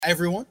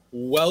Everyone,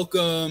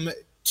 welcome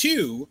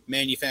to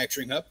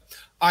Manufacturing Hub.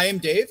 I am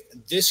Dave.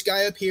 This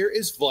guy up here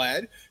is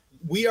Vlad.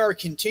 We are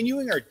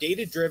continuing our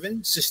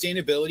data-driven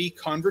sustainability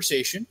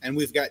conversation, and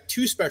we've got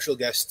two special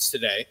guests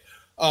today,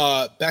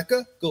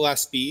 Becca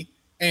Gillespie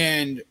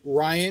and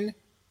Ryan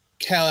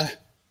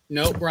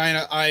No,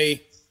 Ryan,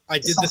 I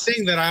did the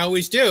thing that I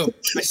always do.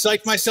 I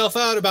psyched myself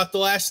out about the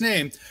last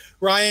name.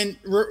 Ryan,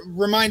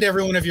 remind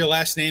everyone of your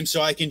last name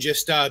so I can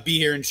just be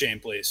here in shame,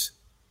 please.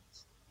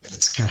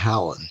 It's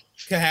Cahalan.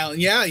 Cahalan.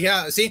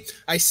 Yeah. See,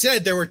 I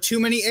said there were too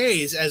many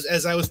A's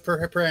as I was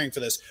preparing for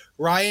this.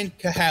 Ryan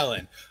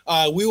Cahalan.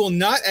 We will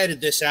not edit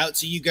this out,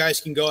 so you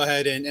guys can go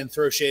ahead and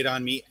throw shade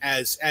on me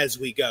as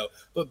we go.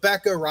 But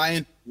Becca,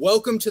 Ryan,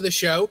 welcome to the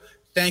show.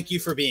 Thank you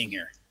for being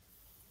here.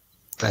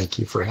 Thank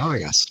you for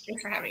having us.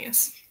 Thanks for having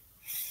us.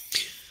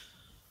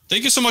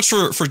 Thank you so much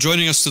for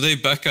joining us today,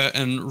 Becca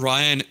and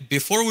Ryan.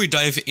 Before we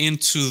dive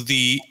into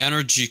the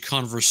energy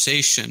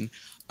conversation,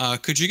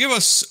 could you give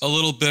us a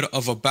little bit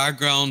of a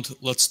background?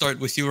 Let's start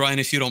with you, Ryan,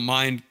 if you don't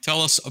mind.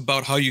 Tell us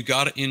about how you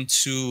got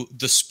into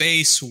the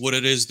space, what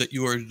it is that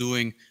you are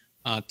doing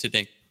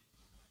today.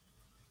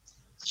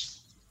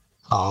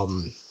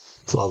 Well,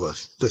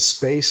 the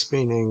space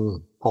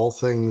meaning all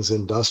things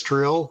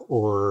industrial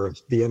or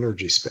the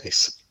energy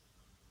space?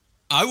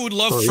 I would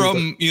love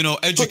from,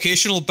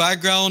 educational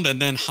background,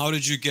 and then how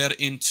did you get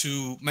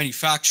into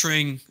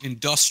manufacturing,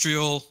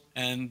 industrial,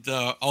 and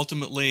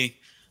ultimately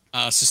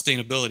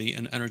sustainability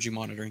and energy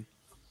monitoring?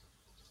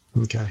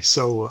 Okay,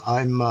 so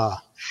I'm, a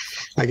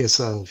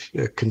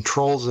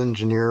controls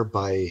engineer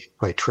by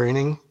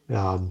training.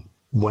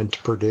 Went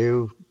to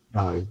Purdue,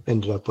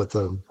 ended up with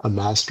a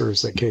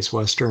master's at Case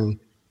Western,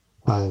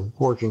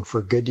 working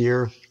for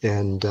Goodyear,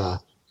 and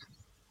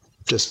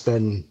just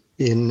been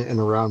in and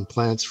around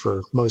plants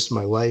for most of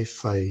my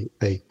life. I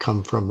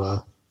come from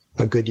a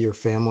Goodyear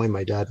family.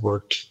 My dad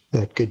worked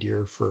at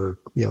Goodyear for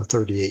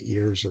 38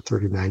 years or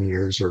 39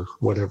 years or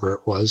whatever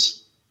it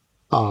was.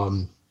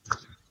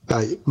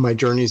 My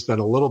journey's been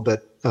a little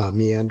bit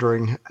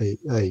meandering.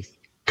 I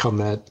come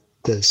at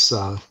this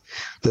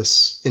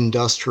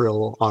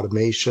industrial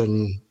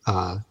automation,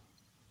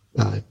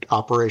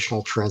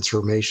 operational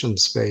transformation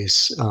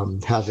space,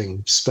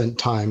 having spent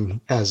time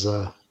as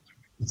a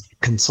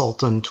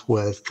consultant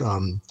with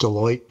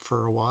Deloitte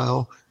for a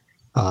while.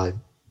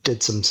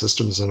 Did some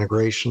systems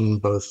integration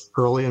both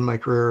early in my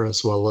career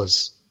as well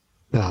as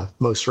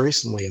most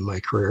recently in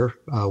my career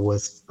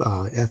with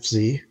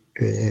FZ,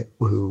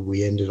 who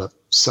we ended up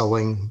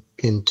selling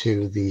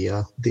into the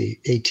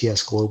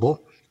ATS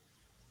Global,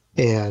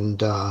 and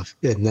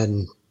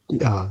then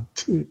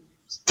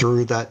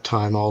through that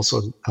time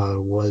also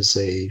was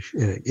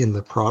in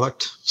the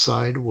product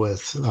side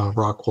with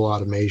Rockwell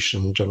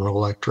Automation, General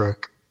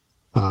Electric,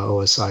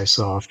 OSI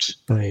Soft,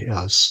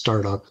 a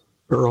startup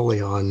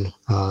early on,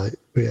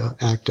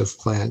 active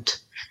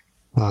plant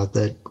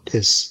that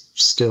is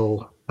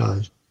still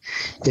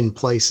in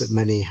place at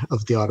many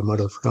of the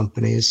automotive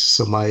companies.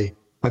 So my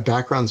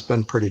background's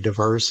been pretty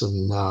diverse,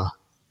 and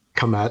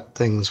come at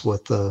things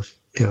with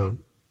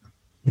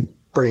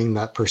bringing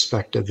that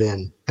perspective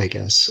in, I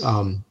guess.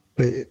 From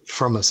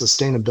a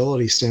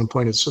sustainability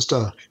standpoint, it's just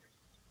a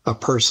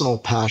personal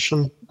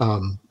passion.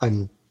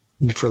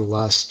 For the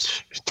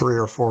last 3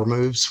 or 4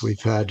 moves,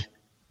 we've had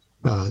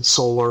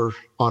solar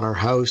on our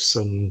house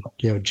and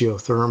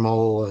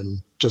geothermal,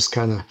 and just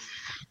kind of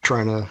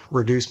trying to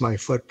reduce my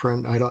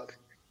footprint. I don't,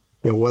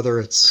 whether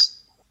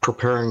it's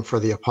preparing for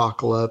the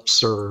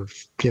apocalypse or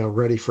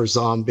ready for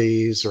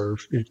zombies, or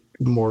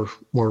more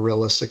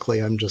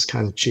realistically, I'm just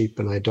kind of cheap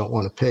and I don't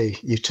want to pay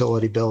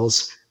utility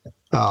bills.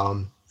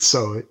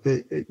 So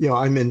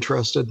I'm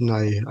interested,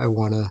 and I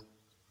want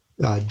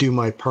to do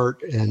my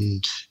part,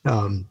 and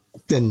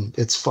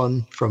it's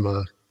fun from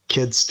a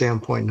kid's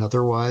standpoint and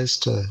otherwise.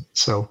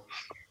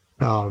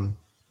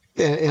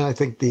 And I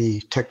think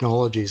the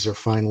technologies are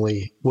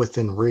finally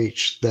within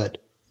reach that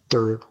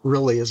there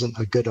really isn't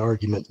a good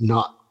argument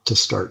not to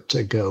start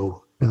to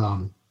go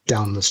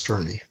down this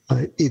journey,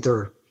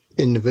 either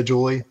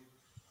individually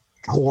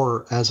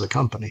or as a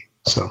company.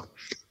 So,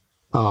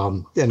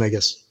 and I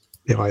guess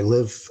I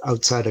live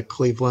outside of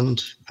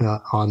Cleveland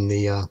on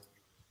the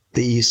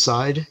east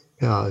side.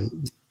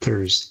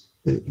 There's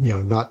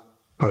not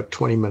about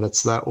 20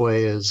 minutes that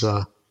way is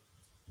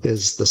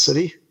the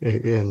city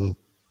in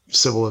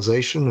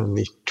civilization, and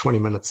the 20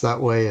 minutes that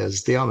way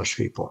is the Amish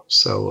people.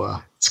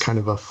 So it's kind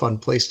of a fun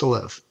place to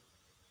live.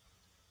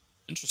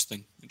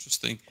 Interesting.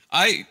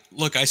 I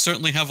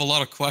certainly have a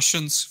lot of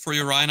questions for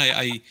you, Ryan.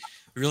 I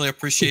really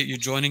appreciate you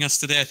joining us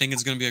today. I think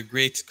it's going to be a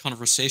great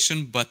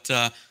conversation. But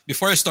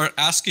before I start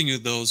asking you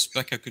those,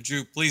 Becca, could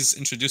you please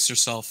introduce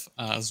yourself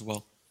as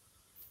well?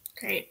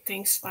 Great.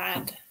 Thanks,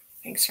 Vlad.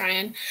 Thanks,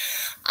 Ryan.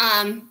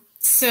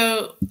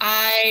 So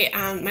my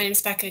name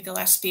is Becca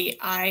Gillespie.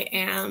 I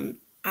am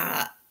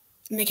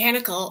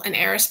mechanical and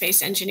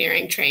aerospace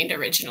engineering trained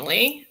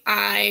originally.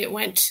 I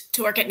went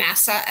to work at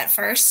NASA at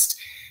first,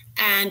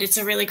 and it's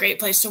a really great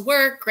place to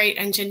work, great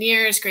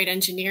engineers, great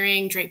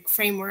engineering, great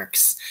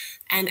frameworks,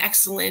 and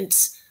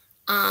excellent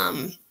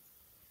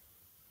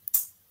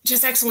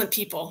just excellent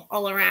people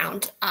all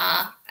around.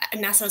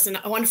 NASA was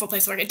a wonderful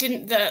place to work. It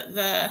didn't,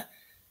 the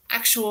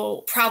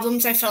actual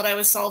problems I felt I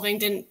was solving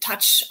didn't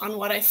touch on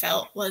what I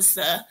felt was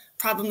the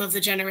problem of the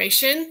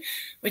generation,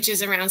 which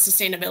is around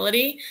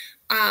sustainability.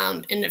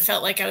 And it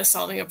felt like I was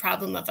solving a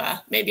problem of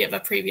maybe a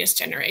previous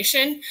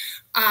generation.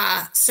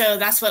 So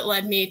that's what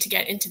led me to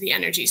get into the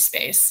energy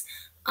space.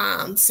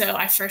 So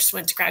I first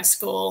went to grad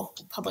school,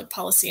 public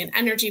policy and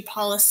energy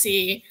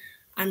policy,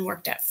 and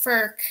worked at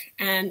FERC.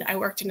 And I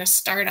worked in a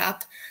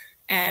startup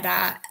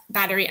at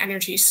battery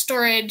energy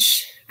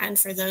storage. And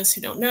for those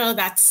who don't know,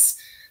 that's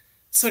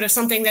sort of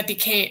something that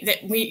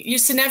we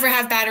used to never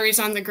have batteries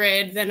on the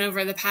grid. Then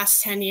over the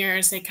past 10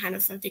 years, they kind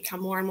of have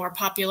become more and more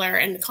popular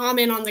and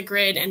common on the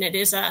grid. And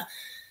it's a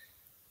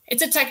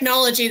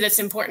technology that's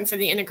important for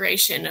the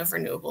integration of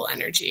renewable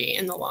energy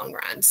in the long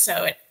run.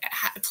 So it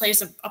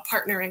plays a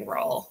partnering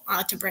role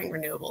to bring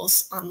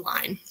renewables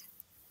online.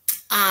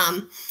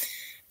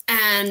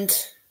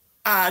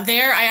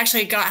 There I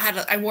actually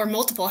I wore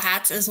multiple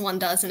hats, as one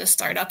does in a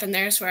startup, and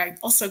there's where I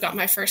also got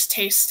my first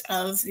taste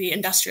of the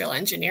industrial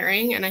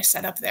engineering, and I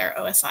set up their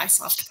OSI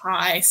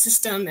SoftPi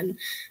system and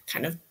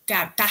kind of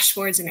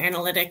dashboards and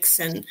analytics,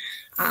 and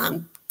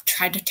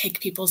tried to take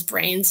people's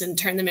brains and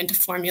turn them into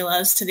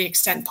formulas to the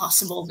extent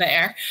possible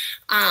there.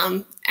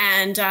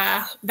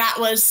 That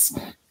was,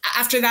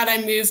 after that I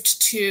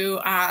moved to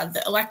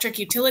the electric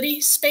utility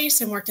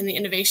space and worked in the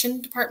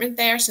innovation department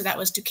there. So that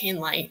was Duquesne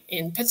Light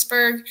in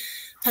Pittsburgh,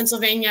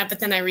 Pennsylvania, but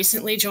then I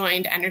recently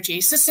joined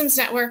Energy Systems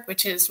Network,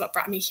 which is what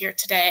brought me here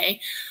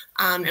today.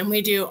 And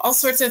we do all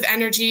sorts of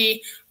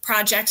energy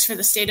projects for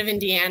the state of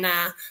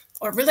Indiana,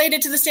 or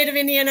related to the state of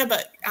Indiana,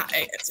 but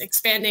it's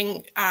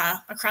expanding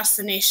across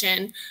the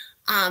nation.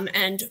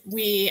 And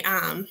we,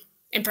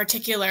 in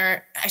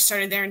particular, I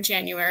started there in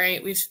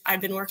January.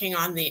 I've been working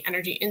on the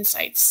Energy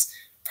Insights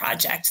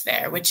project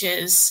there, which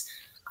is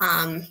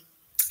an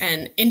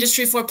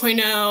Industry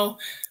 4.0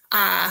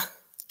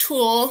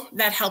 tool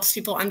that helps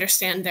people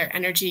understand their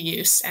energy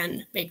use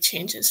and make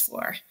changes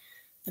for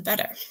the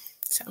better.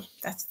 So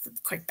that's the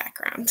quick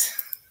background.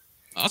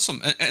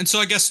 Awesome. And so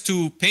I guess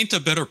to paint a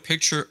better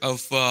picture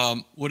of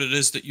what it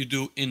is that you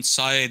do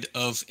inside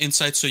of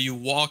Insight, so you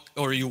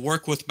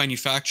work with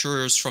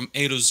manufacturers from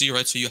A to Z,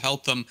 right? So you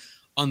help them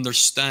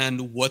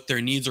understand what their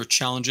needs or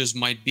challenges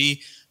might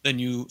be. Then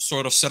you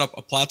sort of set up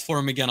a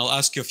platform. Again, I'll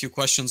ask you a few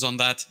questions on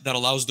that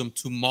allows them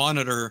to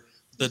monitor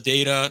the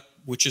data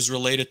which is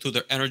related to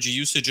their energy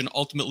usage and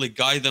ultimately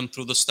guide them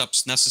through the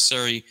steps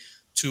necessary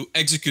to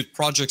execute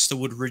projects that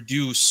would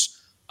reduce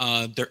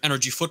their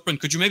energy footprint.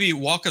 Could you maybe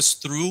walk us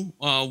through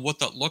what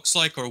that looks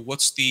like, or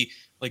what's the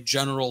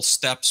general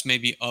steps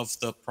maybe of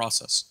the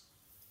process?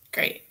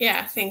 Great.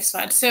 Yeah, thanks,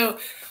 Bud. So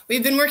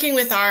we've been working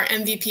with our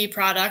MVP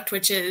product,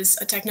 which is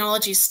a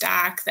technology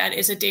stack that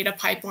is a data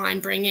pipeline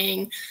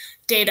bringing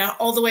data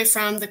all the way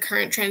from the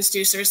current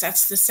transducers,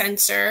 that's the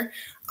sensor,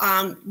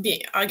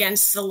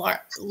 against the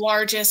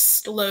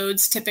largest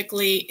loads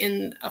typically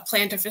in a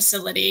plant or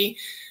facility,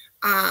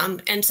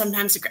 and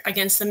sometimes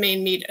against the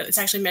main meter. It's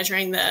actually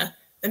measuring the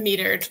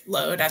metered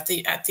load at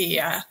the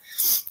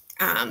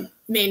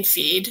main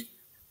feed,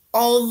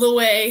 all the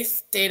way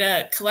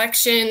data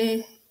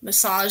collection,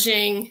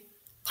 massaging,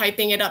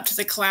 piping it up to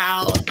the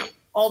cloud,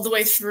 all the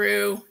way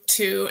through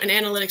to an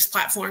analytics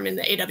platform in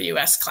the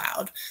AWS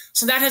cloud.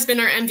 So that has been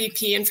our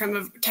MVP. And from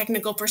a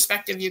technical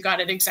perspective, you got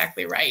it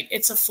exactly right.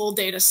 It's a full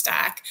data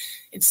stack.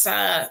 It's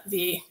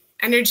the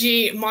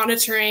energy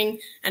monitoring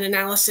and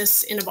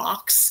analysis in a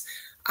box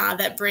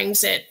that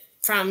brings it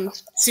from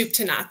soup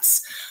to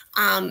nuts.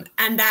 And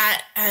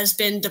that has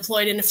been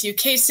deployed in a few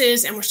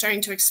cases, and we're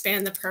starting to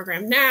expand the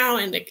program now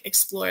and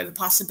explore the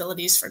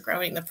possibilities for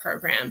growing the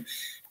program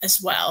as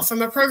well.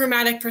 From a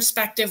programmatic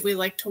perspective, we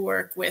like to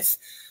work with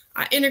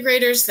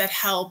integrators that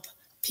help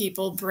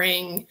people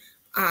bring,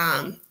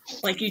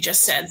 like you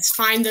just said,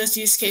 find those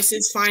use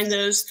cases, find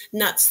those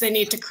nuts they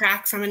need to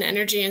crack from an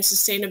energy and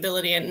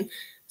sustainability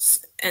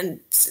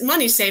and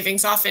money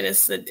savings often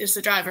is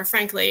the driver,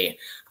 frankly,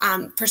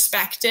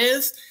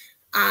 perspective,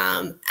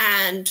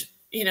 and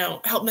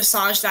help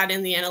massage that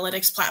in the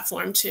analytics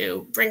platform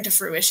to bring to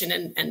fruition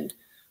and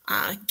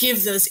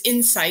give those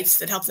insights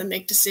that help them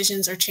make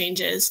decisions or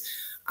changes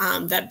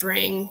that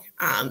bring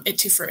it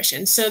to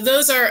fruition. So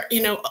those are,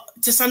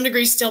 to some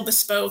degree still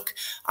bespoke.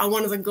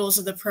 One of the goals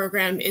of the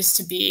program is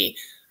to be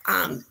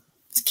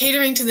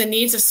catering to the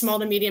needs of small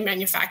to medium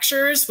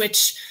manufacturers,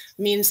 which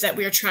means that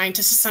we are trying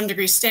to some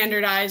degree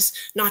standardize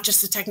not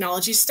just the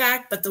technology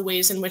stack, but the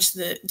ways in which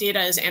the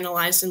data is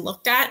analyzed and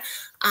looked at.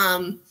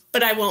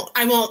 But I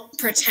won't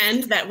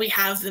pretend that we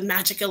have the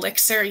magic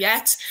elixir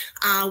yet,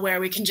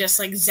 where we can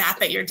just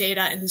zap at your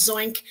data and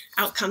zoink,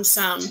 out comes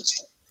some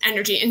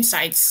energy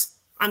insights.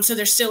 So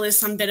there still is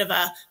some bit of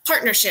a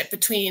partnership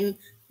between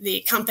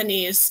the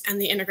companies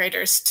and the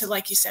integrators to,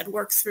 like you said,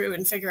 work through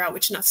and figure out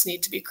which nuts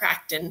need to be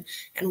cracked and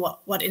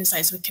what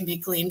insights can be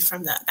gleaned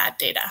from that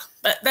data.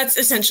 But that's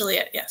essentially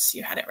it. Yes,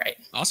 you had it right.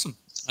 Awesome.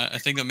 I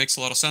think that makes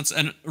a lot of sense.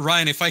 And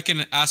Ryan, if I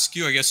can ask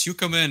you, I guess you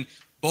come in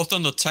both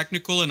on the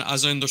technical and,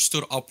 as I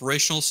understood,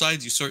 operational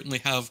side. You certainly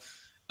have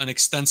an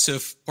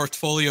extensive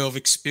portfolio of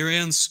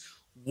experience.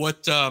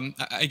 What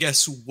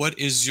what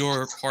is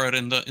your part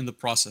in the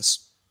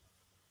process?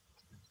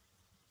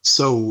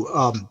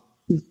 So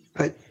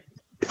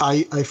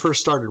I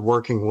first started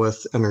working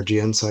with Energy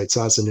Insights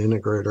as an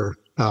integrator,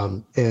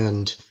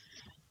 and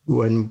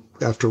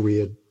after we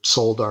had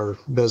sold our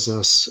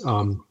business,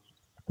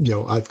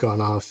 I've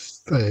gone off.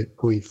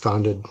 We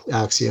founded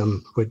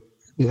Axiom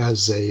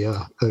as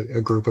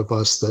a group of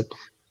us that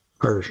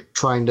are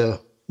trying to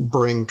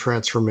bring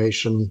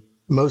transformation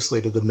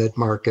mostly to the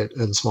mid-market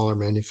and smaller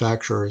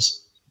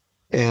manufacturers.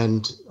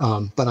 And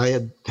but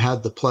I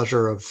had the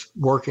pleasure of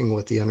working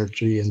with the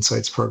Energy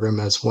Insights program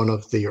as one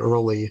of the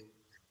early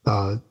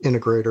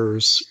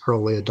integrators,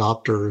 early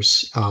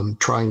adopters,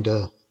 trying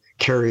to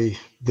carry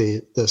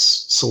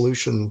this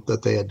solution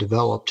that they had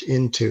developed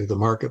into the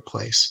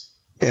marketplace.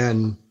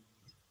 And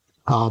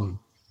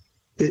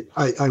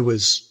I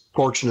was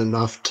fortunate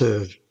enough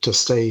to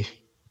stay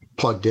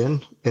plugged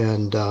in,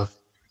 and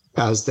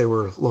as they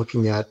were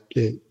looking at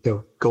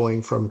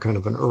going from kind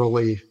of an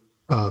early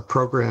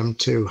program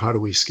to how do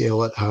we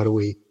scale it, how do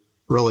we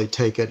really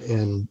take it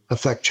and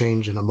affect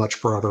change in a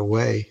much broader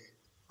way,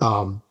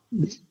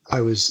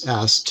 I was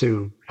asked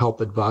to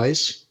help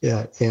advise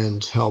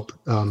and help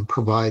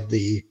provide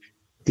the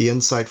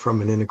insight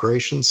from an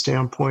integration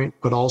standpoint,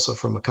 but also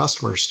from a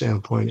customer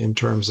standpoint in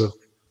terms of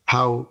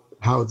how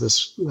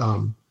this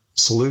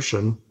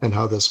solution and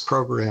how this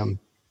program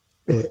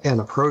and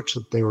approach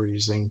that they were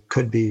using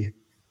could be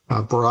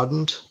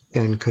broadened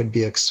and could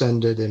be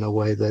extended in a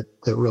way that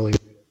really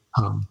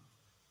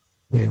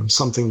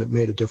something that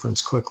made a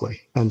difference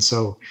quickly. And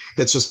so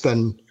it's just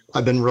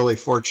I've been really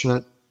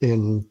fortunate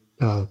in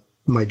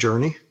my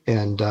journey,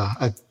 and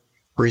I've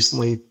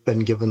recently been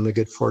given the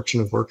good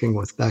fortune of working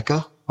with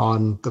Becca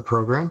on the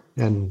program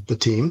and the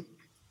team,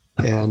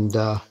 and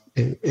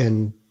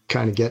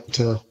kind of get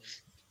to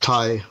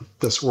tie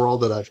this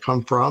world that I've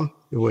come from,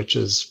 which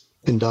is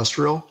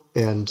industrial,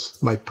 and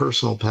my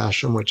personal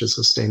passion, which is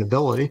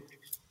sustainability,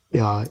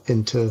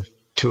 into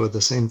two of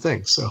the same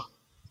things. So.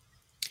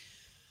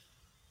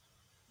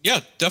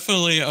 Yeah,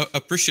 definitely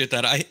appreciate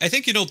that. I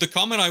think, the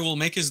comment I will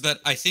make is that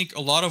I think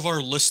a lot of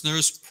our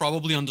listeners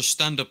probably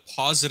understand the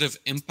positive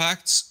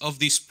impacts of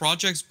these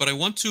projects, but I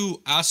want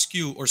to ask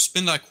you or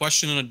spin that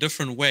question in a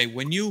different way.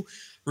 When you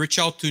reach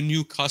out to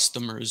new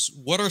customers,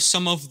 what are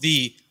some of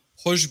the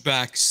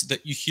pushbacks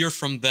that you hear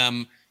from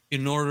them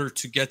in order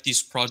to get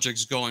these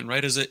projects going,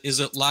 right? Is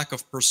it lack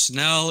of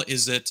personnel?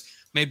 Is it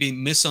maybe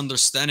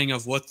misunderstanding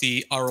of what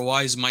the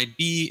ROIs might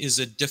be? Is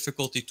it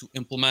difficulty to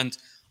implement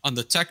on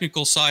the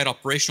technical side,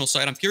 operational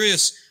side? I'm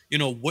curious,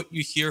 what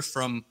you hear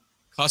from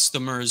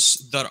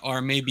customers that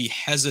are maybe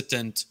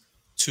hesitant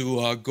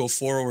to go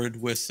forward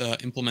with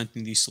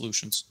implementing these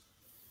solutions.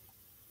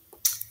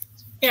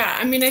 Yeah,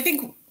 I mean, I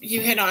think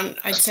you hit on,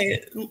 I'd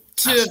say,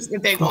 two of the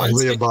big ones. All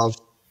the above.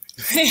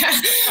 Yeah,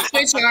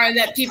 which are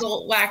that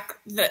people lack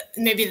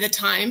maybe the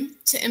time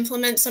to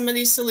implement some of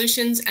these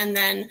solutions, and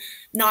then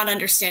not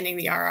understanding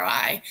the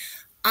ROI.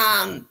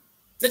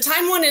 The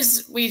time one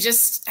is we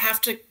just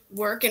have to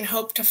work and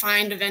hope to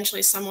find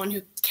eventually someone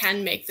who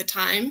can make the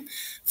time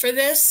for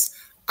this.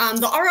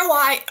 The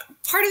ROI,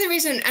 part of the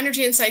reason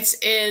Energy Insights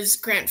is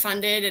grant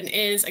funded and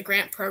is a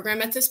grant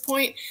program at this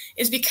point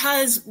is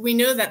because we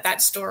know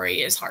that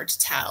story is hard to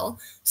tell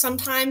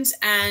sometimes,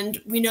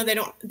 and we know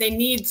they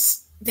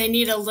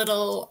need a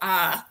little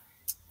a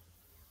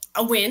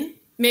win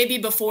maybe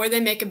before they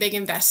make a big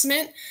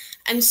investment.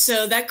 And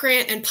so that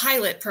grant and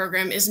pilot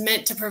program is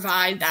meant to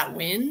provide that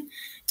win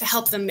to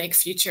help them make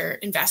future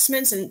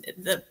investments. And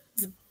the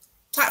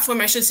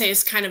platform, I should say,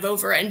 is kind of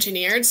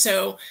over-engineered.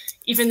 So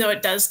even though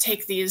it does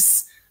take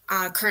these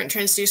current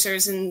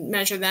transducers and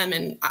measure them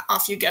and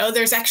off you go,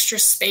 there's extra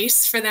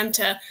space for them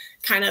to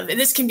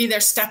this can be their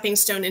stepping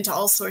stone into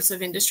all sorts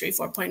of Industry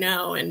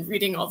 4.0 and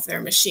reading all of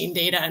their machine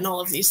data and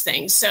all of these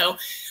things. So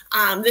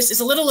this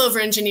is a little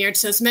over-engineered.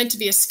 So it's meant to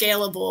be a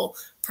scalable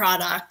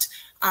product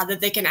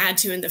that they can add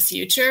to in the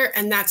future.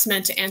 And that's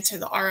meant to answer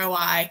the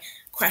ROI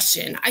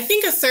question. I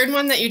think a third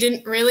one that you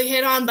didn't really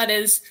hit on, but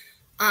is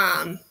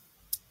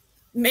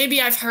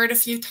maybe I've heard a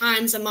few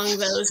times among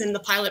those in the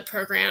pilot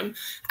program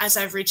as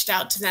I've reached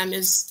out to them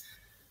is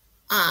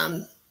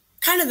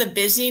kind of the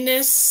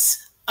busyness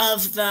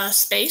of the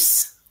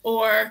space,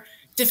 or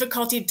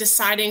difficulty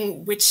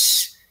deciding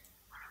which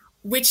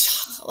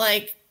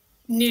like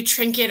new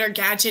trinket or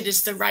gadget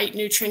is the right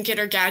new trinket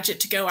or gadget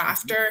to go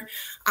after.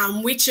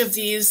 Which of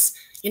these,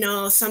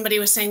 somebody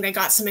was saying they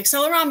got some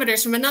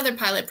accelerometers from another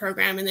pilot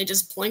program and they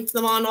just blinked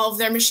them on all of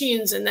their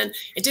machines, and then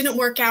it didn't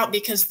work out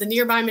because the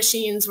nearby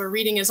machines were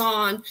reading as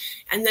on.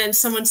 And then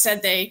someone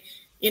said they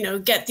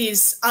get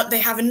these, they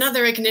have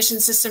another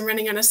ignition system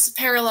running on a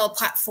parallel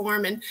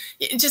platform. And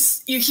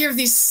you hear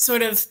these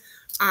sort of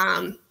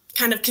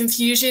kind of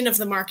confusion of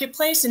the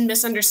marketplace and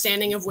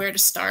misunderstanding of where to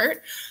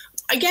start.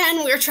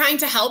 Again, we're trying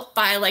to help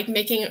by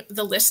making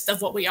the list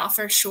of what we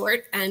offer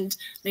short and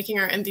making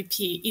our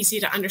MVP easy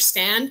to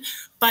understand,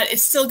 but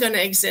it's still going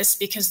to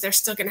exist because they're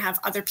still going to have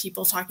other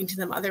people talking to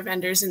them, other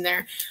vendors in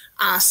their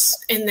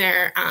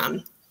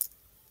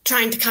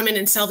trying to come in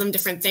and sell them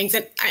different things.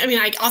 And I mean,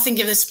 I often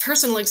give this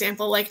personal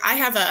example. Like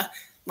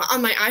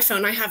on my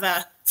iPhone, I have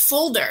a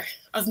folder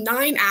of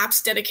 9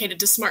 apps dedicated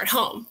to smart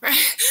home,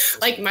 right?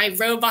 Like my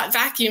robot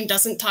vacuum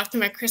doesn't talk to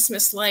my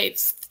Christmas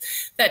lights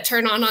that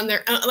turn on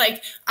their own.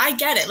 Like, I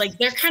get it. Like,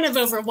 they're kind of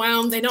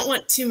overwhelmed. They don't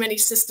want too many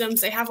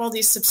systems. They have all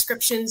these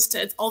subscriptions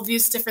to all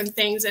these different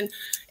things. And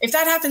if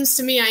that happens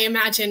to me, I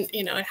imagine,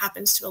 it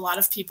happens to a lot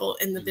of people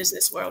in the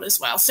business world as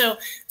well. So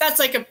that's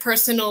like a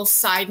personal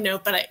side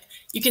note, but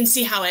you can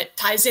see how it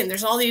ties in.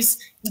 There's all these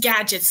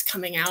gadgets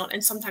coming out,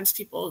 and sometimes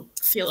people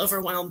feel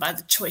overwhelmed by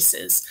the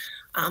choices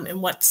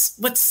and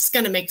what's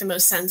going to make the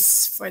most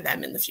sense for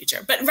them in the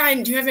future. But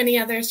Ryan, do you have any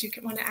others you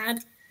want to add?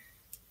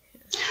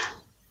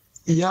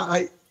 Yeah,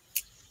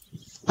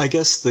 I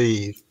guess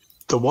the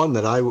one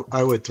that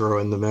I would throw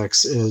in the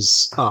mix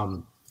is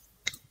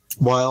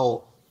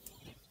while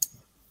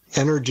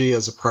energy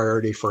is a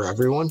priority for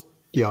everyone,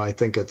 I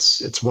think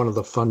it's one of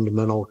the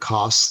fundamental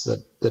costs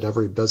that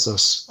every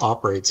business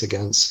operates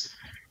against.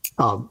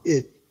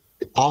 It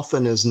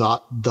often is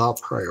not the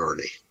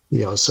priority.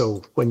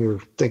 So when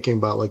you're thinking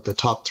about like the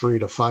top 3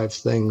 to 5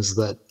 things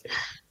that,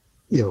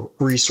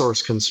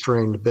 resource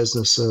constrained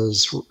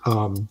businesses,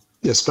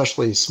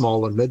 especially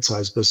small and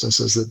mid-sized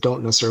businesses that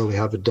don't necessarily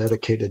have a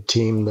dedicated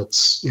team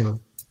that's,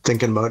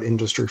 thinking about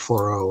Industry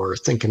 4.0 or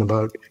thinking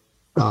about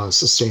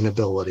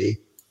sustainability,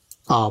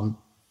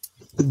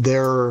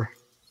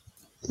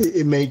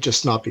 it may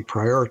just not be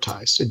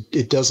prioritized.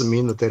 It doesn't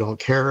mean that they don't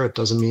care. It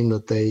doesn't mean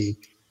that they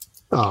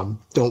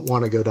don't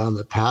want to go down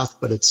the path,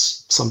 but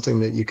it's something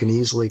that you can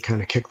easily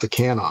kind of kick the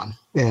can on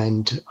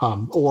and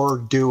or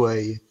do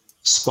a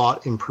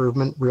spot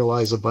improvement,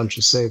 realize a bunch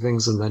of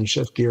savings, and then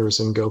shift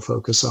gears and go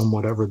focus on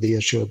whatever the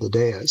issue of the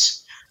day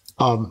is.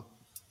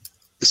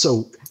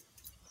 So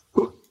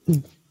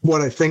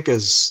what I think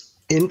is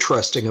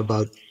interesting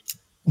about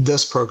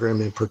this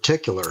program in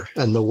particular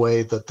and the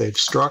way that they've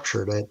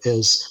structured it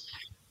is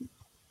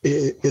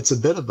it's a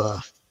bit of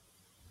a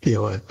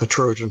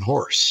Trojan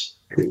horse.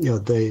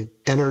 The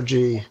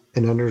energy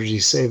and energy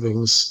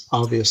savings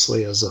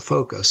obviously is a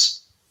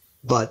focus,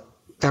 but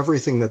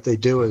everything that they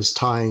do is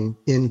tying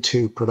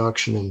into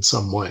production in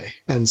some way.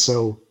 And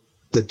so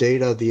the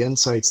data, the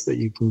insights that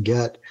you can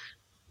get,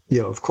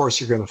 of course,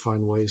 you're going to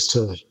find ways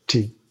to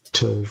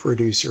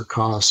reduce your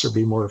costs or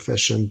be more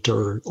efficient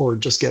or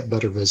just get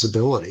better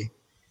visibility.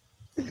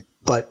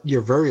 But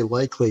you're very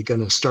likely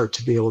going to start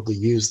to be able to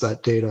use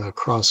that data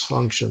across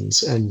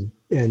functions and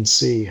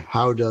see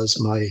how does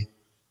my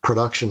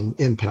production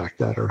impact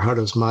that, or how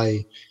does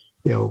my,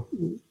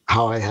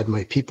 how I had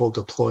my people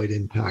deployed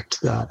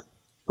impact that,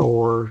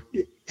 or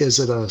is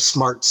it a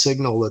smart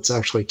signal that's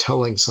actually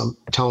telling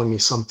me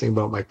something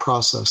about my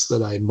process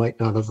that I might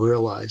not have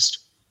realized.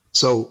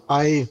 So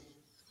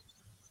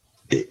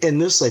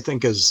this I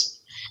think is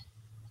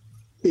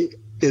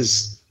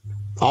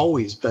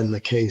always been the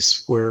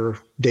case where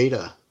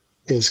data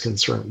is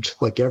concerned.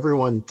 Like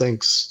everyone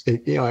thinks,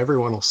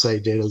 everyone will say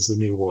data is the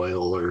new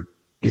oil, or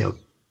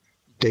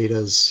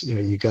data's,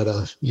 you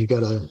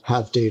gotta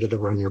have data to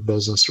run your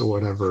business or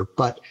whatever.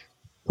 But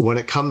when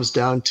it comes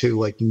down to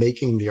like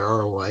making the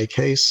ROI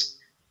case,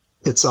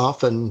 it's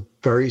often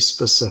very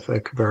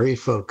specific, very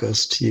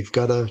focused. You've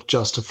got to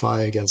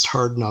justify against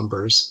hard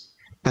numbers.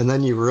 And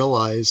then you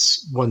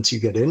realize once you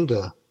get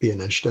into the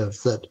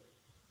initiative that,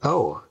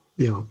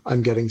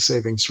 I'm getting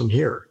savings from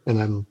here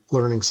and I'm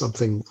learning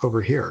something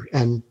over here.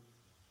 And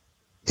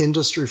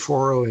Industry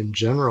 4.0 in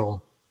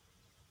general,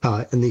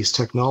 in these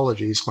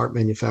technologies, smart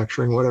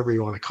manufacturing, whatever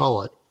you want to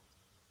call it,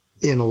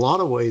 in a lot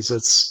of ways,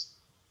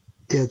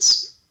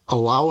 it's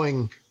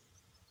allowing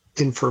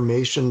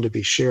information to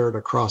be shared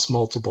across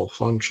multiple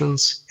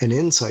functions and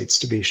insights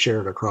to be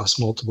shared across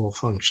multiple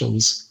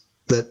functions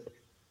that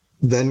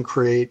then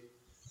create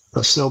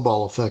a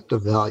snowball effect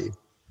of value.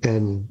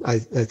 And I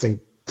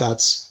think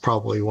that's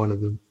probably one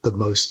of the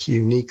most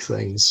unique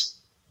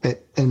things.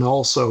 And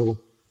also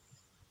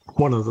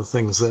one of the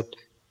things that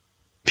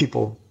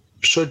people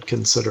should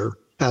consider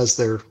as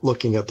they're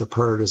looking at the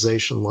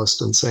prioritization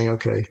list and saying,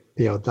 okay,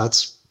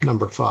 that's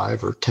number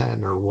 5 or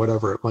 10 or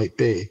whatever it might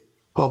be.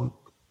 Well,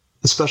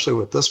 especially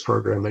with this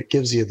program, it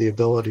gives you the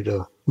ability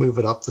to move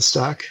it up the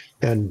stack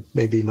and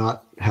maybe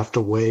not have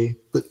to weigh,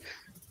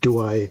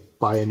 do I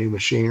buy a new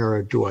machine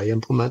or do I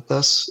implement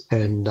this,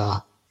 and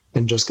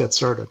just get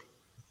started.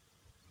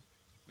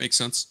 Makes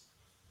sense.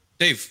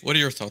 Dave, what are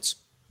your thoughts?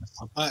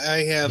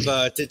 I have,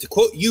 to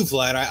quote you,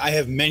 Vlad, I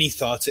have many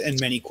thoughts and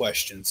many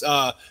questions.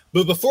 But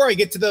before I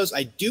get to those,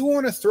 I do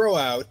want to throw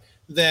out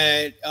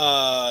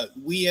that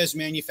we as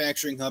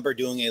Manufacturing Hub are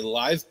doing a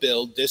live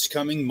build this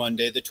coming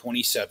Monday, the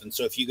 27th.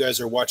 So if you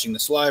guys are watching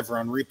this live or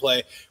on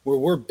replay, where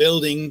we're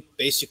building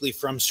basically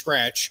from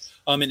scratch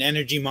an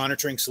energy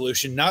monitoring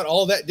solution, not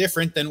all that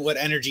different than what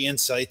Energy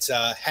Insights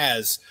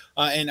has.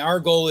 And our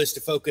goal is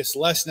to focus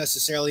less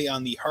necessarily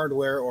on the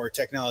hardware or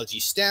technology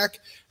stack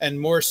and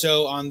more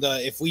so on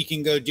if we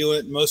can go do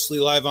it mostly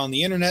live on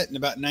the internet in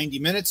about 90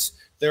 minutes,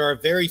 there are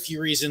very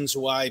few reasons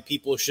why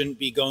people shouldn't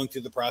be going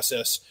through the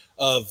process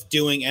of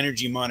doing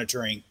energy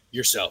monitoring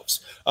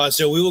yourselves.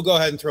 So we will go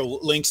ahead and throw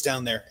links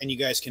down there, and you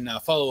guys can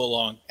follow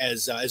along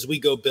as we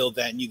go build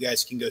that, and you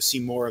guys can go see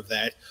more of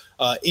that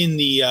in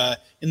the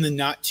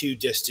not too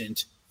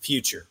distant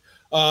future.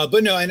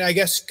 But no, and I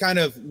guess kind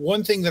of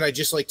one thing that I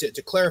just like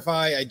to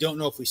clarify, I don't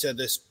know if we said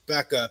this,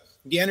 Becca,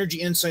 the Energy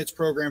Insights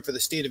program for the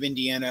state of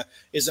Indiana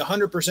is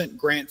 100%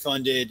 grant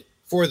funded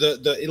for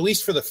the at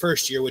least for the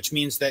first year, which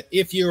means that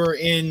if you're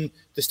in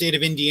the state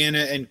of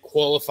Indiana and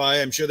qualify,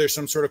 I'm sure there's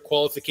some sort of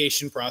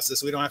qualification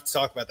process. We don't have to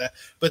talk about that,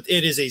 but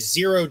it is a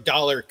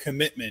 $0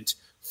 commitment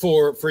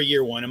for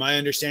year one. Am I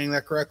understanding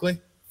that correctly?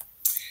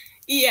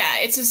 Yeah,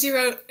 it's a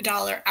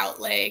 $0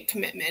 outlay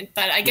commitment,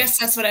 but I guess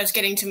that's what I was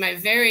getting to my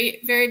very,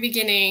 very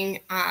beginning.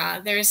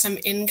 There is some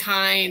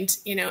in-kind,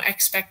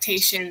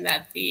 expectation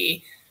that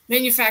the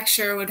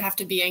manufacturer would have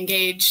to be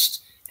engaged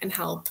and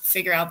help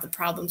figure out the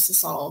problems to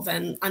solve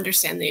and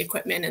understand the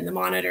equipment and the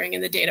monitoring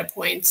and the data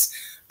points.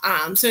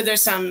 So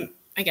there's some,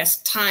 I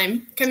guess,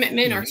 time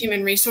commitment or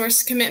human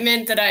resource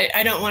commitment that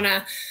I don't want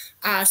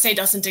to say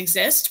doesn't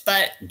exist.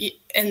 But,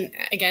 and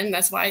again,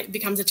 that's why it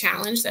becomes a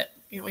challenge that,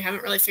 we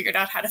haven't really figured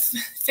out how to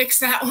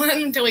fix that one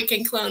until we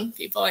can clone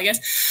people, I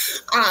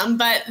guess.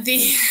 But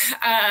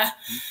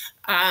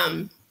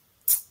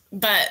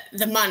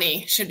the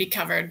money should be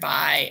covered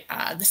by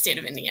the state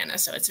of Indiana.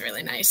 So it's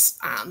really nice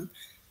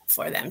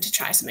for them to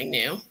try something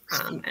new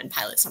and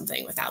pilot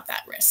something without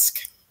that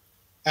risk.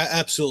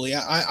 Absolutely.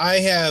 I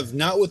have,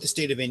 not with the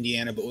state of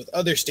Indiana, but with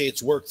other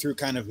states, worked through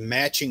kind of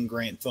matching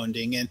grant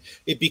funding, and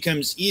it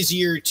becomes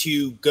easier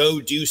to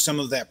go do some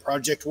of that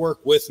project work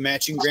with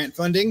matching grant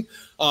funding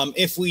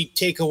if we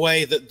take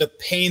away the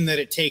pain that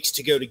it takes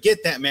to go to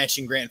get that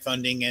matching grant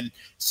funding. And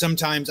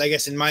sometimes, I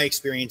guess in my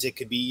experience, it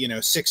could be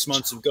 6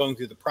 months of going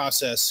through the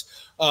process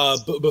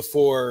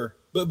before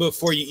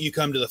you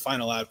come to the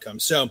final outcome.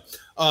 So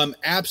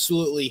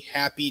absolutely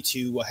happy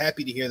to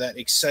hear that.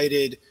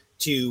 Excited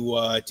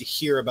to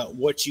hear about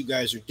what you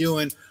guys are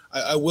doing.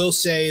 I will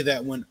say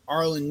that when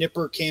Arlen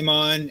Nipper came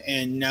on,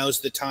 and now's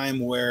the time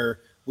where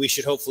we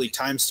should hopefully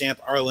timestamp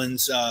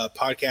Arlen's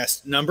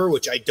podcast number,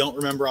 which I don't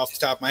remember off the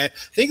top of my head.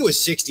 I think it was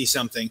 60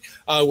 something,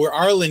 where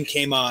Arlen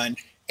came on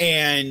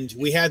and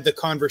we had the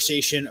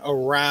conversation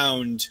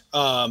around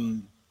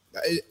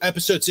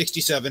episode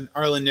 67,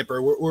 Arlen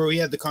Nipper, where we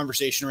had the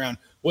conversation around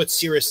what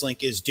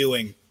CirrusLink is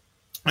doing.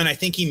 And I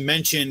think he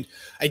mentioned,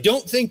 I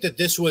don't think that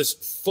this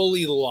was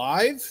fully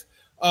live,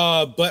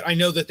 but I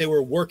know that they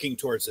were working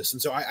towards this.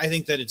 And so I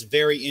think that it's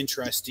very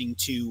interesting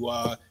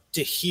to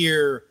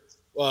hear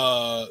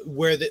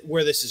where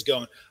this is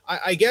going.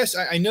 I guess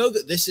I know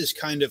that this is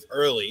kind of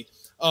early.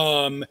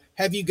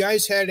 Have you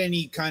guys had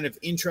any kind of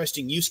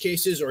interesting use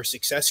cases or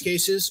success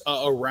cases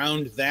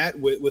around that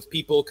with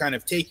people kind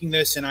of taking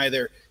this and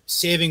either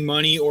saving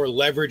money or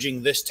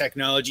leveraging this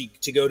technology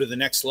to go to the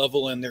next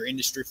level in their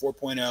Industry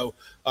 4.0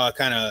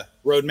 kind of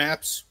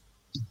roadmaps?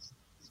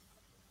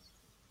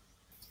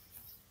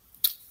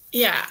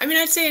 Yeah, I mean,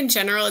 I'd say in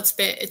general, it's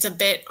a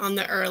bit on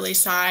the early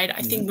side.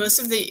 I think most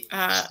of the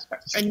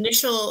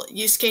initial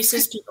use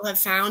cases people have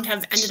found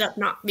have ended up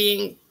not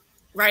being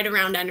right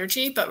around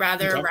energy, but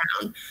rather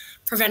around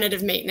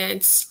preventative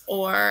maintenance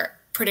or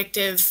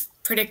predictive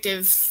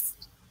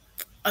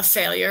of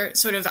failure,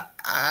 sort of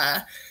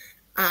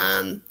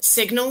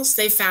signals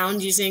they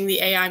found using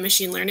the AI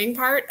machine learning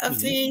part of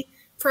the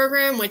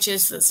program, which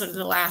is sort of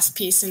the last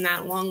piece in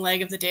that long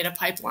leg of the data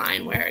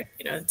pipeline where,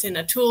 it's in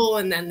a tool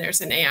and then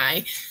there's an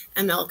AI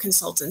ML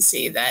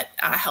consultancy that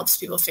helps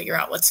people figure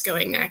out what's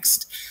going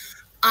next.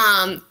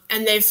 And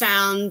they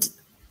found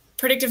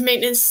predictive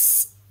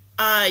maintenance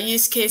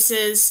use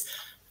cases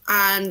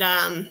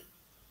and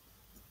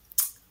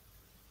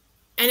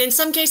in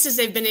some cases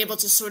they've been able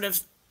to sort of,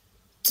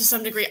 to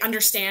some degree,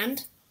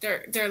 understand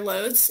their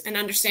loads and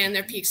understand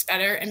their peaks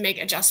better and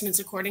make adjustments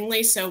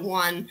accordingly. So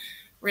one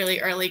really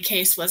early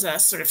case was a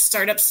sort of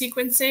startup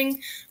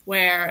sequencing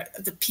where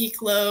the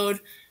peak load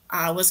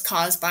was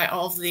caused by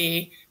all of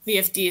the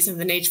VFDs of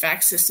the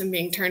HVAC system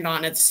being turned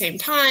on at the same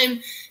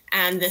time.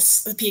 And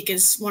the peak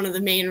is one of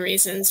the main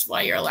reasons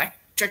why your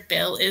electric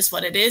bill is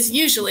what it is,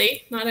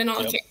 usually, not in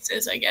all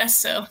cases, I guess.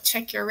 So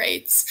check your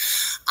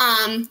rates.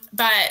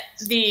 But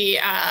the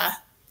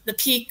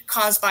peak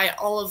caused by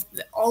all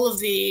of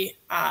the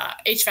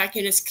HVAC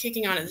units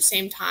kicking on at the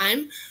same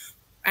time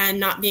and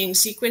not being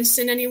sequenced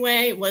in any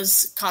way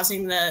was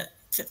causing the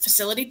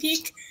facility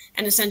peak.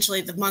 And essentially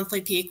the monthly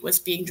peak was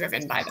being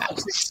driven by that.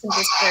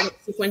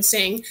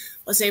 Sequencing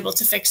was able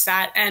to fix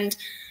that. And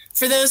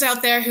for those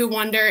out there who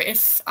wonder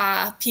if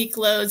peak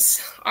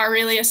loads are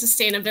really a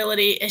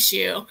sustainability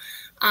issue,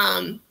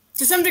 to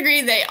some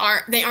degree they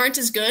aren't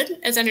as good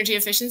as energy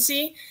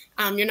efficiency.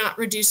 You're not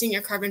reducing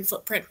your carbon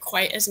footprint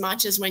quite as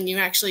much as when you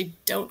actually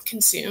don't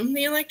consume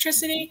the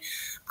electricity.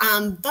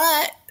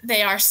 But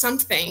they are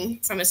something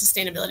from a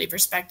sustainability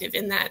perspective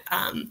in that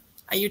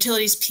a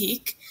utilities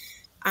peak,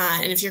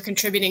 and if you're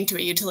contributing to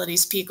a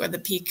utilities peak or the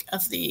peak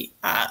of the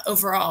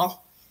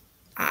overall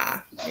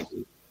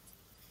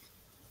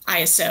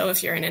ISO,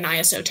 if you're in an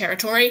ISO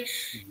territory,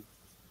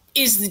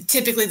 is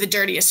typically the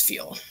dirtiest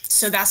fuel.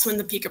 So that's when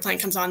the peaker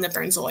plant comes on that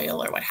burns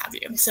oil or what have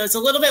you. So it's a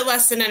little bit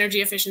less than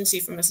energy efficiency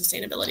from a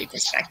sustainability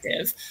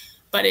perspective,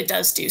 but it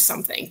does do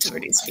something to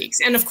reduce peaks.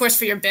 And of course,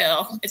 for your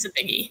bill, it's a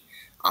biggie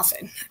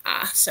often.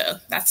 So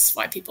that's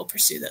why people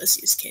pursue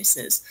those use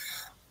cases.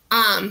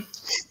 I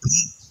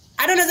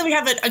don't know that we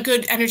have a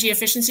good energy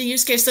efficiency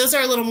use case. Those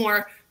are a little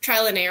more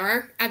trial and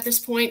error at this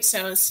point.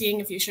 So seeing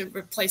if you should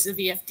replace a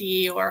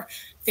VFD or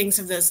things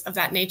of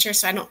that nature.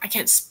 So I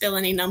can't spill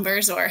any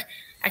numbers or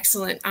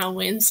excellent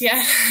wins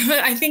yet,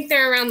 but I think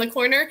they're around the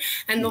corner.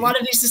 And a lot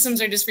of these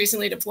systems are just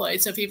recently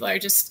deployed. So people are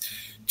just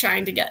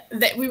trying to get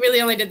that. We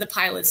really only did the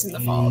pilots in the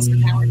fall. So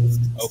now we're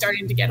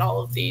starting to get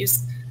all of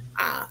these,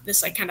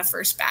 this like kind of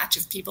first batch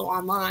of people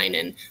online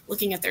and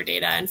looking at their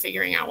data and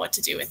figuring out what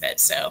to do with it.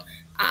 So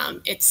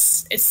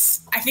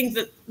I think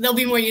that there'll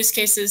be more use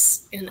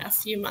cases in a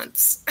few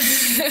months.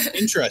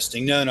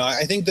 Interesting. No,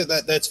 I think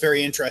that's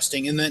very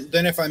interesting. And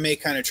then if I may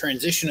kind of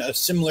transition a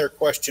similar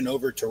question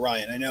over to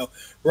Ryan. I know,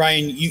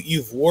 Ryan,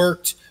 you've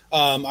worked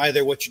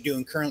either what you're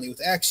doing currently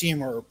with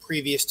Axiom or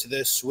previous to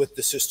this with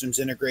the systems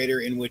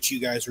integrator, in which you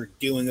guys were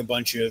doing a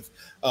bunch of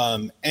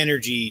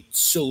energy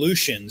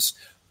solutions.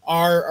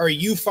 Are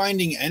you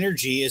finding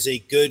energy as a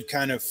good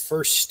kind of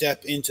first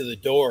step into the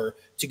door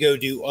to go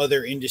do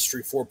other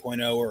Industry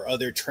 4.0 or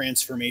other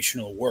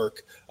transformational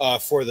work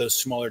for those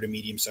smaller to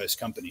medium-sized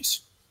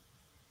companies?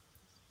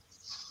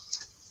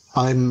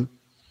 I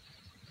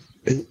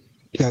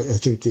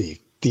think the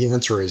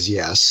answer is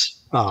yes.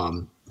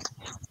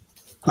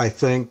 I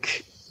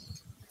think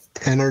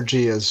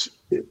energy is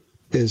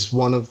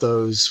one of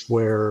those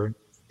where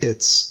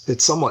it's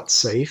somewhat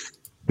safe.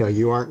 You know,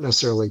 you aren't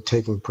necessarily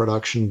taking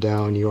production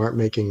down. You aren't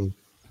making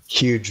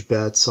huge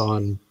bets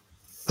on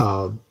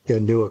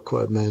new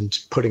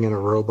equipment, putting in a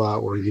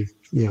robot where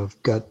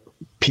you've got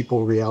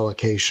people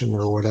reallocation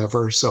or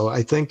whatever. So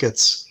I think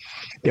it's,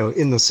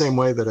 in the same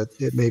way that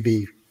it may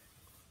be,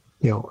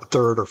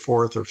 third or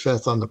fourth or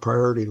fifth on the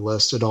priority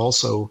list, it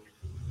also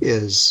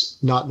is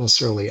not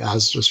necessarily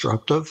as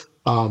disruptive.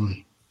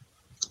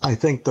 I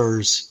think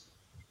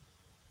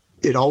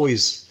it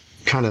always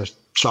kind of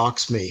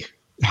shocks me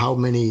how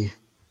many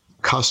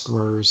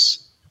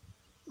customers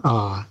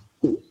aren't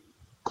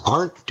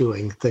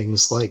doing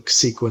things like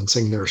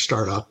sequencing their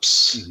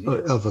startups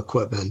of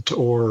equipment,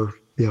 or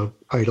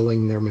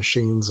idling their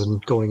machines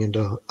and going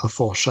into a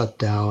full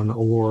shutdown,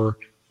 or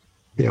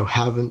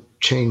haven't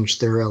changed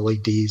their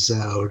LEDs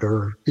out,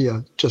 or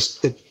a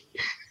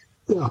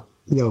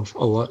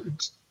lot.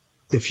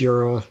 If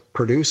you're a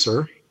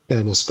producer,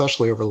 and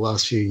especially over the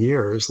last few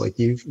years, like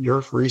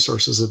your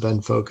resources have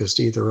been focused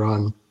either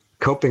on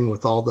coping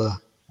with all the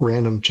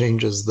random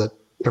changes that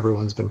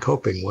everyone's been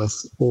coping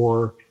with,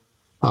 or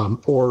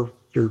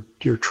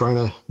you're trying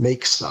to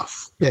make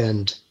stuff.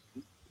 And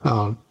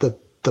the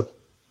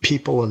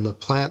people in the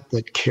plant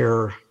that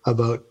care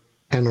about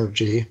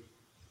energy,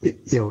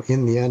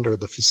 in the end, are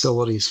the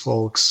facilities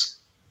folks,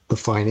 the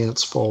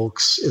finance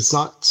folks. It's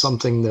not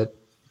something that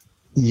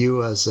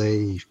you as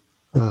a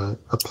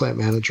plant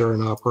manager,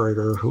 an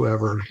operator,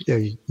 whoever,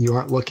 you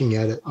aren't looking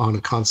at it on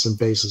a constant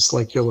basis,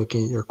 like you're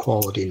looking at your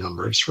quality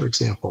numbers, for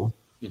example.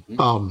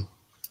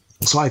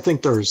 So I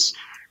think there's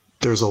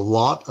a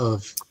lot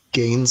of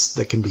gains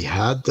that can be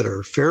had that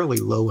are fairly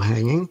low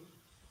hanging.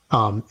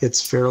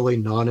 It's fairly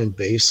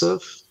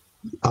non-invasive.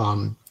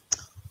 The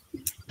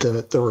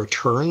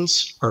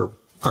returns are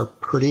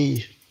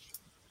pretty,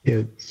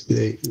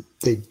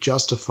 they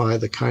justify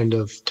the kind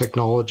of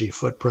technology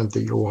footprint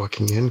that you're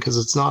walking in, because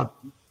it's not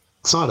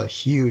a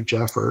huge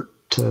effort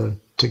to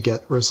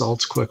get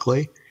results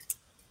quickly.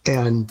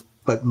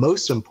 But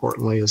most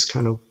importantly is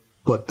kind of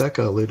what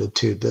Becca alluded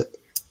to, that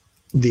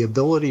the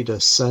ability to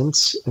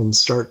sense and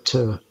start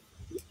to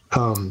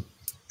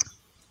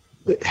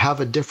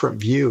have a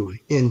different view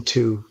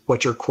into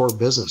what your core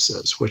business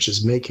is, which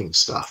is making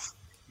stuff,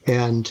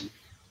 and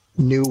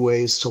new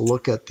ways to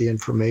look at the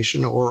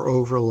information or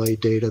overlay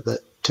data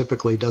that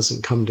typically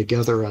doesn't come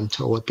together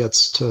until it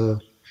gets to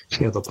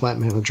the plant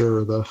manager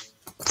or the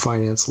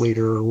finance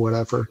leader or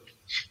whatever.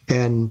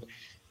 And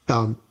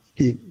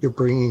you're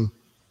bringing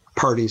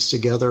parties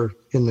together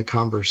in the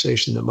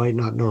conversation that might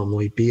not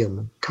normally be in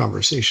the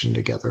conversation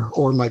together,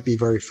 or might be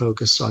very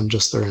focused on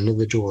just their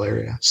individual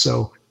area.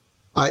 So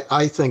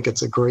I think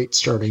it's a great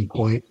starting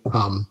point.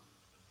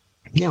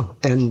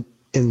 And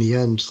in the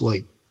end,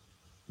 like,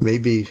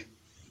 maybe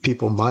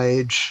people my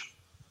age,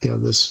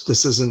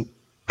 this isn't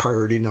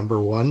priority number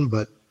one,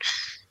 but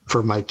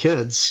for my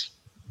kids,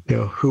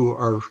 who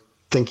are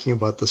thinking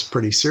about this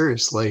pretty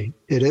seriously,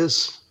 it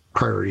is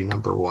priority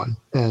number one.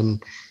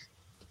 And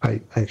I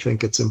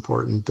think it's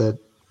important that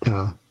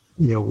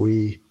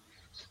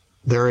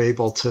they're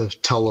able to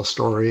tell a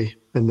story,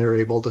 and they're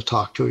able to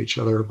talk to each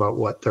other about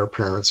what their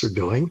parents are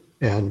doing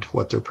and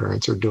what their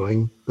parents are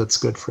doing that's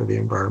good for the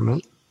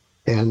environment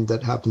and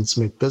that happens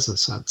to make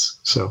business sense.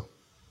 So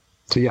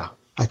yeah,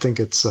 I think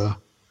it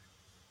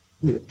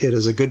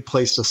is a good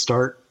place to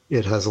start.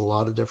 It has a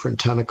lot of different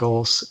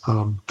tentacles.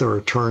 The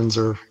returns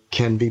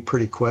can be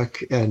pretty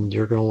quick, and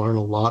you're going to learn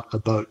a lot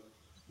about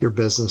your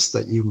business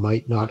that you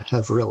might not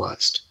have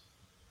realized.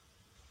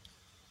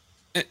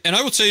 And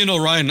I would say,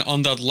 Ryan,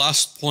 on that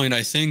last point,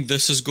 I think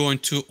this is going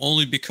to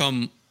only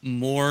become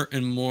more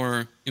and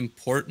more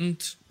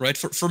important, right?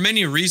 For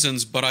many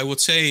reasons, but I would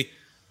say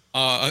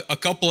a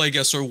couple, I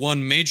guess, or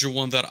one major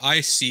one that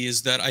I see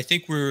is that I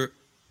think we're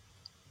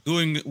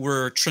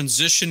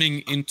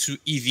transitioning into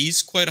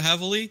EVs quite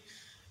heavily.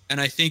 And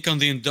I think on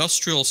the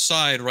industrial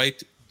side,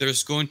 right,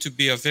 there's going to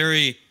be a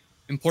very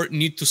important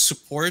need to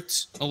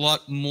support a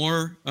lot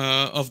more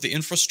of the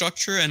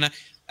infrastructure. And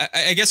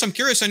I guess I'm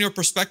curious on your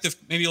perspective,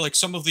 maybe like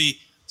some of the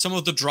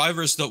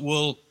drivers that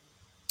will,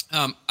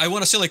 I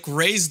want to say, like,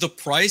 raise the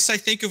price, I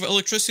think, of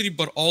electricity,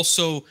 but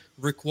also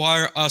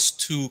require us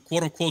to,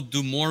 quote unquote,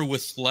 do more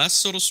with less,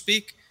 so to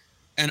speak.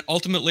 And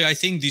ultimately, I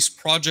think these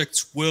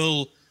projects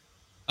will,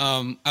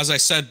 as I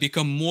said,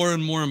 become more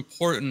and more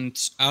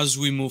important as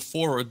we move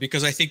forward,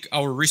 because I think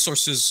our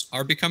resources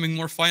are becoming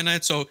more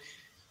finite. So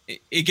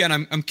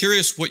again, I'm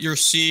curious what you're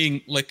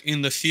seeing, like,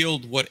 in the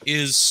field, what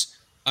is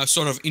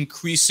sort of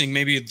increasing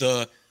maybe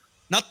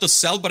not the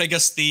sell, but I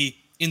guess the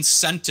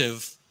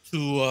incentive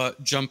to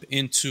jump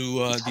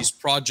into these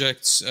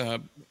projects,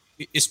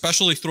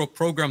 especially through a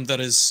program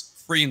that is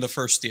free in the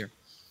first year.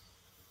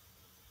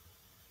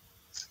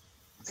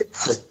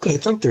 I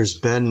think there's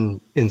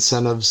been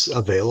incentives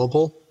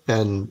available,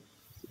 and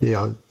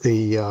the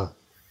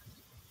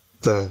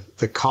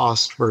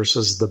cost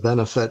versus the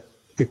benefit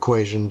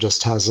equation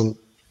just hasn't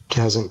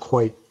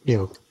quite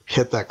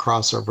hit that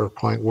crossover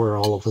point where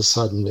all of a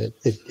sudden it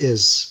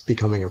is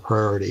becoming a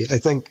priority. I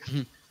think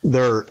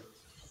there,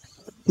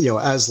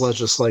 as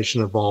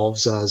legislation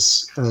evolves,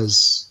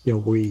 as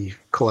we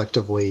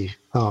collectively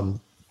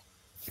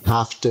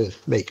have to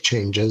make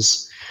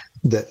changes,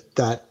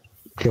 that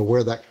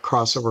where that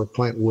crossover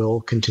point will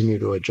continue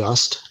to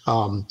adjust,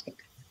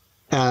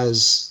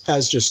 as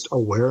just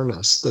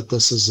awareness that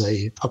this is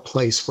a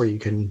place where you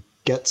can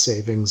get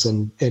savings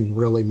and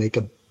really make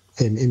an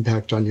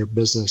impact on your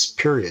business,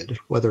 period,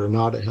 whether or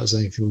not it has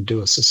anything to do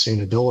with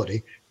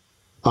sustainability.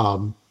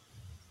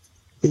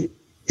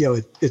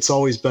 It's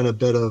always been a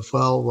bit of,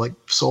 well, like,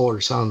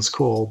 solar sounds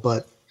cool,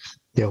 but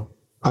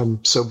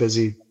I'm so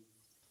busy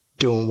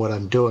doing what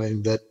I'm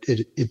doing that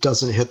it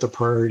doesn't hit the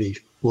priority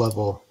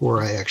level where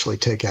I actually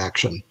take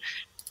action.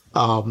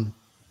 But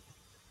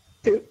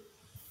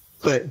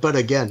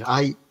again,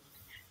 I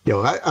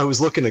was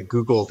looking at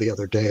Google the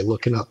other day,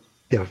 looking up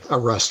a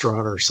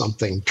restaurant or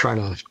something, trying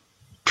to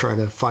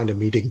find a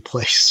meeting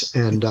place,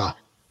 and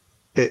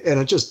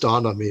it just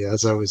dawned on me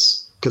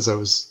because I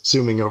was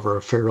zooming over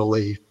a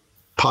fairly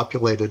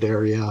populated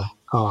area.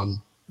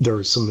 There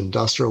was some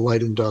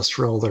light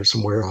industrial, there's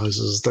some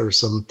warehouses, there's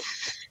some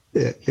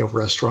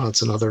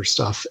restaurants and other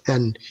stuff,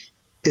 and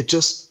it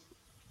just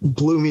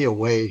blew me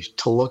away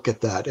to look at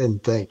that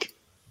and think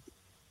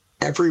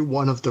every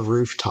one of the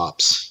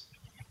rooftops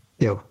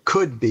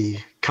could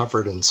be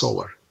covered in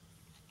solar.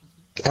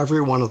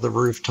 Every one of the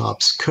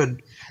rooftops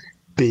could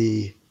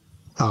be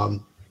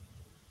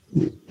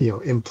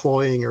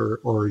employing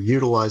or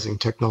utilizing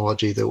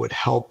technology that would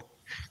help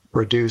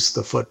reduce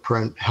the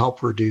footprint,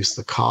 help reduce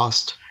the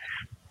cost.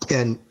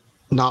 And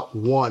not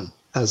one,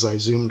 as I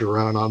zoomed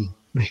around on,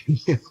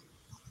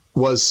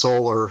 was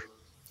solar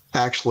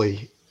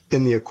actually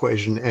in the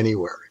equation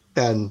anywhere.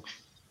 And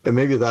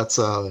maybe that's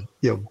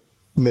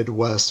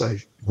Midwest.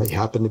 I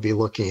happen to be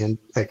looking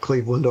at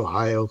Cleveland,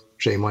 Ohio.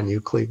 Shame on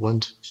you,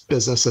 Cleveland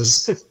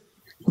businesses.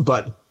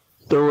 But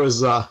there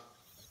was I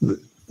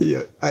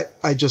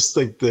just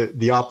think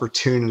the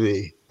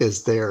opportunity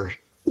is there,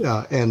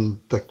 and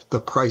the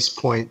price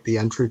point, the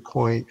entry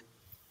point,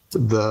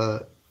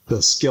 the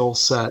skill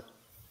set,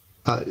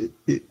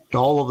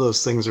 all of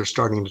those things are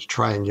starting to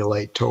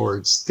triangulate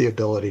towards the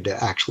ability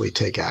to actually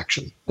take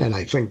action. And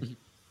I think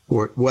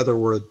whether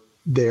we're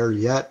there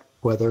yet,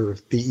 whether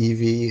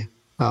the EV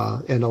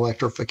and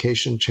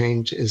electrification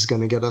change is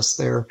going to get us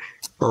there,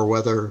 or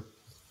whether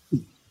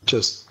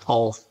just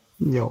all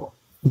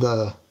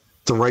the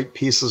right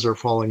pieces are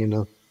falling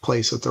into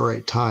place at the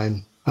right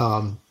time,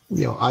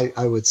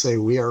 I would say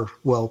we are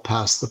well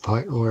past the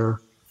point where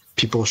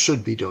people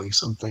should be doing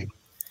something.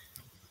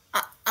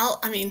 I'll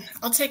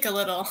take a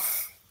little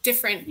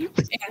different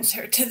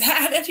answer to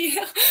that. If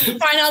you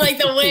find out, like,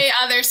 the way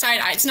other side,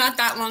 it's not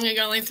that long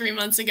ago, like 3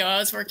 months ago, I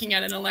was working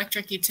at an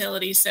electric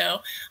utility.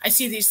 So I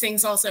see these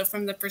things also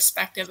from the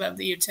perspective of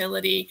the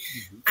utility.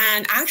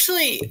 And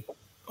actually,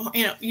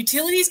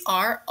 utilities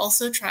are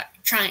also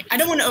trying. I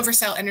don't want to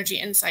oversell Energy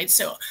Insights.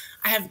 So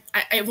I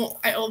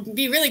will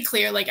be really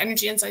clear, like,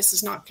 Energy Insights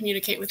does not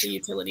communicate with the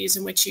utilities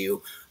in which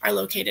you are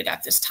located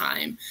at this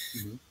time.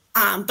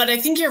 But I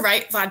think you're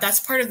right, Vlad. That's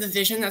part of the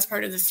vision. That's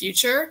part of the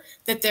future,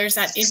 that there's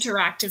that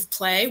interactive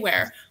play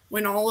where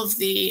when all of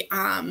the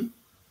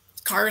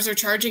cars are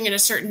charging in a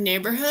certain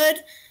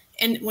neighborhood,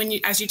 and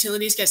as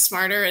utilities get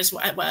smarter as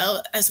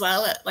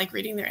well at, like,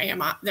 reading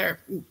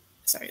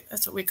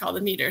that's what we call the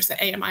meters, the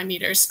AMI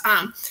meters,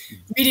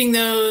 reading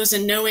those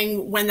and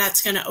knowing when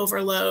that's going to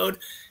overload,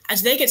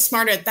 as they get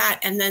smarter at that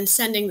and then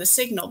sending the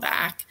signal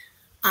back,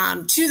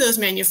 to those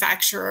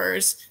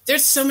manufacturers,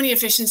 there's so many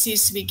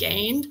efficiencies to be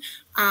gained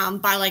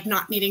by like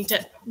not needing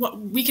to, what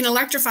we can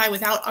electrify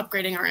without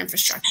upgrading our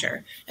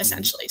infrastructure,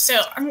 essentially.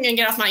 So I'm going to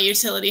get off my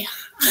utility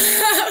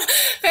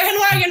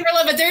bandwagon for a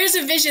little bit. There is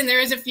a vision,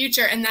 there is a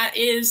future, and that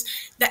is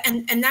that,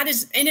 and that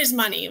is in his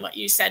money, what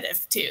you said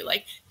too.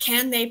 Like,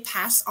 can they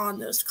pass on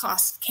those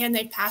costs? Can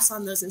they pass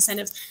on those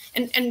incentives?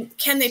 And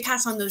can they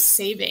pass on those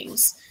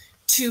savings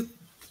to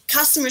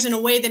customers in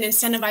a way that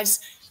incentivizes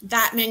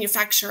that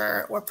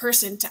manufacturer or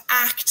person to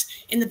act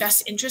in the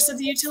best interest of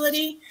the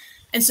utility?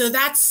 And so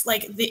that's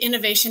like the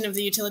innovation of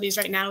the utilities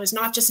right now, is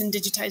not just in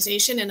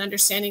digitization and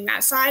understanding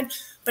that side,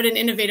 but in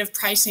innovative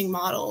pricing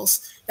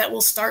models that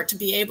will start to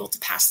be able to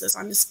pass those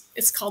on.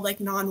 It's called like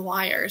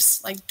non-wires.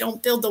 Like,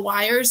 don't build the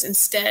wires,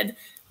 instead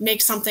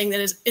make something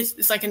that is,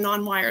 it's like a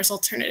non-wires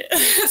alternative.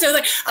 So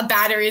like a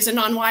battery is a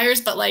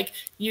non-wires, but like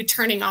you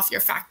turning off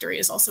your factory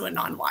is also a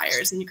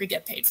non-wires, and you could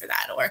get paid for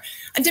that. Or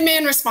a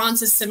demand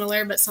response is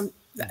similar, but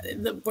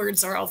the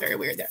words are all very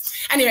weird there.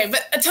 Anyway,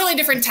 but a totally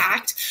different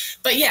tact.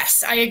 But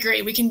yes, I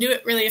agree. We can do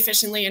it really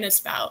efficiently, and it's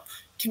about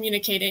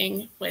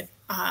communicating with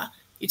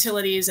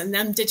utilities and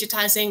them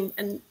digitizing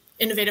and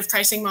innovative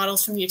pricing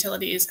models from the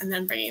utilities, and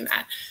then bringing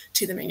that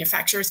to the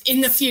manufacturers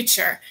in the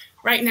future.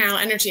 Right now,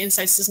 Energy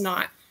Insights does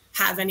not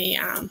have any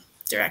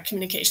direct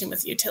communication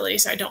with the utility,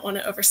 so I don't want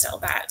to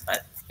oversell that,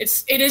 but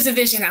it is a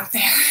vision out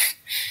there.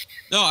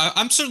 No,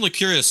 I'm certainly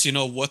curious,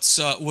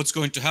 what's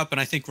going to happen.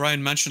 I think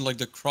Ryan mentioned like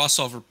the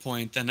crossover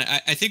point, and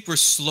I think we're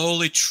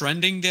slowly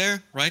trending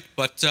there, right?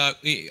 But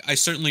I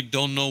certainly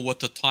don't know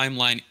what the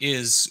timeline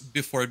is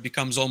before it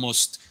becomes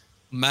almost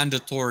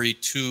mandatory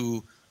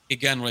to,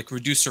 again, like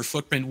reduce our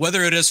footprint,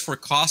 whether it is for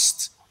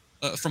cost,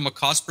 from a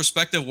cost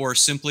perspective, or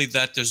simply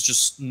that there's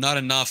just not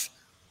enough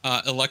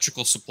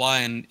electrical supply.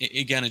 And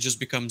again, it just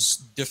becomes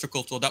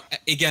difficult to adapt.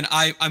 Again,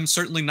 I'm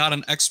certainly not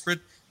an expert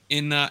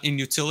in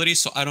utilities,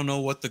 so I don't know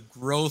what the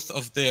growth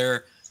of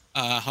their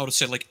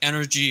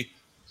energy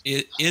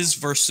is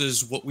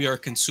versus what we are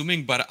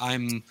consuming. But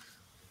I'm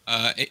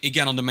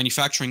again, on the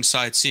manufacturing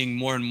side, seeing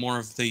more and more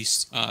of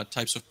these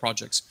types of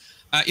projects.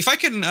 If I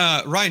can,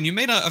 Ryan, you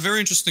made a very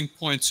interesting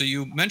point. So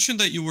you mentioned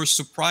that you were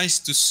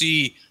surprised to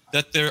see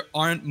that there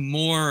aren't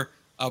more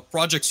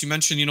projects. You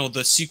mentioned, the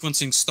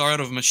sequencing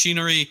start of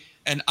machinery,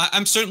 and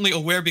I'm certainly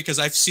aware, because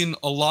I've seen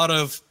a lot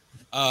of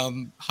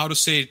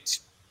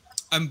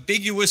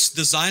ambiguous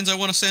designs, I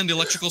want to say, on the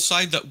electrical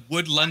side that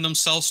would lend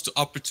themselves to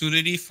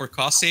opportunity for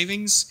cost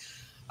savings.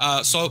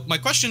 So my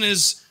question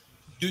is,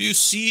 do you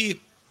see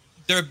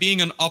there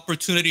being an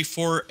opportunity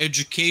for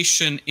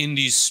education in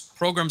these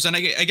programs? And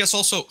I guess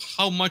also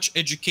how much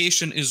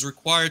education is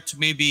required to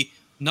maybe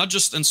not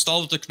just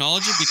install the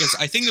technology, because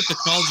I think the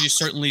technology is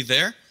certainly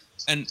there,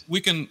 and we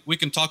can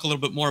talk a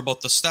little bit more about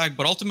the stack,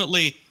 but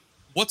ultimately,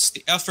 what's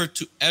the effort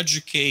to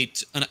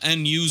educate an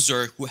end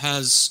user who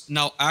has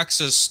now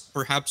access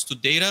perhaps to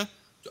data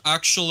to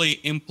actually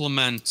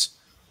implement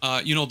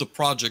the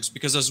projects?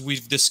 Because as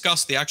we've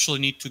discussed, they actually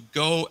need to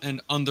go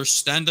and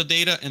understand the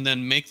data and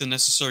then make the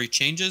necessary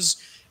changes.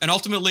 And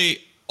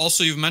ultimately,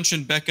 also, you've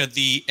mentioned, Becca,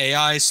 the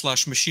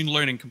AI/machine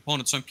learning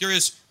component. So I'm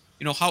curious,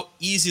 how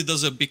easy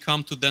does it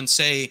become to then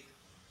say,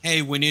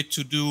 hey, we need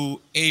to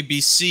do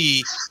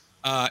ABC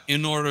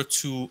in order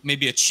to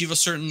maybe achieve a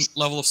certain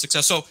level of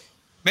success? So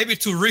maybe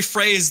to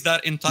rephrase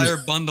that entire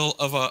bundle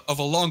of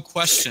a long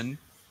question,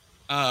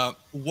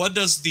 what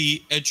does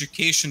the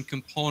education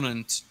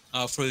component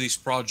for these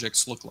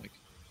projects look like?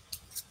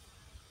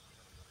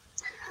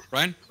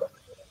 Ryan?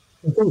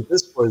 I think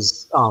this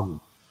was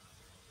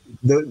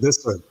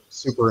this a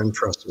super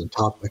interesting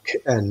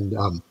topic, and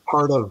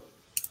part of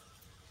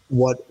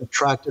what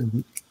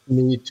attracted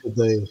me to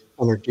the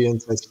Energy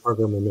Insights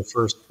program in the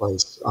first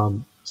place.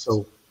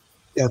 So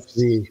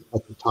FZ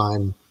at the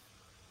time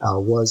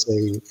was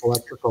a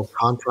electrical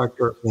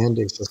contractor and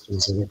a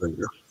systems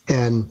integrator.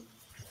 And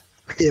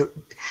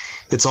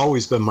it's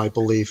always been my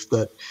belief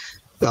that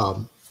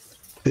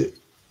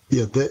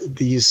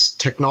these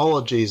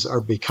technologies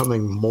are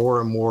becoming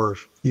more and more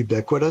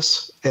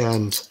ubiquitous,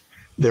 and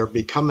they're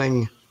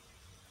becoming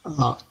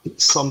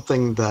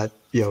something that,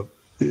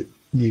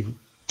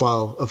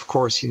 while of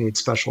course you need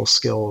special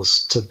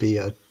skills to be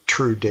a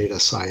true data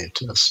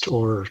scientist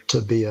or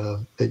to be a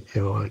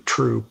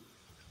true,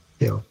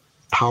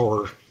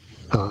 power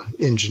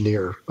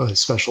engineer, a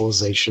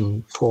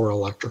specialization for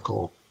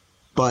electrical.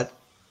 But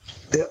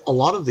a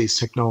lot of these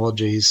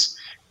technologies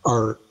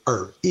are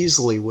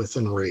easily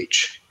within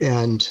reach.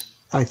 And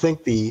I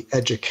think the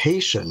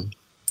education,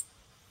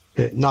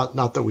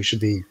 not that we should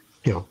be,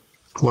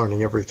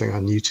 learning everything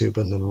on YouTube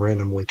and then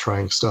randomly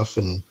trying stuff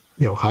in,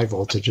 high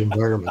voltage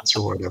environments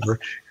or whatever,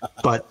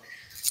 but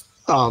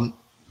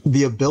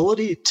the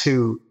ability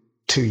to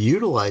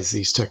utilize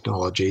these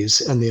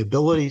technologies and the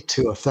ability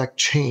to affect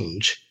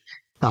change,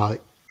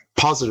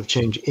 positive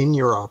change in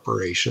your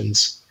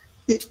operations,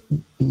 it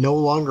no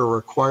longer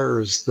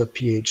requires the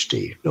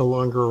PhD, no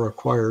longer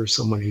requires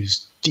someone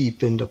who's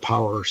deep into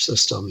power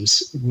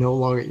systems. No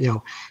longer,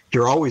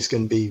 you're always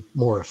going to be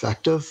more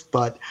effective,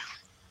 but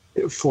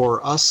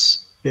for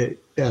us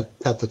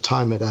at the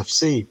time at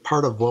FC,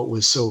 part of what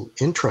was so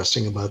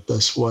interesting about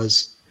this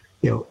was,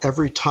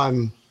 every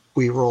time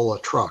we roll a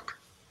truck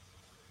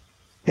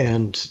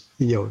and,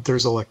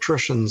 there's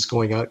electricians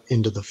going out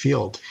into the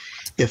field,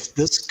 if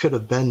this could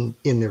have been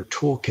in their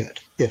toolkit,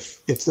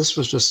 if this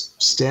was just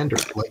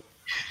standard, like,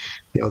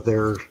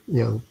 their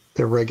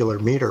regular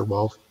meter,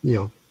 well,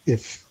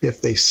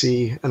 if they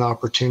see an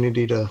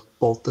opportunity to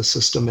bolt the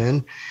system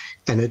in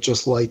and it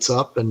just lights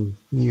up and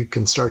you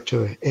can start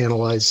to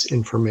analyze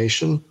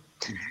information,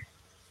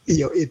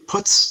 it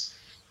puts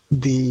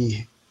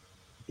the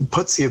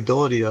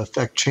ability to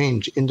affect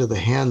change into the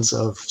hands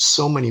of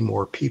so many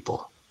more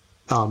people.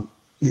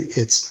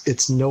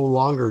 It's no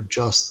longer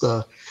just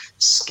the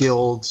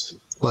skilled,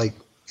 like,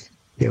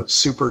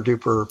 super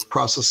duper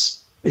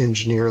process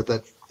engineer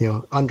that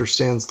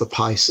understands the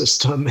Pi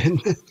system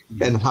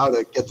and how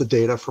to get the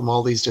data from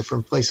all these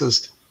different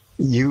places.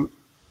 You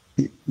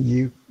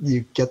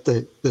get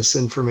this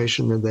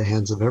information in the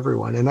hands of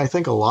everyone, and I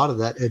think a lot of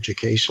that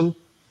education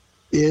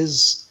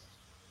is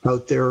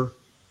out there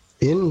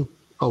in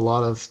a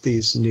lot of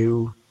these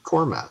new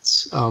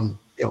formats.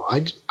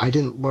 I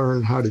didn't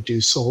learn how to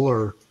do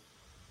solar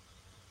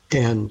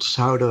and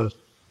how to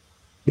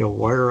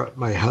wire up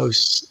my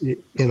house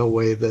in a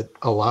way that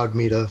allowed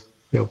me to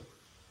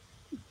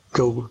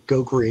go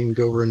green,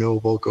 go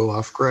renewable, go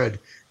off grid.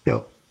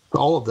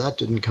 All of that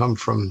didn't come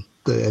from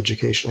the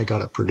education I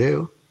got at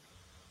Purdue.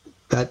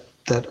 That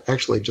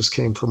actually just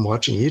came from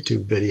watching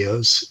YouTube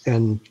videos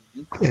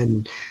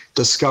and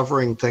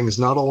discovering things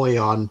not only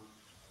on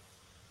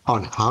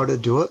how to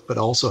do it, but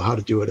also how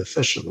to do it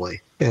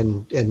efficiently,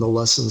 and the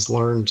lessons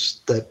learned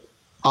that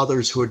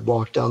others who had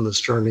walked down this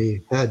journey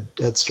had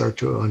started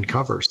to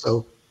uncover.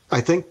 So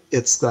I think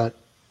it's that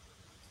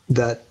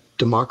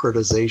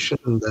democratization,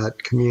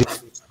 that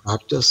community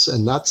practice,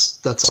 and that's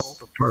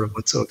also part of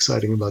what's so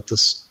exciting about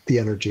the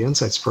Energy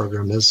Insights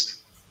program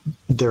is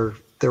they're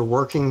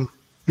working,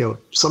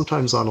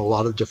 sometimes on a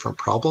lot of different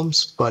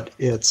problems, but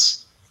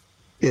it's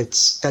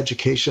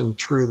education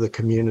through the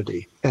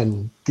community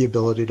and the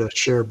ability to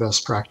share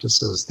best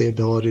practices, the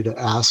ability to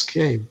ask,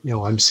 hey,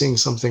 I'm seeing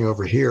something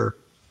over here.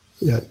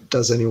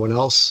 Does anyone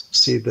else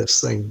see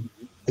this thing,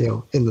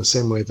 in the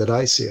same way that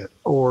I see it?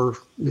 Or,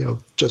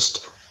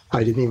 just,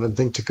 I didn't even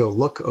think to go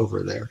look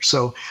over there.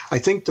 So I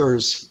think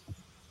there's,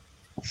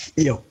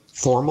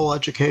 formal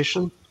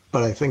education,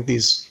 but I think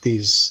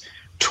these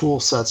tool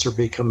sets are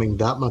becoming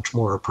that much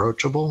more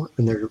approachable,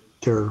 and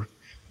they're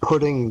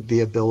putting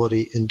the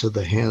ability into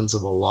the hands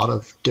of a lot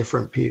of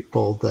different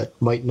people that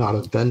might not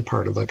have been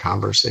part of the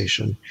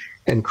conversation,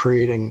 and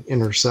creating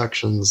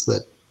intersections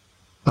that,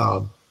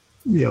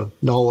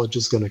 knowledge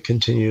is going to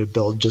continue to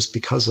build just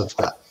because of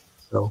that.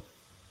 So,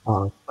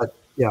 but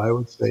yeah, I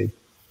would say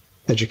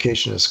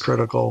education is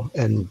critical,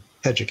 and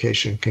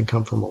education can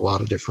come from a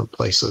lot of different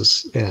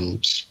places,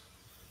 and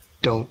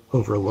don't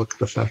overlook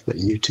the fact that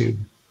YouTube,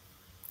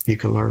 you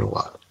can learn a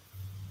lot.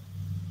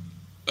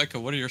 Becca,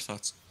 what are your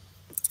thoughts?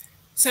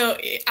 So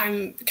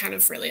I'm kind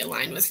of really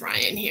aligned with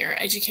Ryan here.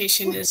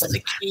 Education is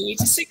the key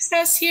to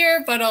success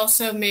here, but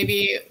also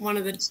maybe one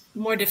of the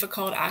more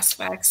difficult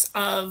aspects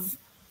of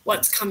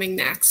what's coming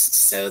next.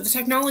 So the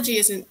technology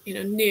isn't,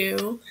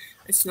 new.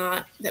 It's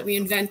not that we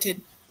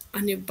invented a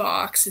new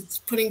box. It's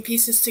putting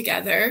pieces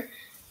together,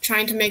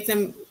 trying to make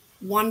them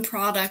one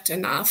product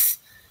enough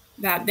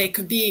that they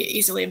could be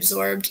easily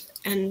absorbed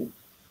and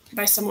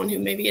by someone who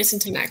maybe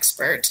isn't an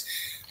expert.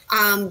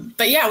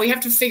 But yeah, we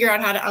have to figure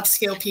out how to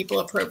upscale people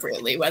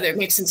appropriately, whether it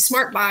makes them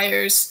smart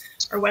buyers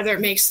or whether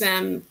it makes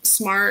them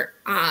smart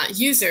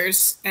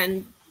users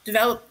and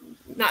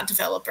not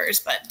developers,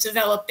 but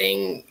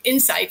developing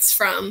insights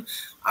from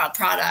a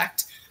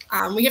product.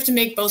 We have to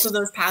make both of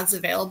those paths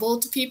available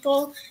to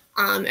people,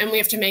 and we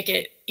have to make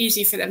it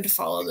easy for them to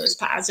follow those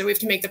paths, or we have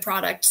to make the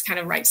product kind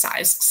of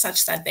right-sized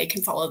such that they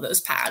can follow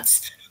those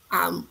paths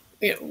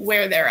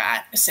where they're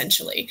at,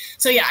 essentially.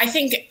 So yeah, I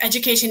think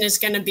education is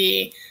going to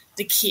be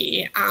the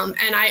key. And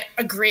I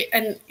agree.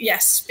 And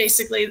yes,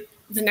 basically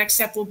the next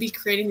step will be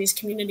creating these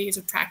communities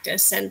of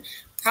practice, and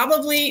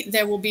probably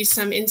there will be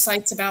some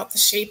insights about the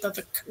shape of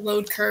a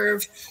load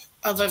curve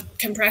of a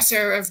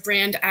compressor of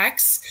brand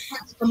X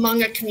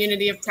among a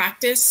community of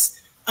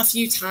practice a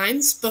few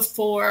times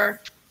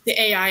before the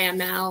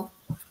AIML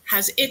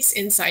has its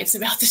insights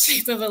about the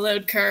shape of a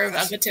load curve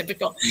of a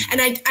typical.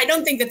 And I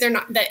don't think that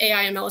that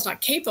AIML is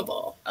not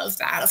capable of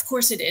that. Of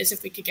course it is,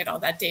 if we could get all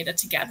that data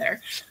together.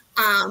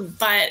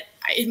 But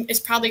it's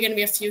probably going to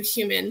be a few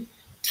human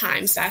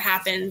times that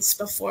happens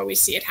before we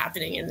see it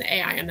happening in the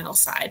AIML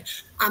side.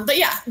 But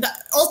yeah,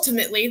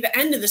 ultimately, the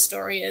end of the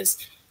story is,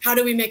 how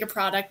do we make a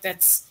product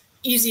that's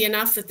easy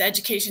enough that the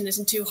education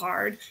isn't too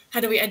hard? How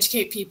do we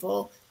educate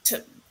people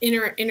to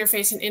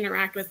interface and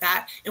interact with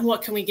that? And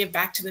what can we give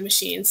back to the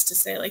machines to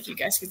say, like, you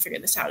guys can figure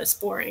this out. It's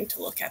boring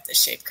to look at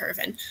this shape curve,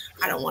 and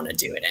I don't want to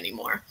do it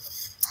anymore.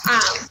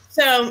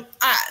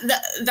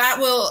 That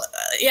will,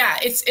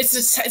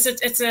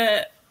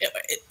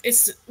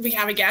 we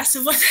have a guess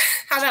of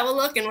how that will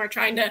look, and we're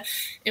trying to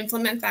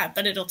implement that,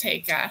 but it'll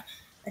take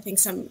I think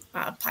some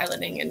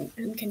piloting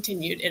and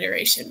continued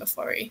iteration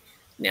before we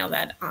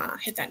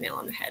hit that nail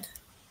on the head.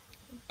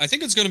 I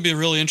think it's going to be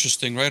really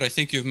interesting, right? I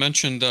think you've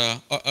mentioned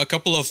a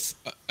couple of,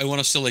 I want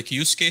to say like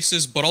use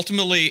cases, but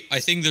ultimately I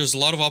think there's a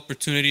lot of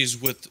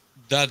opportunities with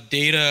that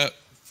data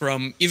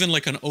from even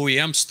like an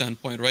OEM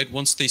standpoint, right?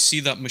 Once they see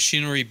that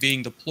machinery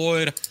being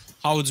deployed,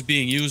 how it's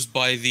being used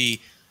by the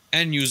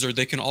end user,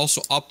 they can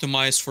also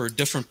optimize for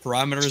different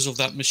parameters of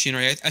that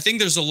machinery. I think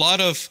there's a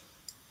lot of,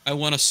 I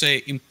want to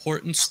say,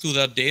 importance to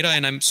that data,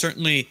 and I'm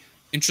certainly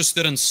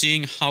interested in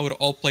seeing how it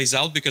all plays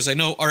out, because I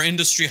know our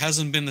industry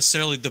hasn't been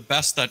necessarily the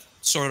best at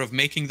sort of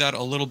making that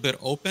a little bit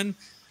open,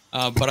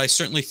 but I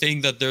certainly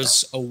think that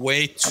there's a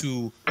way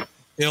to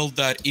build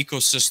that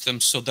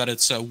ecosystem so that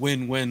it's a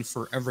win-win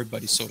for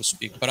everybody, so to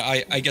speak. But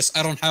I guess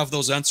I don't have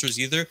those answers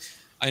either.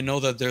 I know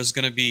that there's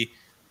going to be,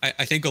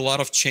 I think, a lot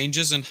of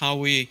changes in how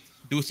we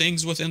do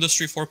things with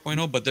Industry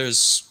 4.0, but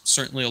there's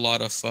certainly a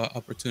lot of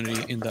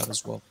opportunity in that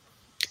as well.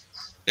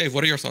 Dave,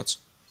 what are your thoughts?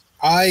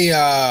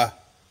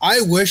 I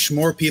wish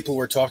more people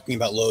were talking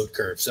about load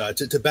curves.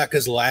 To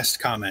Becca's last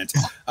comment,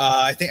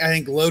 I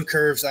think load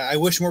curves. I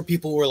wish more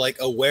people were like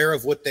aware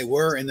of what they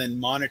were and then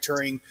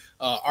monitoring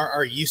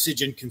our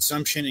usage and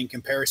consumption in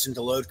comparison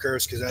to load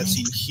curves, because I've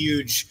seen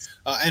huge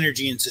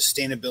energy and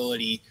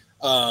sustainability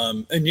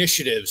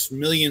initiatives,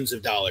 millions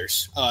of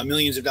dollars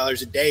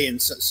a day in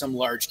some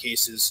large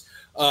cases,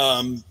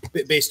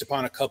 based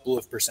upon a couple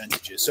of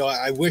percentages. So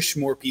I wish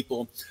more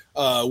people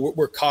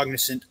were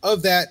cognizant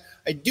of that.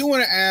 I do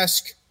want to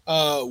ask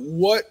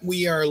what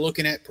we are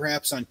looking at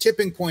perhaps on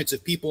tipping points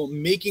of people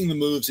making the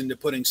moves into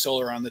putting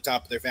solar on the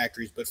top of their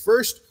factories. But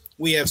first,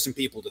 we have some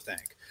people to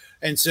thank.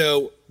 And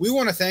so we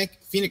want to thank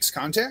Phoenix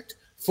Contact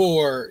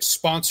for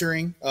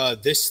sponsoring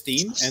this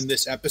theme and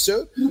this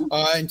episode.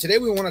 And today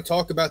we want to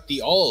talk about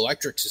the All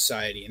Electric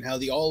Society and how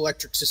the All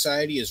Electric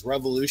Society is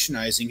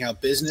revolutionizing how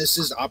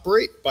businesses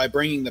operate by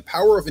bringing the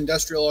power of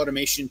industrial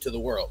automation to the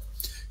world.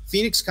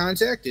 Phoenix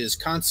Contact is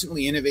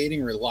constantly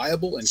innovating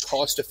reliable and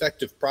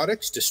cost-effective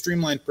products to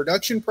streamline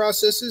production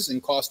processes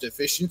and cost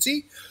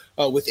efficiency.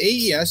 With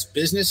AES,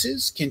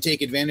 businesses can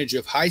take advantage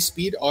of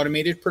high-speed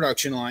automated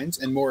production lines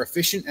and more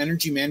efficient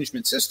energy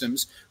management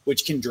systems,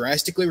 which can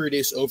drastically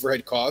reduce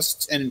overhead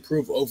costs and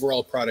improve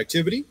overall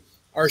productivity.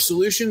 Our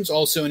solutions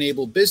also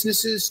enable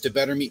businesses to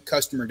better meet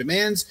customer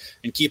demands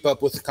and keep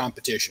up with the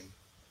competition.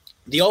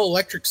 The All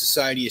Electric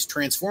Society is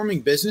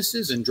transforming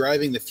businesses and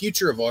driving the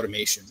future of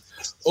automation.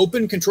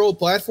 Open control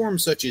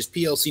platforms such as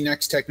PLC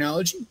Next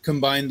technology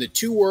combine the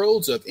two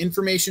worlds of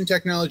information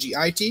technology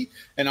IT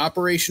and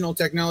operational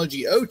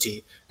technology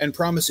OT and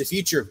promise a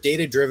future of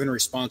data-driven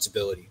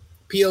responsibility.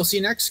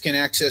 PLC Next can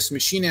access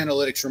machine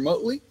analytics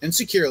remotely and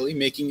securely,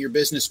 making your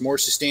business more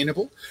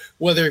sustainable.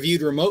 Whether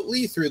viewed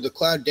remotely through the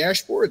cloud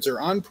dashboards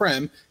or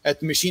on-prem at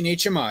the machine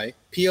HMI,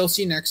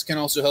 PLC Next can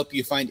also help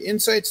you find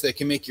insights that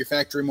can make your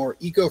factory more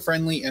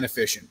eco-friendly and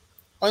efficient.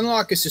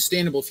 Unlock a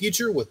sustainable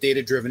future with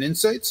data-driven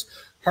insights.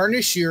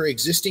 Harness your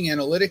existing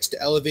analytics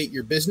to elevate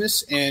your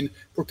business and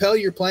propel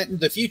your plant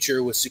into the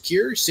future with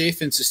secure,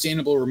 safe, and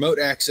sustainable remote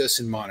access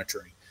and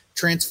monitoring.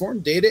 Transform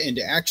data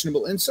into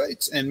actionable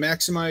insights and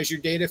maximize your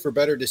data for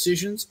better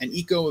decisions and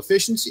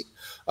eco-efficiency.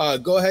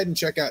 Go ahead and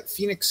check out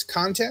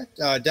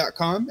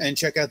phoenixcontact.com and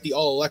check out the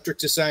All Electric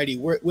Society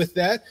with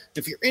that.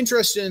 If you're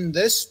interested in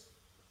this,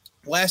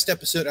 last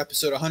episode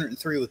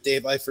 103 with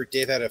Dave Eifert,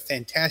 Dave had a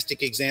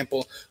fantastic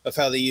example of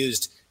how they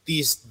used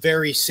these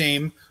very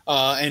same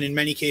and in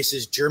many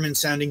cases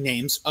German-sounding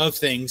names of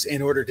things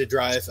in order to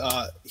drive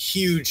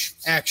huge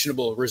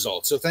actionable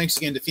results. So thanks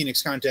again to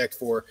Phoenix Contact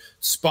for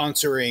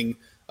sponsoring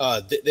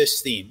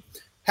this theme.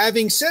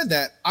 Having said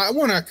that, I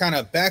want to kind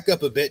of back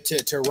up a bit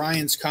to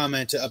Ryan's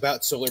comment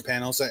about solar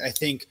panels. I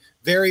think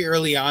very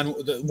early on,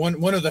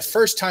 one of the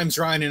first times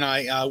Ryan and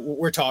I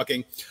were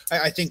talking,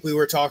 I think we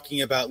were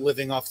talking about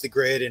living off the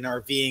grid and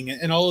RVing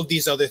and all of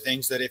these other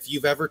things that if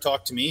you've ever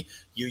talked to me,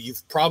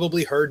 you've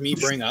probably heard me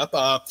bring up,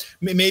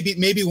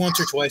 maybe once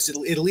or twice, at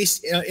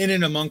least in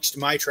and amongst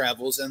my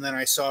travels. And then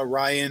I saw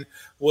Ryan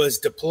was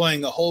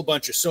deploying a whole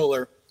bunch of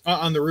solar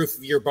on the roof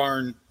of your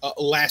barn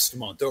last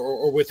month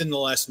or within the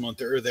last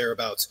month or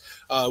thereabouts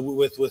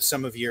with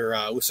some of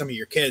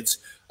your kids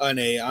on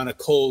a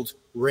cold,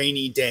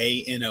 rainy day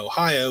in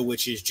Ohio,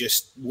 which is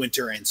just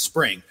winter and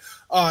spring.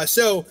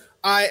 So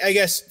I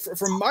guess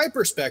from my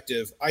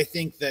perspective, I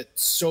think that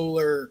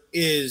solar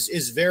is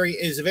a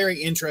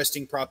very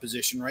interesting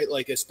proposition, right?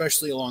 Like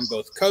especially along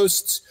both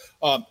coasts,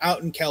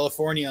 out in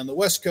California on the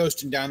West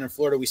Coast and down in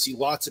Florida, we see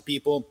lots of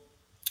people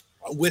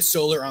with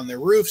solar on their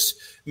roofs.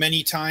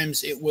 Many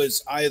times it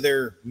was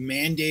either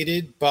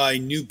mandated by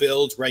new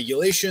build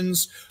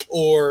regulations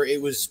or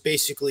it was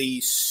basically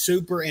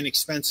super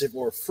inexpensive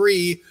or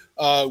free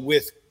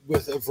with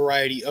a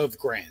variety of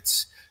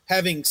grants.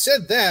 Having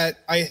said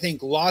that, I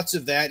think lots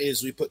of that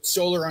is we put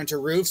solar onto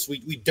roofs.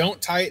 We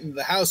don't tie it into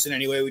the house in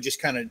any way. We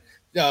just kind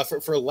of,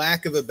 for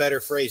lack of a better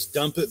phrase,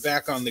 dump it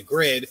back on the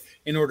grid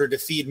in order to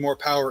feed more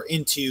power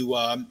into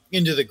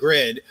the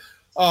grid.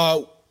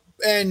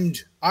 And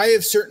I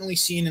have certainly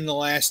seen in the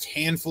last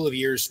handful of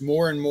years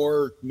more and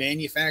more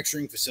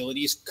manufacturing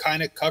facilities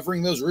kind of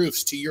covering those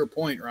roofs, to your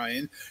point,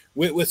 Ryan,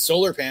 with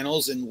solar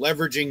panels and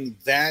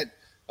leveraging that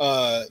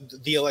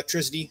the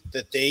electricity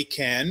that they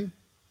can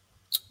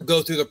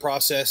go through the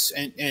process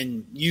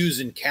and use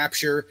and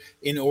capture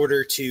in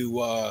order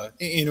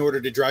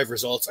to drive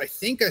results. I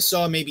think I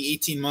saw maybe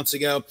 18 months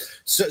ago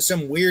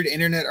some weird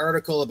internet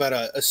article about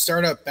a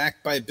startup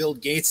backed by Bill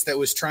Gates that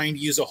was trying to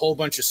use a whole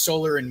bunch of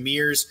solar and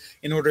mirrors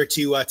in order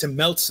to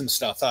melt some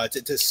stuff,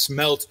 to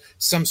smelt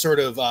some sort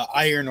of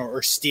iron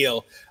or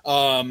steel.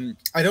 I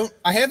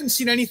haven't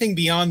seen anything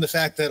beyond the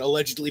fact that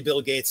allegedly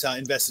Bill Gates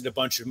invested a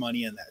bunch of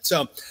money in that.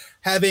 So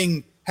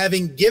having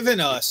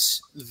given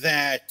us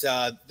that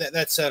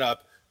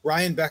setup,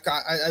 Ryan,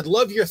 Becca, I'd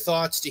love your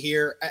thoughts to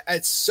hear.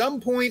 At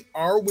some point,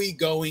 are we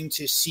going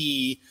to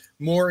see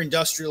more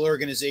industrial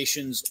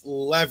organizations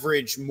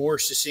leverage more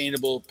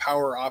sustainable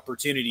power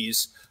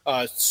opportunities,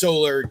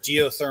 solar,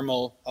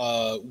 geothermal,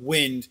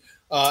 wind?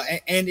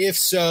 And if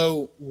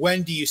so,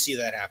 when do you see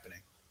that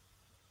happening?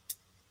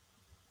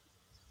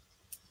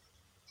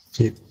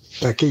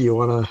 Becky, you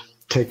want to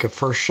take a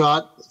first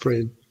shot?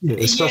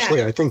 Especially,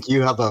 yeah. I think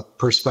you have a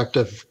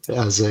perspective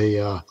as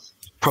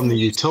from the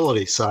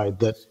utility side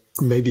that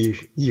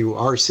maybe you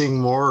are seeing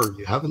more or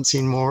you haven't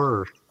seen more.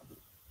 Or...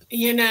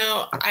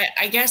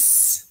 I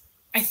guess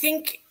I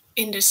think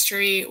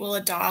industry will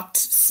adopt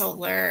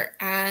solar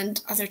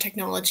and other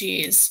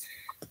technologies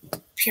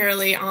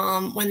purely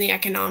when the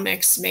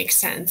economics make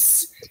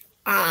sense,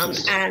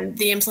 and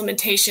the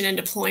implementation and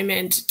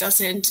deployment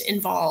doesn't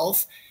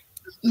involve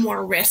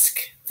more risk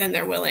than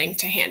they're willing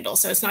to handle.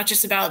 So it's not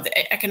just about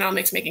the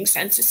economics making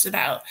sense, it's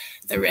about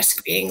the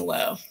risk being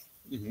low.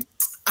 Mm-hmm.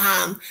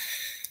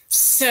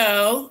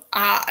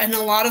 In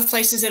a lot of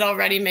places it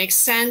already makes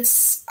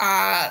sense,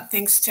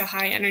 thanks to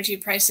high energy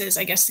prices.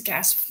 I guess the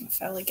gas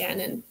fell again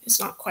and it's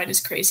not quite as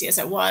crazy as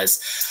it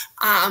was.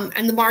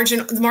 And the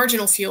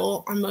marginal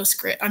fuel on most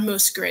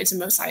grids and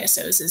most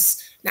ISOs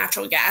is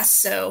natural gas.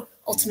 So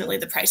ultimately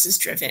the price is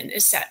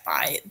set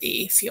by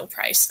the fuel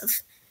price of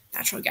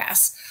natural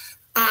gas.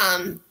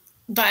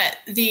 But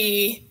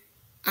the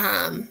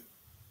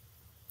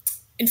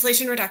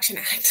Inflation Reduction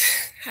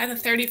Act had a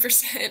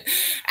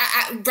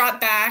 30%, brought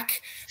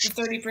back the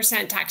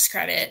 30% tax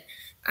credit.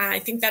 I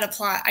think that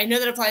I know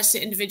that applies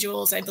to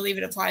individuals. I believe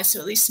it applies to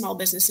at least small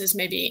businesses,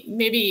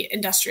 maybe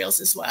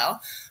industrials as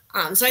well.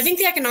 So I think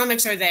the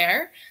economics are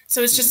there.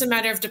 So it's just a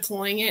matter of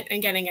deploying it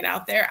and getting it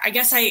out there. I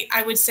guess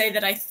I would say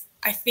that I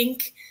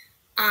think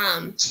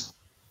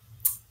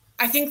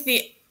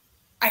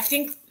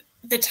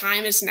the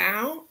time is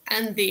now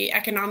and the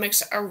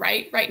economics are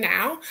right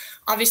now.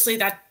 Obviously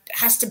that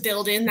has to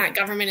build in that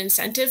government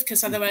incentive,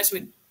 because otherwise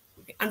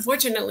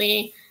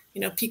unfortunately,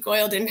 peak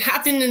oil didn't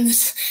happen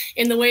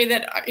in the way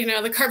that,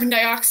 the carbon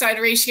dioxide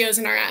ratios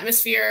in our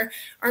atmosphere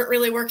aren't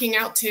really working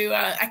out to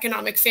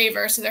economic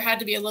favor. So there had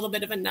to be a little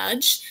bit of a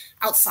nudge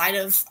outside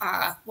of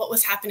what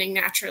was happening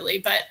naturally.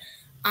 But,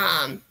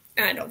 and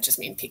I don't just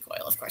mean peak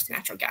oil, of course,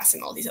 natural gas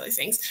and all these other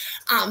things,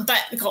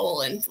 but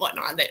coal and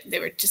whatnot, they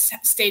were just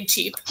stayed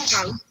cheap.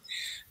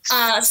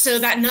 So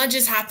that nudge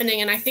is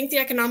happening, and I think the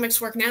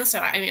economics work now. So,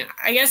 I mean,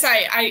 I guess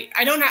I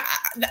don't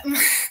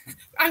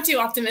I'm too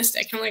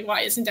optimistic. I'm like,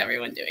 why isn't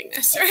everyone doing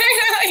this?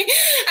 Right?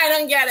 I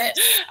don't get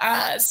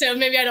it. So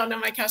maybe I don't know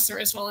my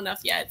customers well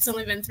enough yet. It's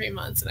only been 3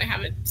 months, and I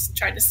haven't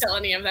tried to sell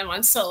any of them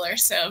on solar.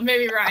 So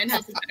maybe Ryan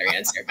has a better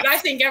answer. But I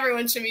think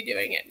everyone should be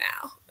doing it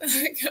now.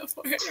 Go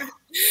for it.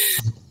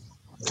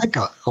 I think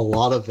a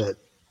lot of it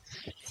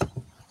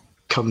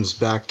comes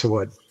back to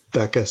what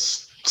Becca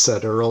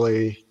said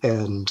early,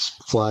 and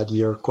Vlad,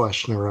 your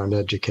question around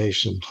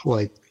education.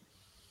 Like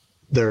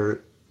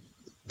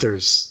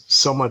there's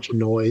so much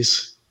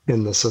noise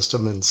in the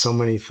system and so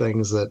many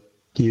things that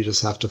you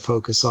just have to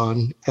focus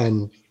on,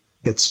 and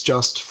it's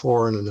just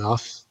foreign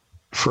enough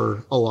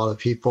for a lot of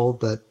people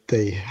that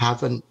the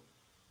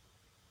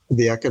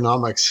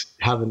economics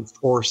haven't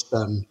forced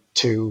them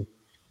to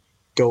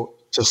go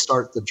to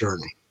start the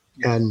journey.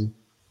 And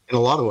in a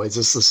lot of ways,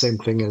 it's the same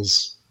thing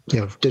as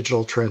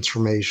digital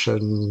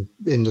transformation,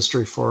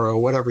 Industry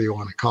 4.0, whatever you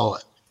want to call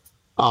it.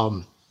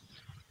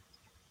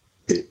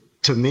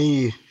 To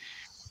me,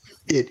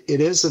 it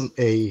isn't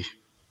a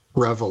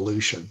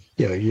revolution.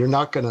 You're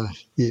not going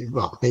to,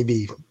 well,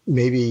 maybe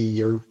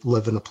you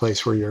live in a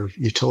place where your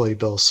utility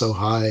bill is so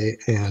high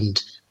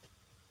and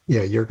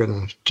you're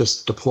going to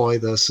just deploy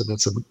this and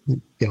it's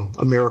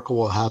a miracle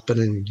will happen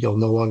and you'll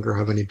no longer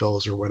have any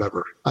bills or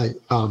whatever.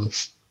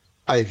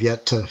 I've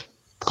yet to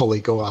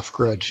fully go off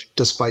grid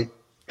despite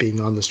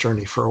being on this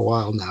journey for a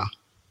while now.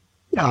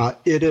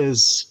 It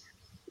is,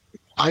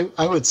 I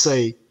would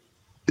say,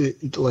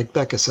 like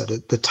Becca said,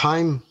 the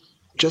time,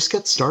 just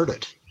get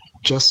started.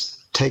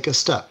 Just take a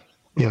step.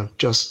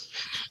 Just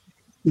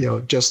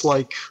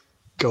like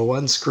go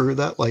unscrew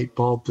that light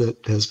bulb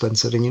that has been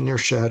sitting in your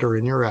shed or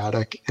in your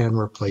attic and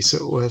replace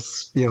it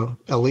with,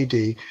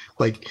 LED.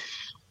 Like,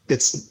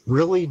 it's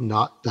really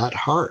not that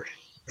hard.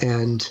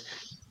 And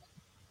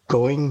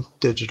going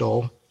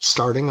digital,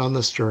 starting on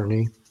this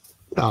journey,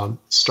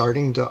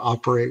 starting to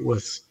operate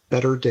with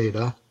better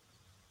data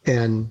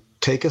and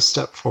take a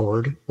step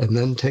forward and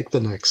then take the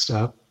next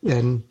step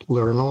and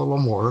learn a little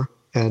more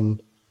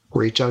and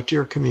reach out to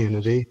your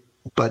community.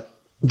 But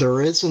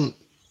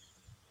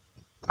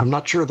I'm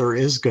not sure there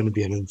is going to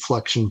be an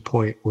inflection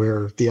point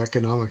where the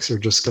economics are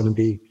just going to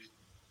be,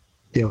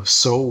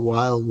 so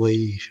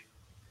wildly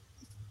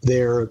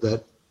there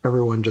that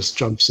everyone just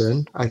jumps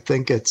in. I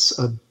think it's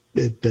a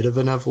bit of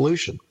an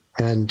evolution.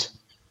 And,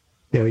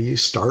 you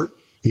start,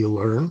 you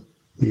learn,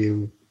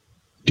 you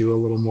do a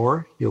little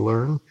more, you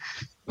learn.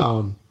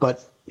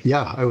 But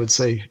yeah, I would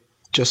say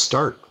just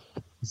start.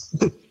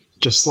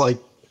 Just like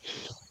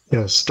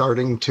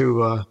starting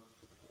to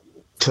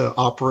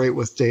operate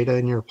with data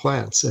in your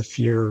plants. If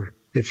you're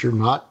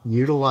not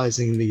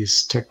utilizing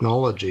these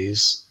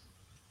technologies,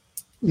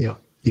 you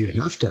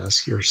have to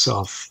ask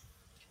yourself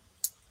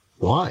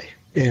why.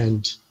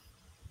 And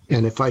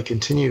if I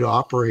continue to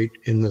operate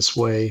in this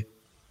way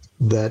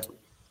that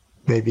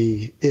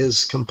maybe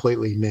is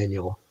completely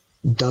manual,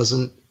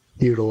 doesn't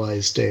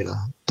utilize data,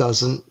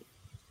 doesn't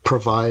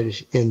provide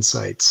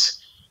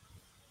insights,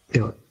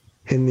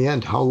 in the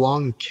end, how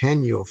long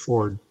can you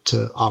afford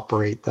to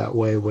operate that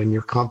way when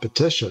your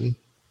competition,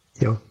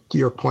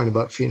 your point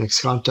about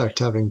Phoenix Contact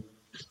having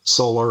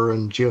solar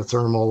and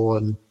geothermal,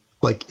 and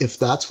if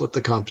that's what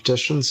the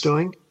competition's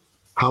doing,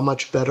 how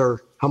much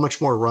better, how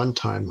much more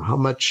runtime, how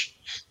much,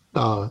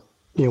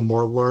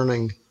 more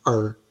learning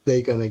are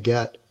they going to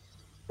get,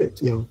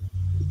 and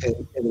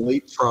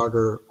leapfrog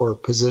or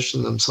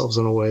position themselves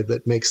in a way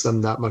that makes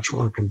them that much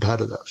more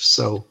competitive.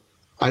 So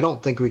I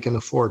don't think we can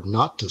afford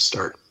not to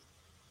start.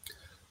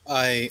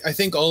 I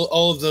think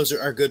all of those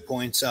are good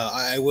points.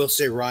 I will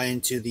say,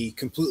 Ryan, to the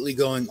completely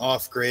going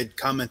off grid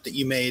comment that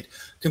you made,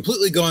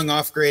 completely going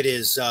off grid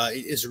is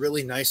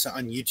really nice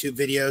on YouTube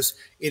videos.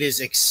 It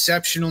is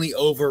exceptionally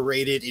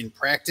overrated in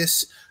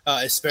practice,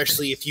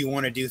 especially if you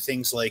want to do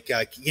things like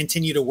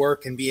continue to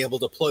work and be able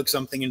to plug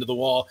something into the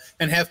wall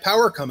and have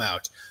power come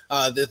out.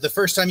 The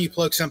first time you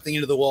plug something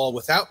into the wall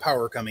without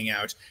power coming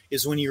out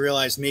is when you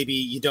realize maybe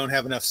you don't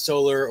have enough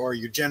solar, or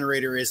your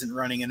generator isn't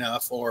running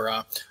enough, or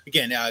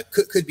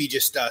could be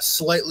just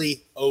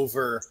slightly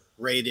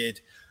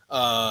overrated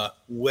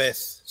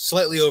with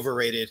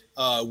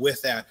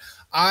that.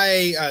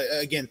 I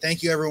again,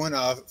 thank you everyone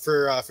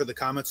for the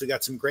comments. We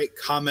got some great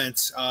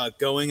comments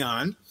going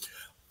on.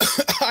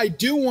 I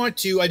do want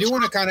to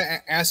kind of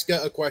ask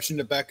a question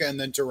to Becca and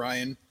then to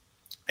Ryan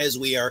as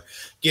we're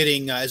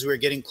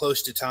getting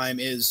close to time.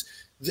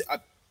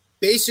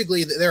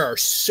 Basically, there are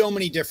so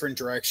many different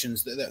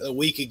directions that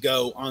we could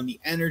go on the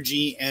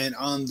energy and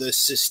on the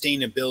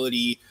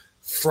sustainability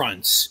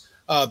fronts.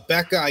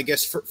 Becca, I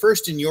guess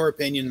first in your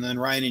opinion, and then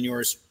Ryan in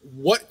yours,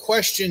 what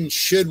question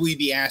should we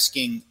be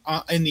asking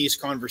in these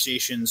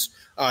conversations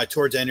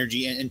towards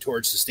energy and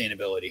towards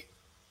sustainability?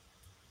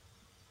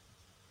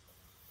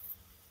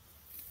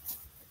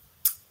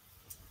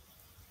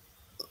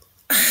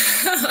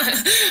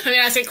 I'm going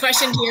to ask a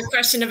question to your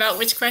question about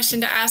which question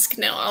to ask.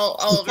 No,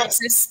 I'll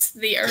resist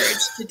the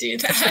urge to do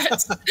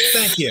that.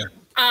 Thank you.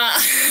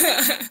 I'll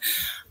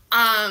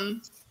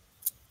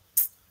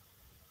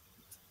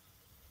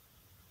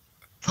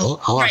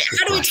right.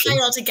 How do we tie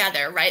it all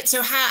together, right?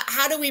 So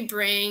how do we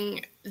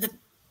bring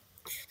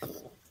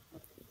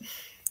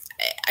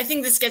I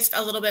think this gets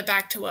a little bit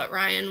back to what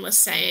Ryan was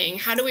saying.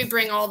 How do we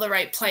bring all the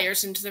right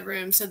players into the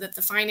room so that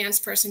the finance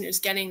person who's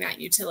getting that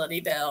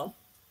utility bill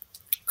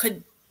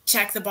could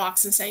check the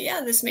box and say,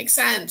 yeah, this makes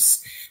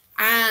sense.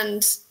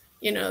 And,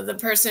 the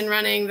person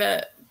running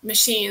the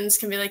machines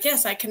can be like,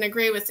 yes, I can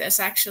agree with this.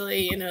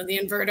 Actually, the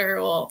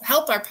inverter will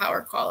help our power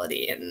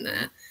quality in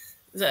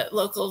the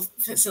local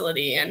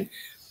facility. And,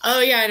 oh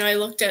yeah, I know, I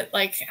looked at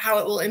how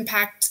it will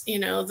impact,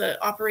 the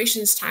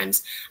operations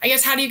times. I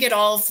guess, how do you get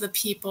all of the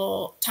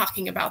people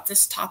talking about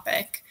this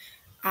topic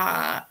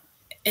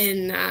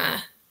in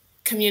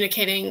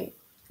communicating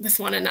with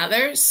one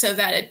another so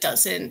that it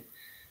doesn't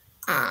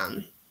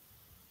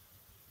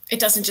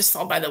just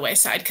fall by the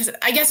wayside? Because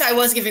I guess I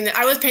was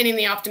painting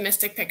the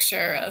optimistic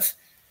picture of,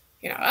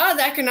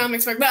 the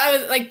economics work, but I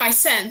was by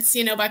cents,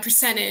 by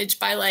percentage,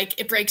 by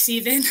it breaks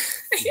even.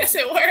 Yes,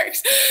 it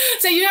works.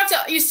 So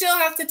you still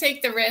have to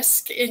take the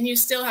risk, and you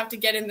still have to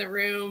get in the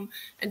room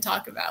and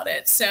talk about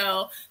it.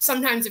 So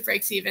sometimes it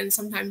breaks even,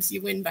 sometimes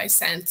you win by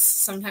cents,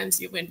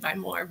 sometimes you win by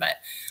more, but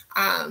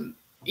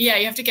you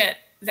have to get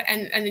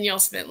and then you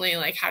ultimately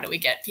how do we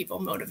get people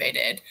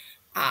motivated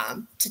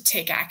to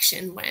take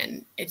action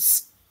when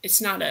it's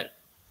not a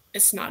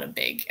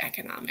big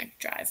economic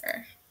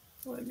driver?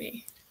 Would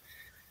be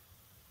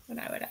what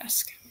I would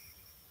ask.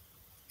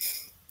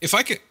 If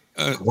I could,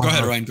 go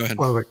ahead, Ryan. Go ahead.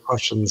 One of the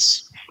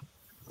questions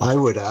I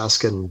would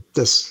ask, and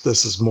this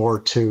is more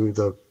to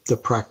the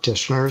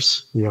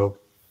practitioners,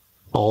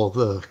 all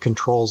the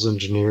controls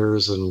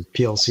engineers and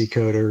PLC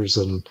coders,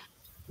 and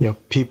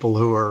people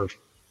who are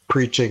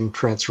preaching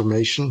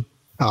transformation.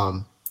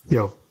 Are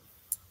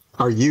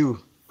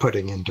you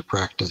putting into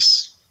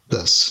practice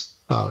this?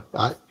 Are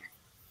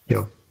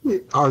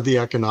the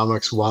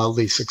economics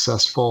wildly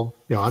successful?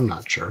 I'm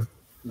not sure.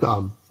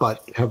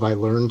 But have I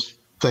learned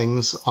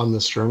things on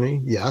this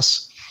journey?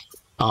 Yes.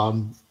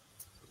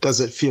 Does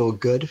it feel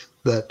good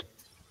that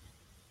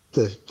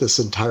this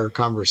entire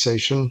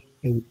conversation,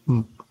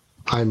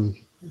 I'm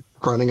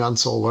running on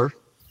solar?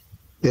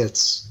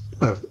 It's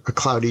a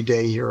cloudy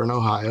day here in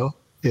Ohio.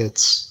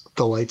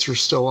 The lights are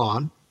still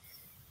on,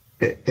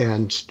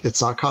 and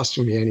it's not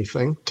costing me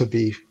anything to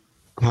be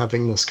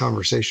having this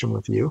conversation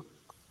with you.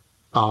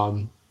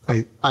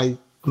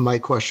 My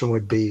question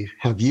would be,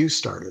 have you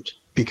started?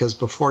 Because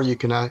before you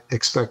can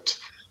expect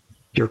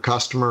your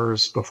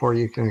customers, before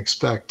you can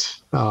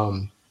expect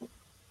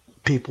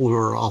people who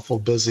are awful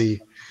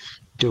busy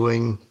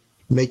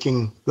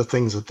making the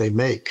things that they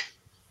make,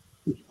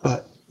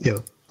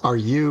 are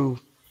you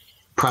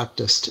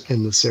practiced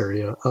in this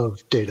area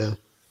of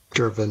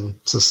data-driven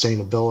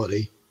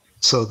sustainability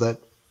so that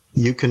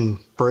you can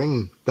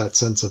bring that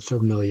sense of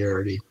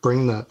familiarity,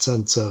 bring that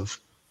sense of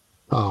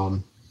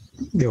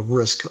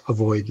risk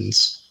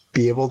avoidance,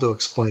 be able to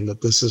explain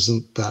that this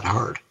isn't that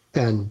hard.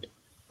 And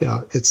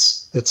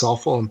it's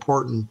awful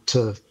important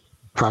to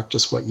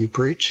practice what you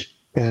preach.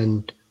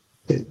 And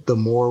the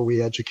more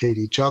we educate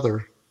each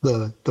other,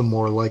 the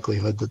more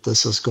likelihood that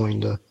this is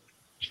going to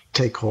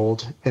take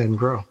hold and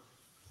grow.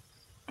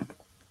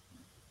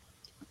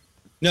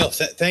 No,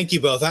 thank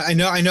you both. I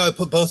know I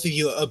put both of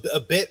you a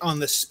bit on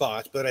the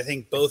spot, but I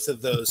think both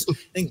of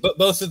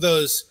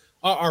those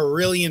are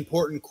really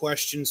important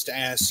questions to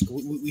ask.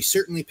 We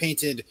certainly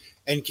painted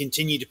and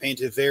continue to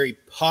paint a very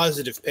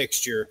positive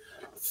picture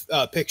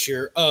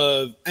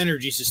of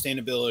energy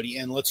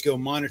sustainability, and let's go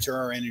monitor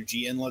our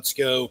energy, and let's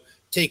go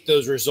take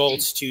those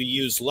results to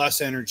use less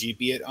energy,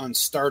 be it on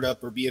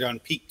startup or be it on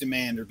peak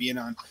demand or be it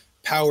on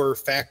power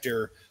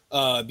factor,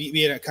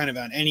 be it kind of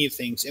on any of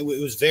things. It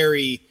was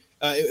very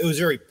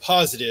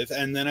positive.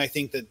 And then I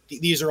think that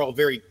these are all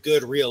very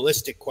good,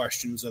 realistic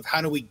questions of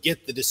how do we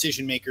get the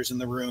decision makers in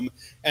the room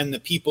and the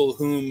people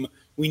whom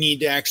we need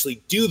to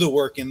actually do the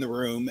work in the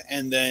room.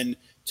 And then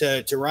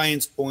to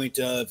Ryan's point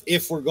of,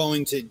 if we're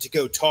going to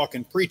go talk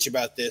and preach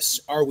about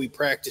this, are we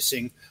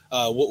practicing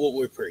what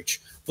we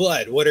preach?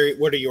 Vlad, what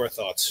are your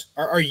thoughts?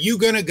 Are you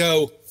going to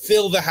go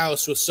fill the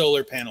house with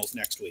solar panels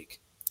next week?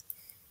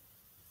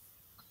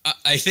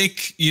 I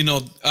think,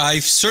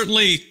 I've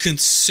certainly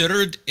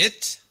considered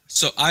it.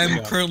 So I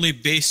am currently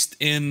based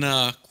in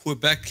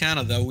Quebec,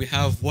 Canada. We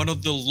have one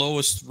of the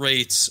lowest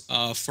rates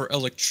for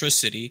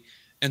electricity.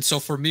 And so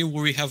for me,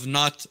 we have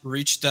not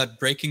reached that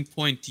breaking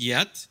point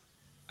yet.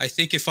 I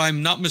think if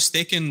I'm not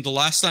mistaken, the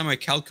last time I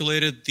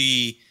calculated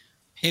the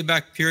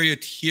payback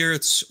period here,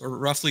 it's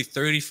roughly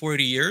 30,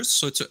 40 years.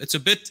 So it's a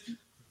bit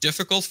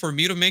difficult for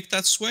me to make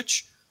that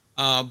switch.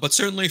 But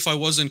certainly if I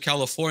was in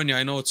California,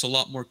 I know it's a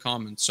lot more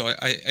common. So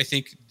I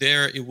think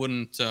there it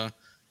wouldn't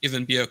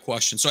even be a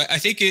question. So I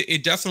think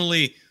it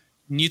definitely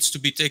needs to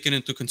be taken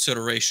into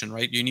consideration,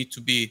 right? You need to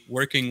be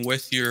working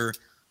with your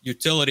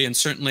utility, and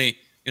certainly,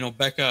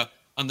 Becca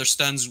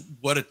understands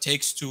what it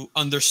takes to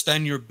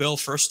understand your bill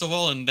first of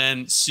all, and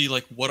then see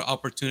like what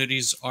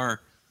opportunities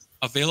are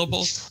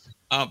available.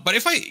 But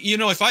if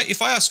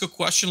I ask a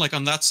question like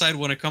on that side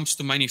when it comes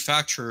to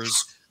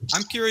manufacturers,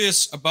 I'm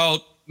curious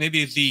about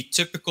maybe the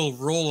typical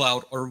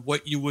rollout or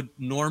what you would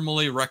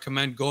normally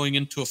recommend going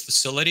into a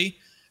facility.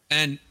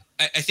 And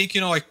I think,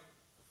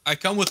 I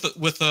come with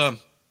a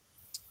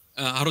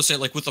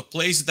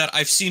place that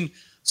I've seen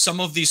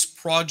some of these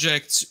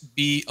projects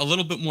be a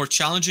little bit more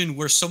challenging,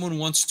 where someone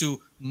wants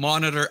to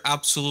monitor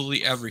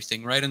absolutely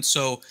everything, right? And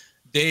so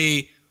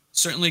they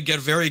certainly get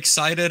very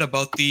excited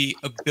about the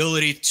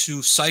ability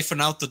to siphon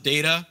out the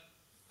data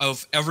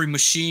of every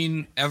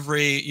machine,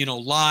 every,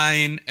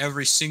 line,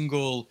 every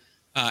single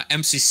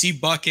MCC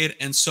bucket.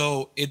 And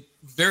so it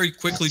very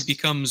quickly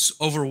becomes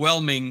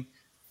overwhelming,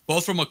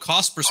 both from a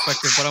cost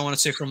perspective, but I want to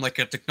say from like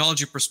a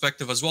technology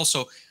perspective as well.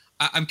 So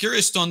I'm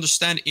curious to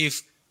understand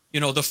if,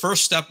 the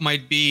first step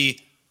might be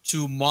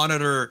to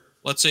monitor,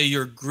 let's say,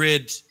 your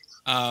grid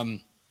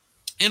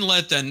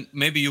inlet, and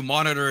maybe you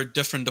monitor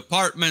different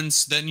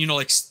departments. Then,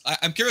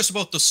 I'm curious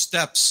about the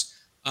steps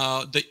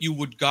that you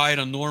would guide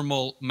a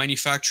normal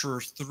manufacturer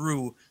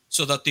through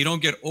so that they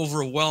don't get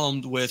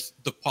overwhelmed with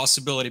the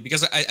possibility.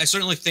 Because I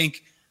certainly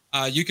think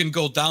you can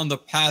go down the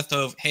path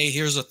of, hey,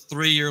 here's a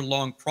 3-year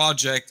long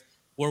project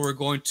where we're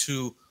going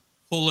to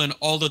pull in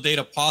all the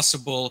data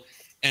possible.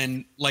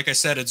 And like I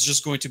said, it's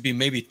just going to be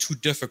maybe too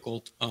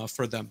difficult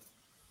for them.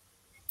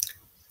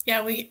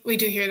 Yeah, we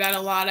do hear that a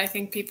lot. I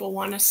think people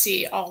want to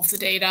see all of the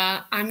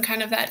data. I'm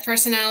kind of that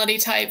personality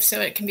type,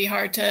 so it can be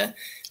hard to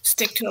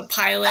stick to a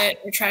pilot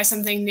or try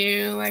something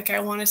new. Like, I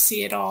want to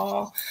see it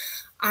all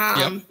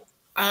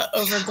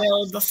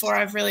overbuild before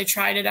I've really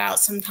tried it out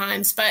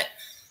sometimes. But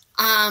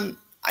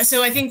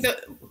so I think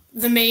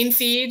the main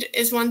feed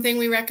is one thing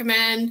we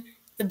recommend.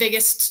 The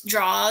biggest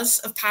draws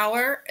of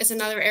power is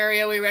another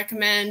area we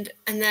recommend.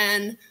 And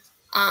then,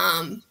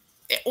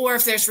 or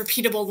if there's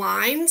repeatable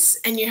lines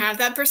and you have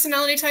that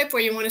personality type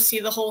where you want to see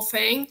the whole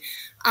thing,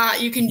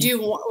 you can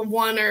do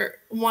one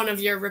of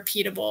your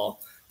repeatable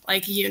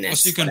like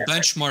units. So you can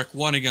benchmark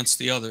one against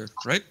the other,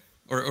 right?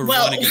 or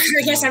well, run against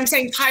I guess I'm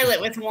saying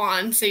pilot with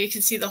Juan, so you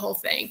can see the whole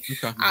thing.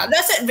 Okay.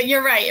 That's it. But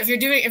you're right. If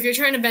you're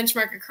trying to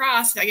benchmark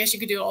across, I guess you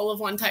could do all of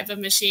one type of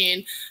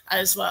machine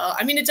as well.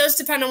 I mean, it does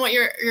depend on what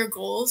your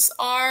goals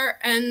are,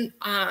 and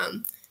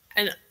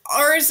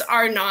ours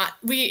are not.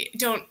 We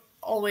don't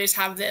always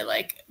have the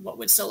like, what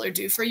would solar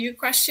do for you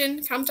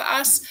question come to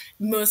us.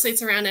 Mostly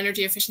it's around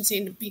energy efficiency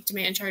and peak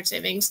demand charge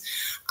savings,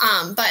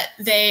 but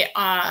the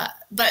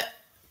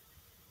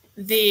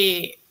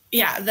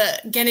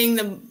getting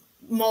the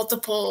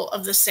multiple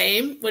of the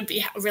same would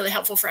be really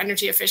helpful for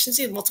energy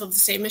efficiency. The multiple of the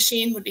same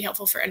machine would be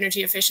helpful for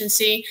energy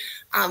efficiency,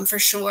 for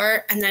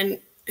sure. And then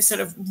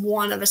sort of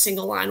one of a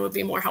single line would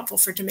be more helpful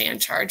for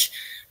demand charge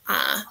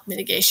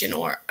mitigation,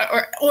 or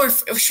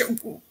sure,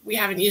 we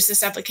haven't used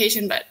this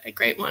application, but a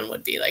great one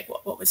would be like,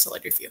 what would solar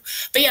do for you?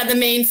 But yeah, the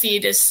main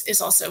feed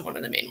is also one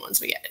of the main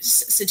ones we get,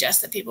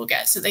 suggest that people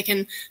get, so they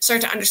can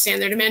start to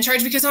understand their demand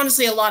charge, because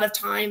honestly, a lot of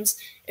times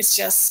it's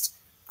just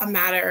a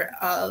matter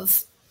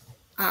of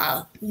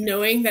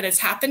knowing that it's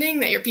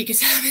happening, that your peak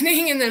is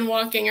happening, and then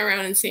walking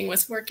around and seeing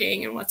what's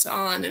working and what's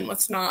on and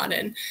what's not.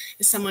 And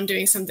is someone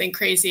doing something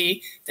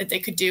crazy that they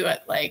could do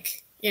at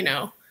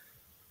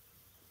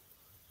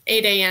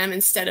 8 a.m.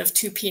 instead of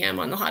 2 p.m.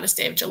 on the hottest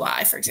day of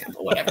July, for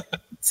example, whatever.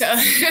 So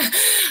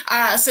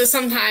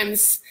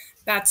sometimes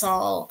that's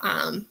all.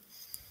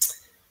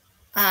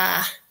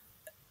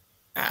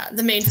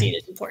 The main feed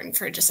is important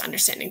for just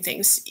understanding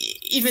things,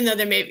 even though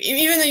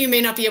you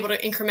may not be able to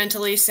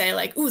incrementally say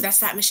like, ooh, that's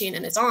that machine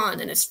and it's on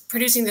and it's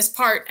producing this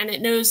part and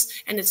it knows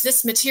and it's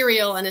this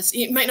material, and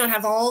you might not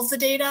have all of the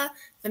data.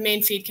 The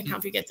main feed can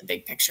help you get the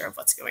big picture of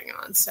what's going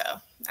on. So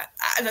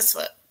that's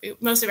what we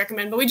mostly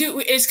recommend. But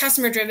it's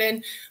customer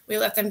driven. We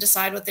let them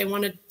decide what they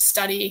want to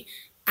study,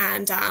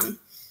 and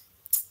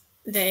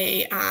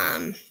they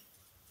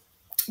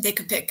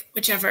could pick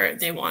whichever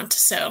they want.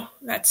 So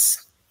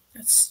that's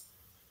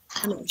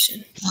an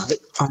option.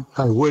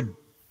 I would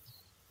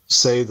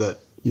say that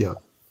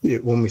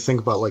when we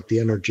think about like the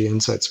Energy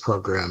Insights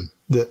program,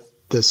 that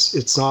this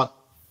isn't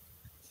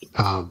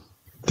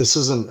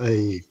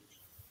a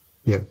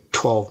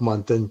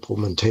 12-month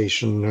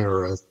implementation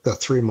or a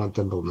 3-month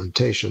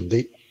implementation.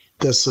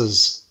 This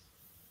is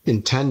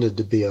intended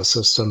to be a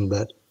system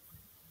that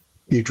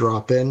you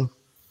drop in,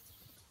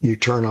 you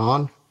turn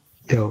on,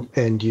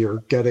 and you're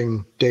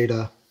getting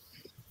data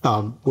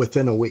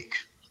within a week.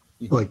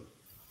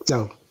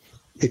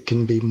 It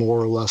can be more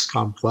or less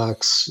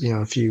complex,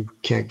 if you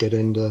can't get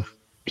into,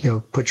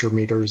 put your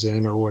meters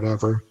in or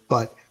whatever.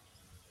 But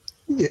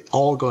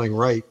all going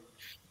right,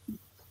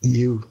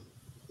 you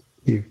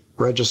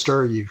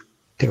register, you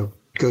go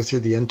through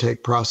the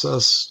intake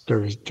process.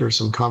 There's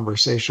some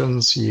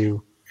conversations.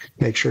 You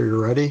make sure you're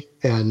ready,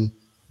 and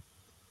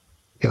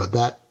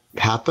that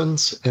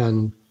happens,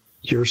 and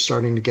you're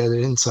starting to get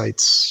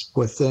insights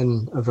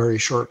within a very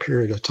short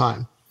period of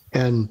time.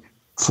 And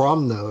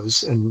from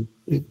those, and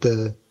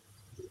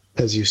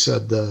as you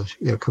said,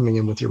 coming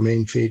in with your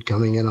main feed,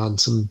 coming in on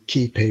some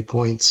key pay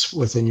points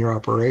within your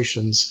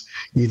operations,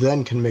 you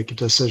then can make a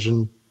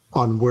decision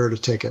on where to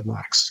take it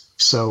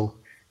next. So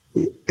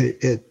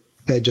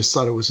I just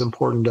thought it was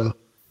important to,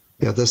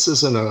 this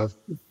isn't a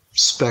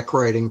spec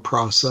writing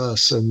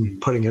process and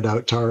putting it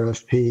out to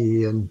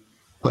RFP, and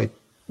like,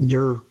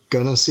 you're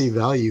going to see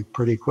value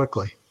pretty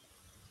quickly.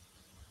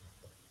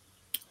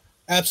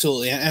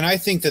 Absolutely. And I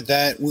think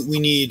that we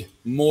need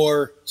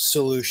more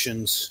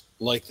solutions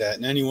like that.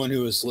 And anyone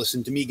who has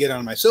listened to me get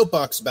on my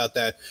soapbox about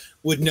that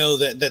would know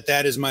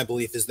that is my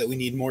belief, is that we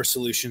need more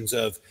solutions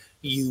of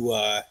you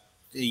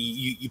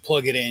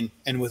plug it in,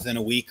 and within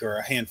a week or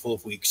a handful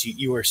of weeks,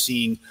 you are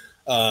seeing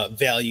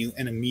value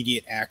and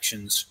immediate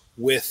actions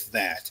with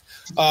that.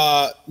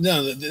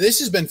 No, this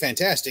has been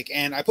fantastic.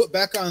 And I put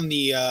Beck on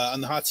the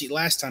hot seat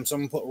last time, so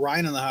I'm gonna put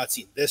Ryan on the hot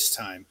seat this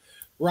time.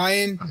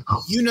 Ryan,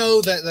 you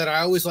know that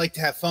I always like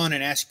to have fun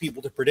and ask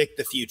people to predict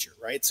the future,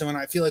 right? So when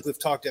I feel like we've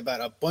talked about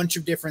a bunch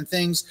of different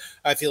things,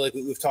 I feel like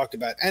we've talked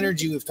about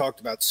energy, we've talked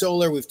about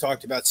solar, we've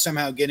talked about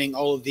somehow getting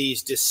all of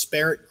these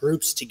disparate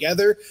groups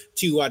together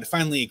to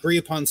finally agree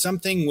upon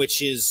something,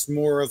 which is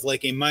more of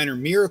like a minor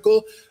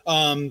miracle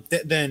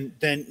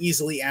than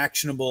easily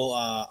actionable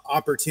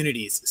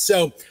opportunities.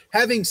 So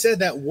having said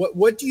that,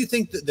 what do you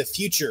think that the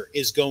future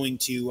is going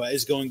to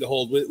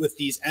hold with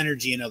these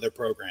energy and other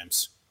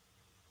programs?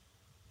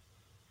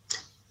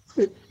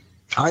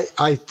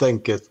 I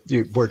think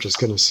we're just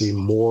going to see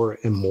more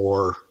and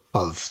more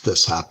of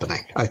this happening.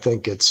 I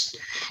think it's,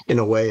 in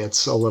a way,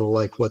 it's a little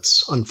like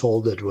what's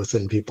unfolded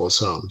within people's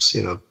homes.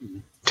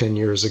 10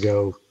 years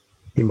ago,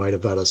 you might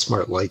have had a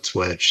smart light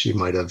switch. You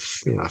might have,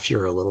 if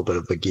you're a little bit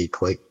of a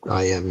geek like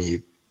I am,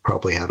 you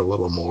probably had a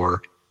little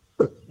more.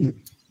 But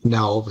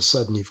now all of a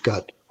sudden you've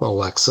got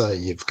Alexa,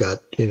 you've got,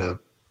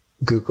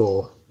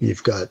 Google,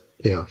 you've got,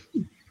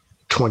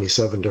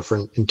 27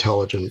 different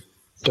intelligent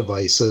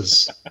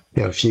devices.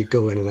 If you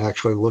go in and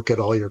actually look at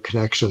all your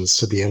connections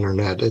to the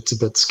internet, it's a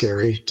bit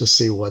scary to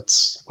see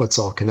what's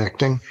all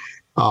connecting.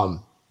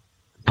 And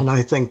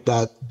I think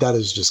that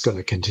is just going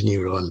to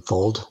continue to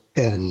unfold.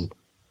 And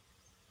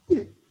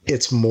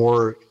it's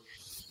more,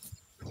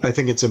 I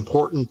think it's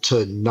important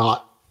to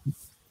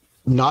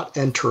not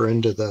enter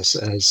into this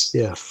as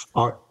if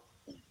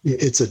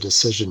it's a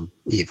decision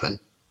even.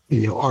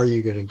 Are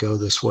you going to go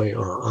this way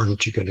or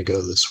aren't you going to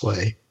go this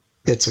way?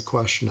 It's a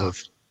question of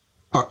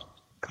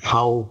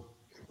how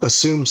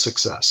assume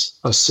success,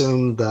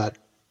 assume that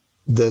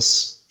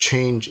this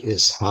change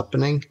is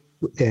happening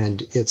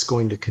and it's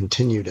going to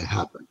continue to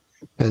happen.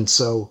 And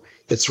so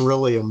it's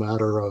really a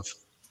matter of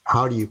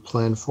how do you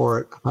plan for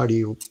it? How do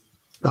you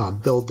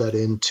build that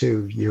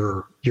into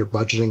your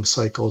budgeting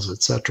cycles,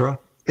 et cetera?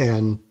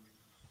 And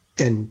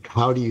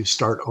how do you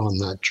start on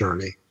that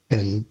journey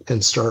and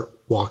start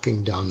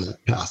walking down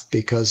that path?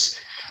 Because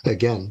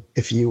again,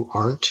 if you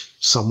aren't,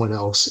 someone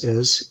else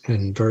is,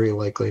 and very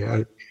likely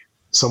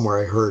somewhere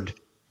I heard,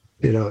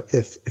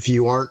 if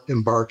you aren't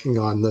embarking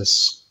on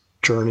this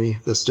journey,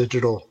 this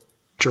digital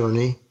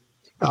journey,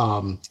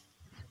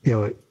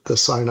 the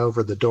sign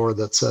over the door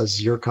that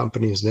says your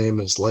company's name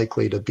is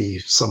likely to be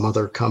some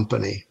other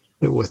company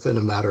within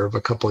a matter of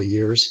a couple of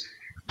years,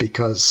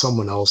 because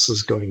someone else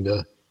is going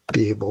to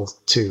be able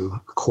to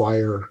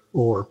acquire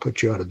or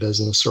put you out of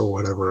business or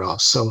whatever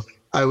else. So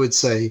I would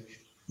say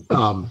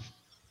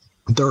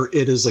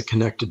it is a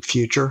connected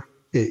future.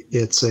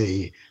 It's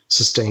a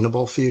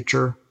sustainable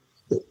future.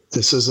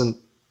 This isn't,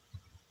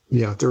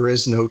 there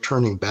is no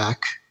turning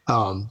back,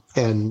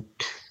 and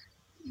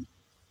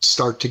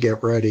start to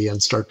get ready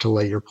and start to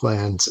lay your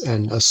plans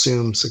and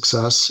assume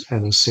success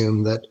and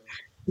assume that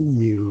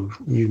you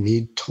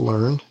need to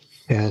learn,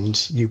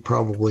 and you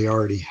probably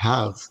already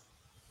have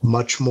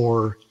much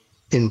more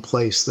in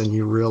place than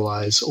you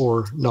realize,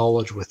 or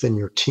knowledge within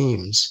your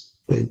teams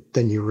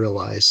than you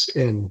realize,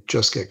 and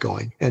just get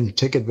going and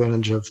take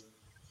advantage of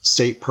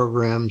state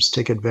programs,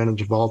 take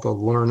advantage of all the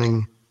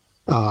learning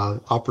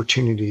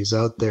opportunities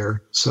out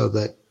there so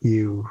that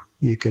you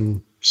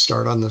can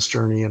start on this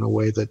journey in a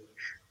way that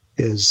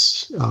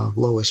is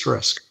lowest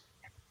risk.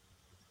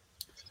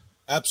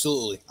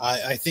 Absolutely.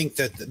 I think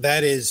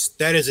that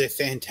is a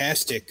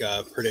fantastic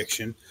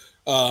prediction,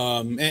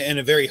 and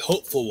a very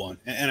hopeful one.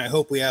 And I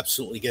hope we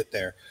absolutely get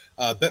there.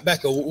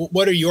 Becca,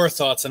 what are your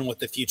thoughts on what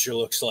the future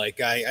looks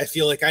like? I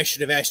feel like I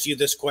should have asked you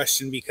this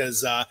question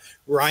because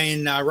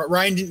Ryan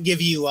didn't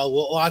give you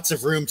lots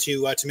of room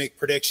to make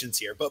predictions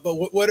here. But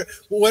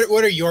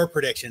what are your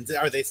predictions?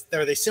 Are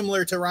they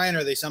similar to Ryan?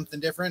 Are they something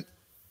different?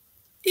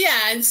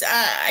 Yeah, it's,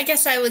 I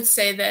guess I would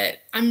say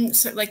that I'm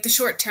like the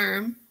short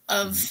term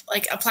of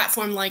like a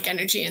platform like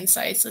Energy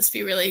Insights. Let's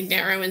be really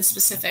narrow and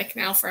specific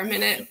now for a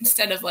minute,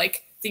 instead of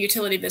like the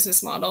utility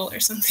business model or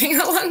something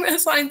along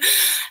this line.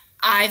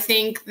 I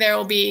think there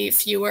will be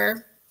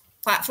fewer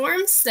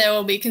platforms. There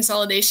will be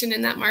consolidation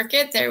in that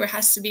market. There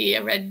has to be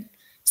a red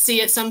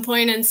sea at some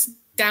point, and it's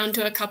down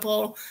to a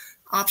couple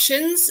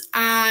options.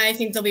 I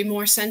think there'll be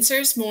more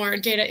sensors, more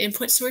data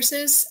input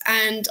sources,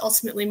 and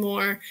ultimately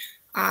more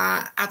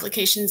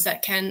applications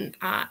that can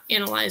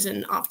analyze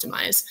and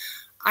optimize.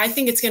 I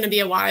think it's going to be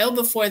a while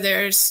before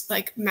there's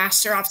like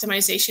master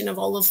optimization of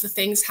all of the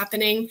things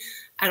happening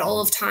at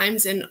all of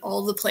times in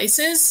all the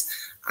places.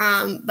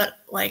 But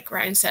like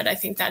Ryan said, I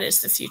think that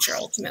is the future.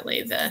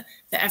 Ultimately, the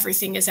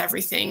everything is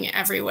everything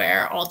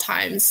everywhere, all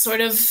times sort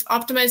of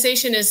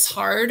optimization is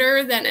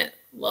harder than it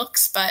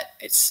looks, but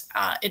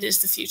it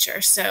is the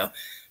future. So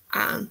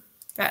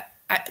but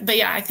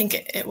yeah, I think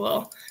it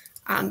will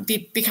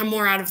become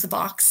more out of the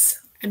box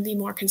and be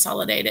more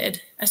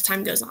consolidated as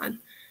time goes on.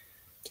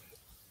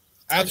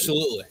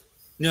 Absolutely.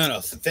 No.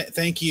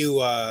 Thank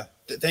you.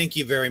 Thank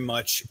you very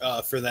much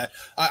for that.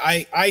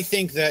 I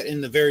think that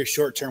in the very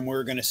short term,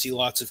 we're going to see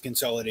lots of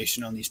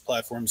consolidation on these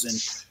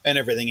platforms and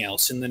everything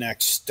else in the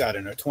next,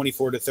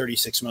 24 to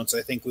 36 months.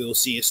 I think we will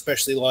see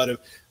especially a lot of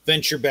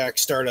venture-backed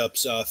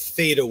startups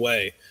fade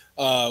away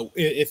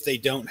if they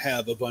don't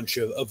have a bunch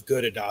of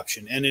good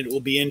adoption. And it will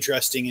be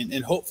interesting,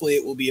 and hopefully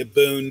it will be a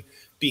boon,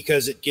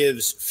 because it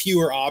gives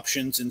fewer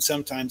options. And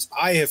sometimes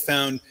I have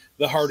found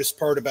the hardest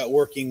part about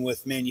working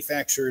with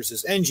manufacturers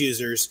as end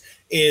users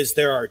is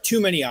there are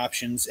too many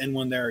options. And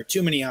when there are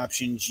too many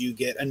options, you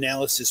get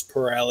analysis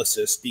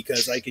paralysis,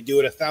 because I could do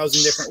it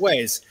 1,000 different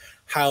ways.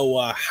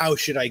 How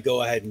should I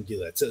go ahead and do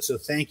that? So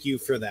thank you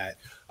for that.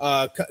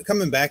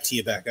 Coming back to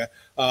you, Becca,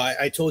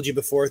 I told you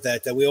before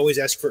that we always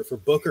ask for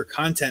book or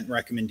content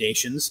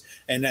recommendations.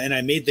 And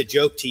I made the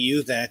joke to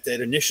you that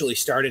initially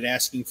started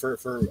asking for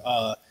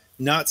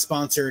not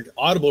sponsored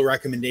Audible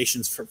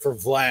recommendations for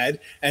Vlad,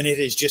 and it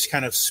has just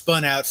kind of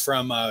spun out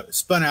from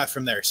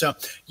there. So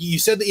you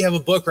said that you have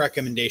a book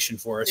recommendation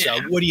for us. Yeah.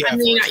 What do you have?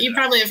 I mean, you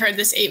probably have heard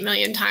this 8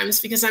 million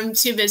times, because I'm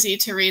too busy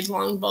to read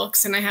long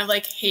books, and I have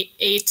like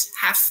 8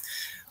 half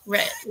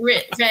read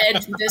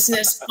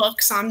business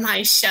books on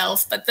my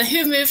shelf. But the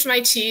Who Moved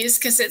My Cheese,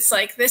 because it's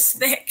like this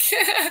thick,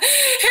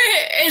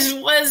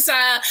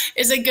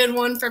 is a good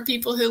one for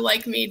people who,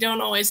 like me, don't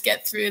always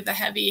get through the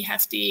heavy,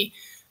 hefty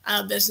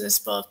business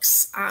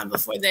books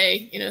before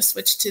they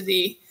switch to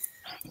the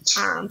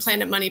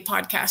Planet Money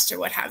podcast or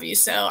what have you.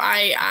 So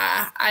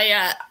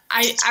I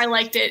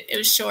liked it. It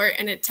was short,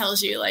 and it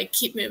tells you like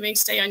keep moving,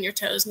 stay on your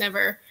toes,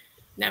 never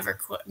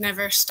quit,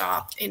 never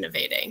stop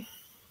innovating.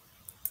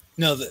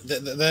 No,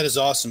 that is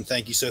awesome.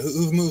 Thank you. So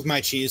who moved my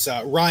cheese?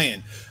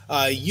 Ryan,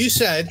 you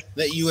said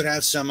that you would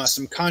have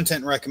some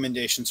content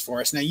recommendations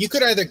for us. Now, you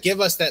could either give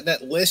us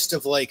that list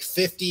of like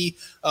 50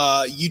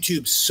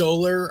 YouTube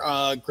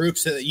solar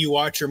groups that you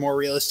watch, or more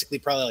realistically,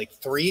 probably like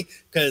 3,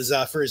 because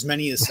for as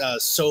many as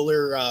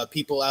solar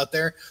people out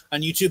there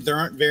on YouTube, there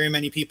aren't very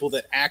many people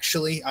that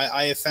actually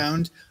I have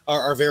found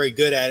are very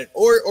good at it.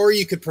 Or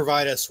you could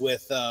provide us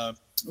with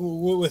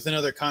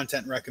another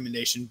content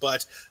recommendation,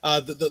 but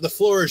the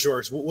floor is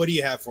yours. What do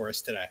you have for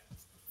us today?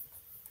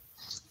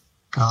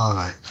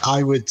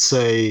 I would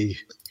say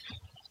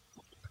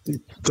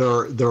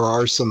there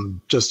are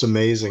some just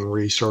amazing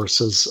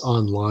resources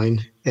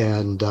online,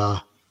 and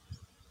I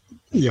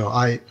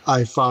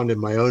found in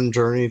my own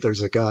journey,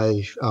 there's a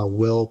guy,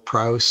 Will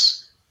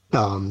Prouse,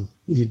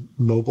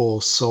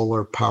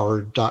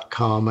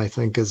 mobilesolarpower.com, I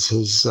think is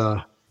his.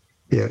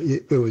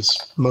 It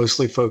was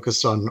mostly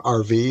focused on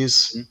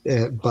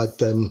RVs, but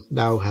then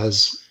now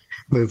has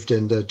moved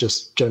into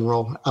just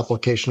general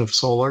application of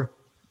solar.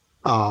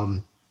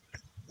 And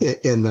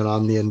then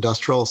on the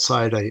industrial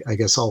side, I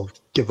guess I'll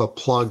give a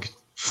plug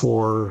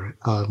for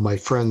my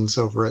friends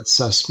over at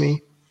SESMI,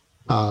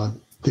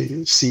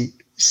 the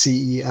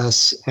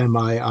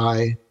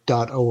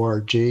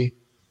CESMII.org.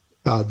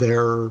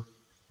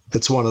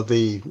 It's one of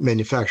the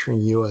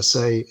Manufacturing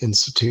USA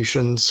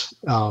institutions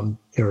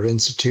or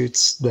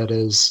institutes that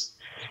is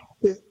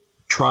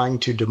trying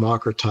to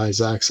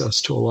democratize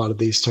access to a lot of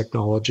these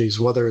technologies,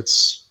 whether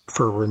it's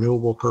for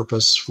renewable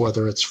purpose,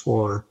 whether it's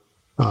for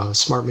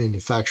smart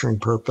manufacturing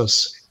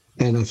purpose.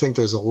 And I think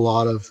there's a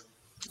lot of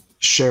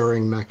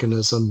sharing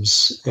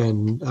mechanisms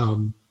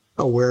and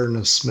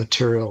awareness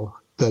material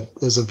that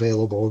is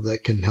available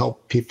that can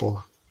help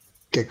people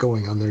get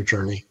going on their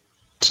journey.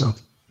 So.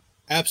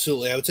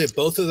 Absolutely. I would say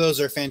both of those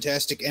are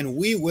fantastic, and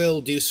we will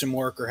do some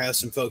work or have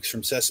some folks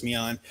from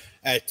SESMI on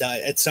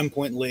at some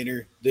point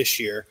later this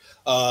year.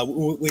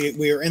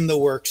 We are in the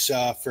works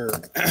for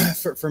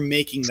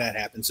making that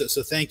happen.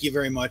 So thank you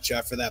very much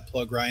for that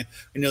plug, Ryan.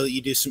 I know that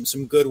you do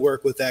some good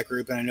work with that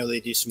group, and I know they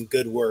do some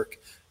good work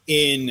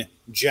in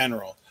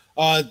general.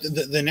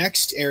 The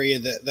next area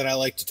that I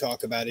like to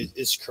talk about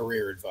is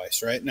career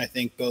advice, right? And I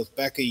think both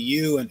Becca,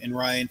 you and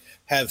Ryan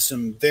have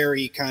some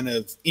very kind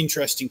of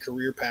interesting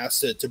career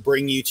paths to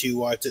bring you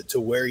to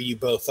where you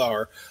both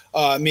are.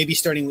 Maybe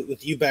starting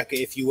with you,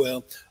 Becca, if you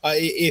will.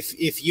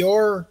 If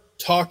you're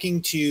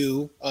talking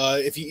to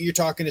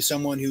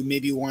someone who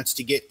maybe wants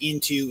to get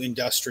into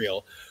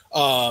industrial,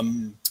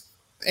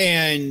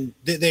 and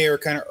they are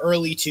kind of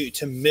early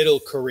to middle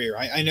career.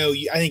 I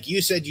think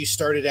you said you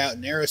started out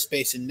in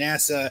aerospace and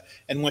NASA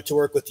and went to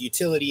work with the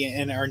utility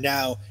and are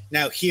now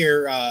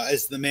here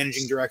as the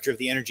managing director of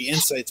the Energy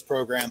Insights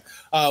program.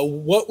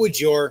 What would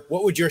your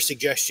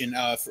suggestion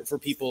for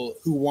people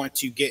who want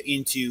to get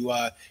into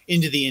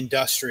the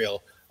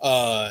industrial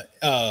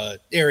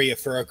area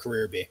for a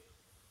career be?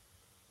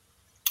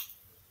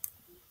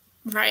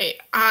 Right.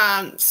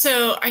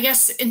 So I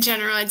guess in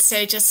general, I'd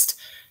say just,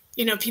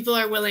 people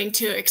are willing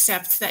to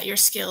accept that your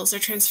skills are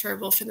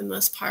transferable for the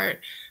most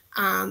part,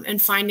 and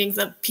finding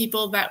the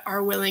people that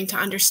are willing to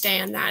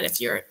understand that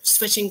if you're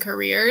switching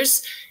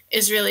careers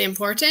is really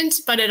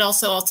important, but it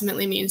also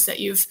ultimately means that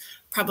you've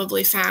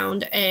probably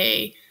found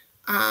a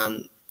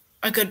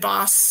good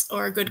boss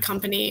or a good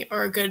company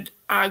or a good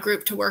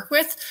group to work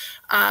with.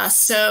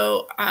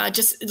 So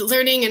just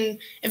learning, and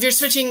if you're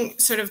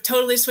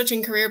totally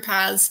switching career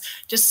paths,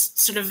 just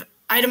sort of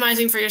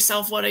itemizing for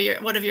yourself what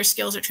of your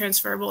skills are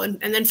transferable, and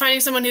then finding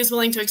someone who's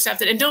willing to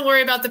accept it. And don't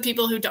worry about the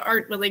people who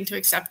aren't willing to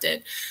accept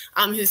it,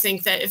 who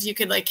think that if you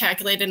could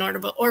calculate an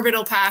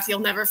orbital path, you'll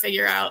never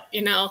figure out,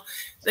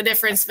 the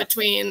difference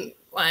between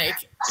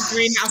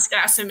greenhouse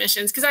gas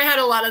emissions. Because I had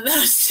a lot of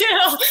those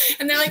too,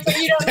 and they're like, but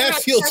you don't.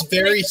 That feels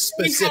very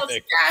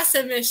specific. Gas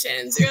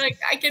emissions. You're like,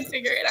 I can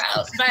figure it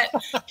out,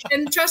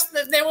 and trust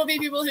that there will be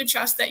people who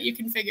trust that you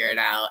can figure it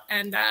out,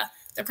 and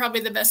they're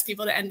probably the best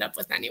people to end up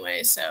with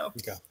anyway. So.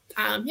 Okay.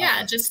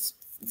 Just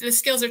the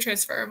skills are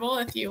transferable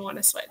if you want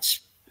to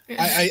switch.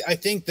 I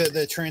think that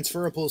the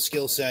transferable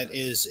skill set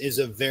is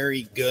a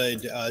very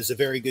good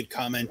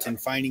comment,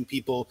 and finding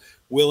people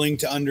willing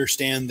to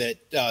understand that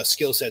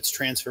skill sets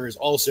transfer is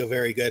also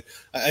very good.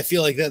 I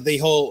feel like that the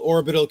whole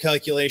orbital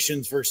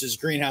calculations versus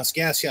greenhouse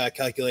gas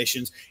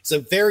calculations is a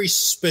very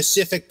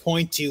specific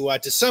point to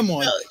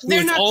someone who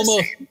is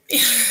almost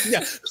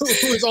who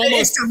is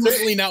almost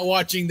certainly not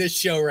watching this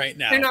show right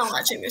now. They're not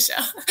watching this show.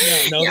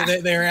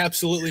 They're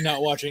absolutely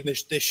not watching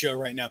this show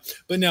right now.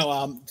 But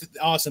no,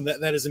 awesome.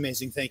 That is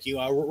amazing. Thank you,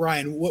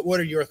 Ryan. What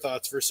are your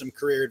thoughts for some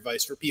career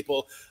advice for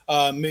people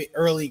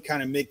early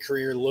kind of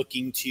mid-career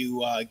looking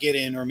to get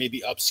in or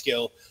maybe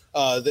upskill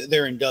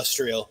their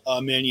industrial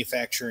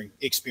manufacturing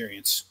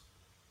experience?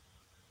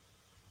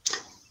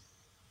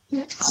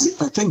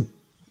 I think,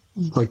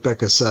 like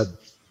Becca said,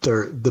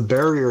 the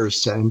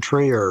barriers to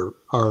entry are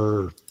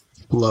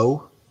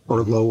low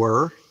or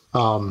lower.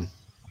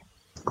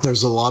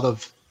 There's a lot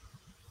of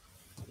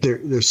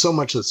there's so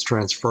much that's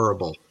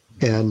transferable,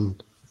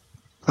 and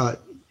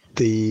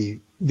the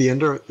the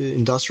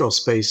industrial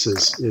space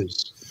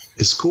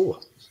is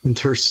cool. And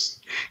there's,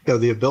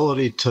 the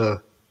ability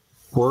to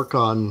work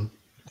on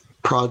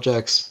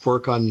projects,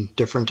 work on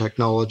different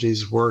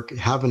technologies,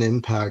 have an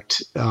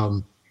impact.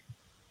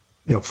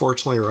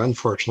 Fortunately or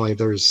unfortunately,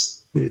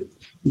 there's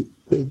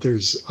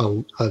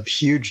a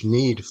huge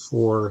need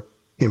for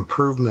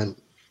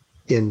improvement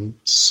in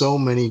so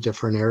many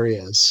different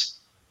areas,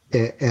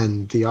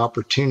 and the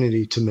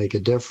opportunity to make a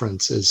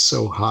difference is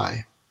so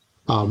high.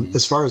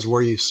 As far as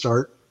where you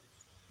start,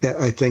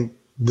 I think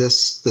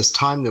this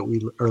time that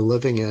we are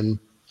living in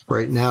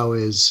right now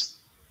is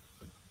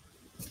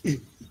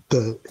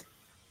the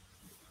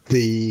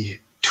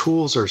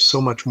tools are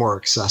so much more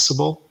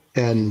accessible.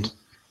 And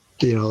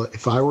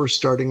if I were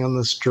starting on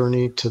this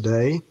journey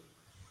today,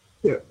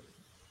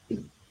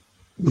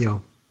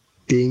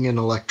 being an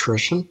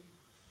electrician,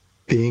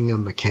 being a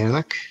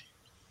mechanic,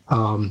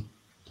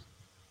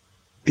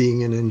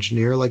 being an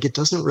engineer, like, it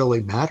doesn't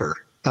really matter,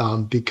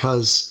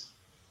 because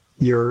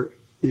I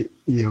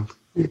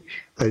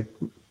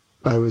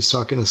was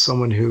talking to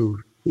someone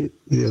who,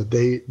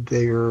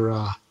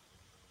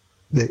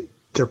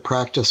 their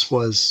practice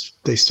was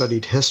they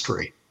studied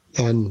history,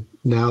 and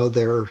now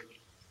they're,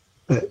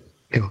 I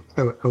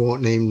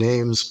won't name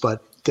names,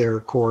 but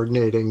they're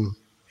coordinating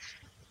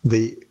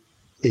the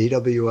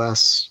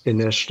AWS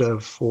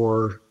initiative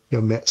for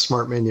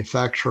smart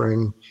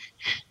manufacturing.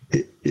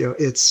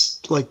 It's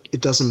like,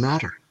 it doesn't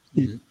matter.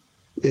 Mm-hmm.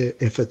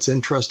 If it's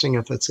interesting,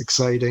 if it's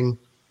exciting,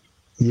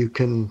 you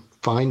can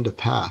find a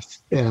path.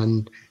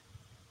 And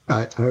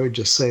I would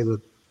just say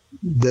that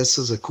this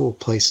is a cool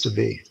place to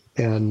be,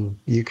 and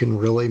you can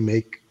really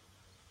make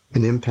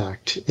an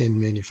impact in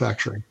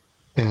manufacturing.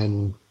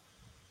 And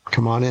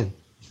come on in.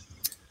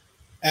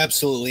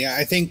 Absolutely.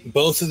 I think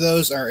both of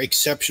those are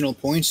exceptional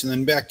points. And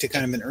then back to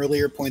kind of an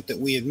earlier point that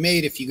we had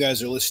made, if you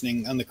guys are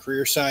listening on the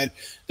career side,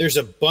 there's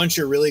a bunch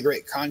of really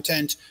great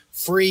content,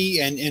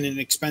 free and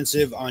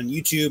inexpensive, on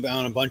YouTube,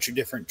 on a bunch of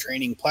different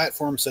training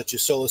platforms such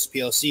as Solus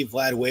PLC.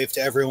 Vlad, wave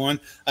to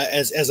everyone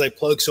as I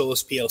plug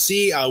Solus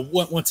PLC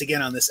once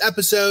again on this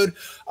episode.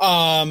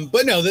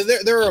 But no,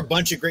 there are a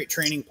bunch of great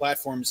training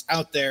platforms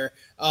out there.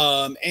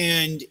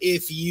 And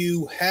if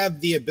you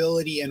have the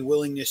ability and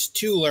willingness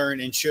to learn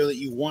and show that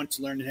you want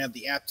to learn and have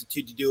the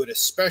aptitude to do it,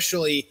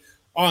 especially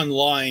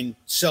online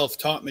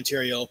self-taught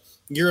material,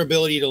 your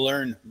ability to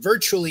learn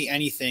virtually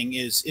anything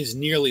is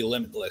nearly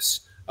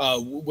limitless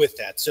with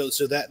that. So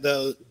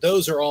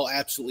those are all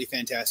absolutely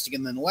fantastic.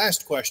 And then the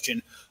last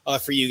question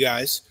for you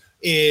guys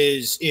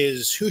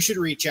is who should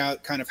reach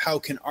out? Kind of how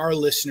can our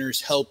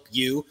listeners help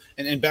you?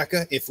 And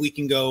Becca, if we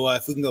can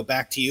go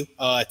back to you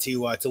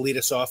to lead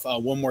us off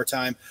one more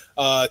time,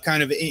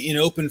 kind of in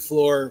open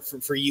floor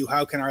for you.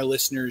 How can our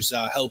listeners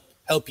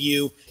help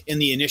you in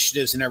the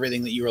initiatives and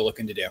everything that you are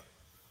looking to do?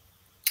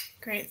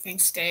 Great,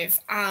 thanks, Dave.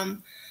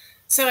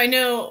 So I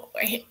know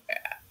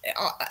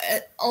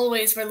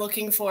always we're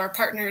looking for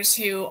partners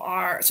who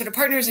are sort of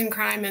partners in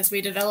crime as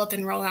we develop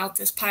and roll out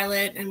this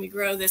pilot and we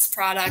grow this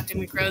product and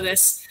we grow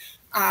this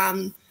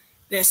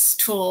this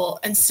tool.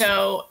 And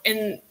so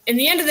in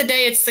the end of the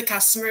day, it's the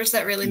customers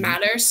that really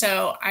matter.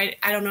 So I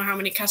don't know how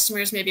many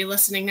customers may be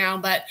listening now,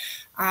 but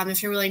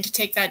if you're willing to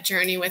take that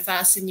journey with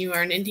us and you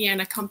are an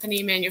Indiana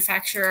company,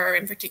 manufacturer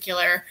in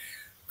particular,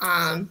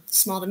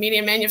 small to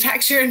medium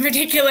manufacturer in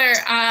particular,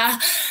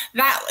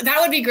 that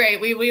would be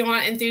great. We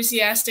want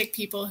enthusiastic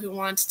people who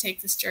want to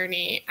take this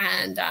journey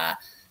and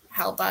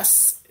help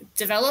us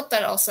develop,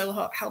 but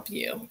also help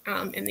you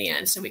in the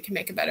end so we can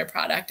make a better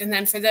product. And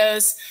then for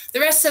those, the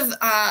rest of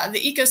the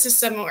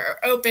ecosystem, we're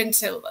open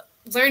to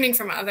learning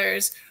from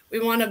others. We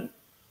want to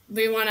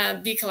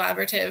be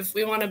collaborative.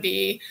 We want to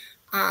be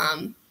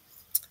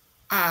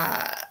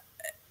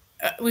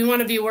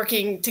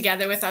working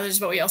together with others,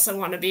 but we also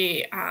want to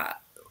be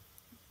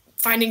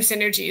finding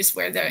synergies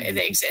where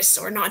they exist,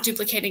 or not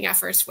duplicating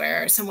efforts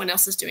where someone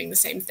else is doing the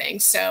same thing.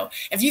 So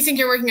if you think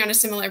you're working on a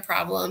similar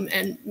problem,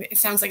 and it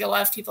sounds like a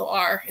lot of people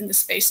are in the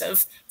space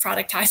of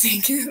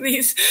productizing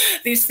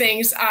these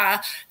things,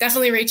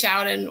 definitely reach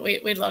out, and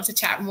we'd love to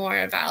chat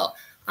more about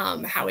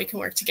how we can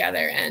work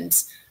together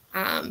and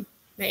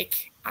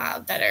make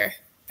better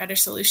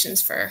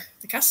solutions for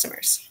the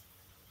customers.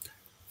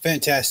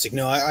 Fantastic.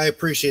 No, I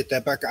appreciate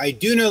that, Becca. I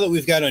do know that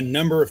we've got a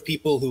number of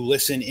people who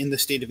listen in the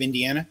state of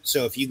Indiana.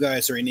 So if you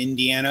guys are in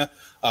Indiana,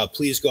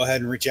 please go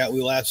ahead and reach out.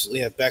 We will absolutely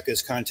have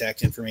Becca's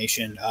contact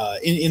information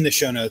in the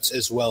show notes,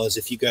 as well as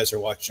if you guys are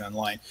watching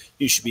online,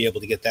 you should be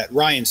able to get that.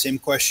 Ryan, same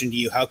question to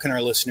you. How can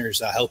our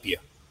listeners help you?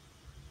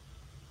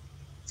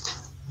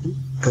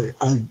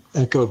 I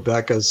echo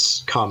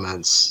Becca's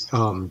comments.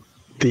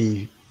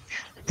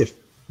 If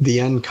the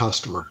end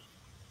customer,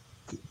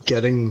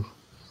 getting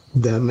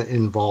them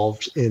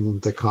involved in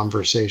the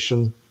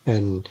conversation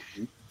and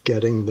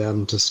getting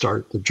them to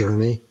start the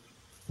journey.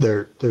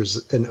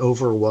 There's an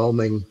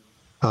overwhelming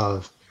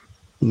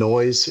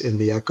noise in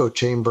the echo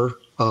chamber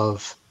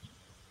of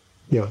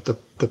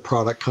the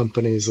product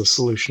companies, the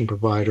solution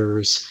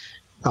providers,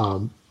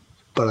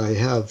 but I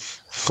have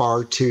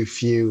far too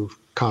few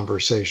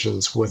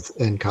conversations with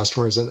end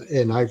customers.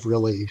 And I've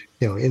really,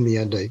 in the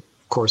end,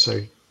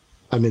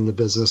 I'm in the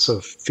business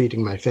of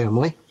feeding my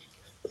family,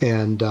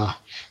 and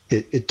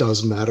it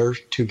does matter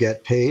to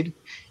get paid.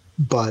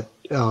 But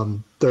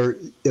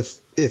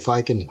if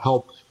I can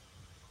help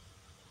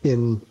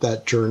in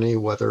that journey,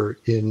 whether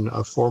in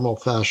a formal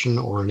fashion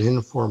or an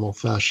informal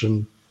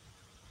fashion,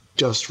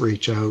 just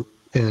reach out.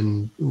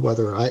 And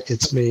whether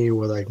it's me,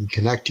 whether I can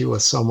connect you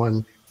with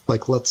someone,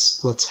 like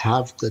let's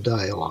have the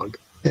dialogue,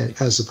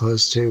 as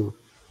opposed to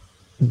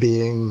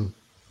being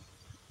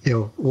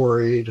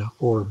worried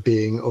or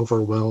being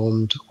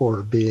overwhelmed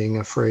or being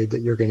afraid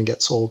that you're going to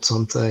get sold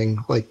something.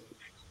 Like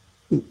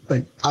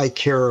I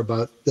care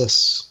about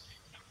this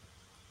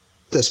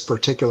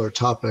particular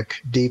topic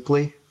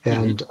deeply,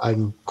 and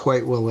I'm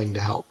quite willing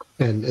to help,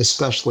 and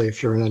especially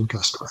if you're an end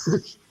customer.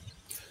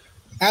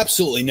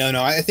 Absolutely.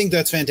 No, I think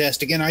that's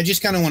fantastic. And I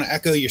just kind of want to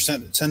echo your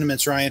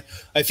sentiments, Ryan.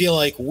 I feel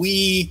like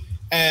we,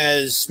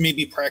 as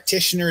maybe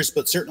practitioners,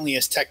 but certainly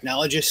as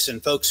technologists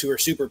and folks who are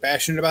super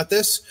passionate about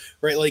this,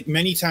 right? Like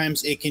many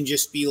times it can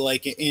just be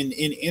like in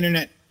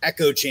internet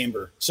echo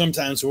chamber.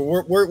 Sometimes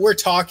we're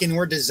talking,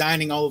 we're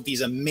designing all of these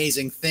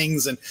amazing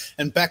things,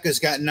 and Becca's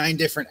got 9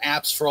 different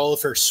apps for all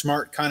of her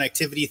smart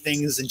connectivity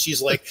things, and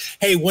she's like,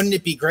 hey, wouldn't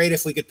it be great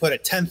if we could put a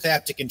 10th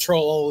app to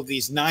control all of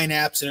these 9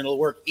 apps, and it'll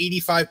work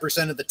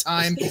 85% of the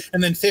time,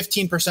 and then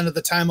 15% of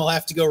the time I'll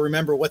have to go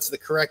remember what's the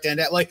correct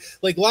end app.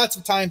 Like lots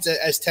of times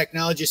as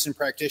technologists and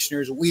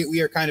practitioners,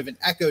 we are kind of an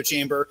echo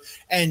chamber,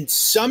 and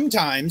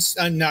sometimes,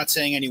 I'm not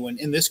saying anyone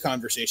in this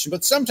conversation,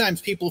 but sometimes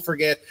people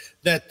forget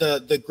that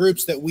the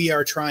groups that we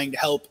are trying to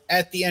help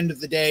at the end of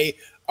the day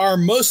are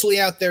mostly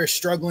out there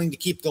struggling to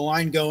keep the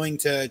line going,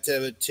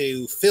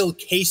 to fill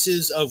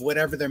cases of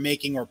whatever they're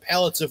making or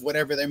pallets of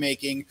whatever they're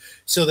making,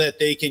 so that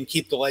they can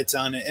keep the lights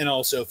on and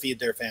also feed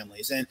their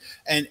families.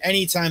 And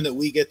anytime that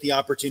we get the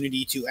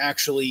opportunity to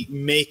actually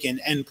make an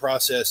end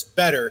process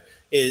better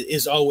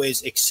is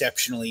always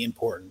exceptionally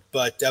important.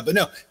 But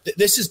no,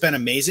 this has been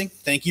amazing.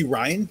 Thank you,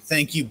 Ryan.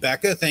 Thank you,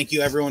 Becca. Thank you,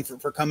 everyone,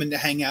 for coming to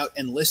hang out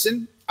and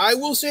listen. I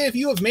will say, if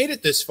you have made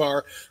it this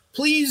far,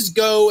 please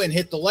go and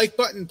hit the like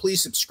button. Please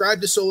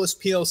subscribe to Solus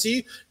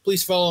PLC.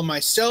 Please follow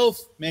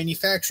myself,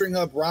 Manufacturing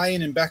Hub,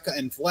 Ryan and Becca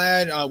and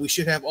Vlad. We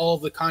should have all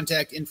of the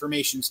contact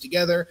informations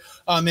together.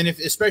 And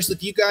especially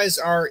if you guys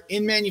are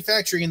in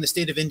manufacturing in the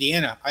state of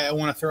Indiana, I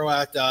want to throw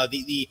out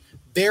the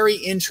very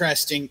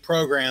interesting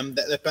program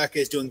that Becca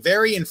is doing.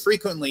 Very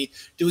infrequently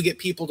do we get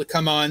people to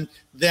come on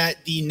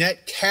that the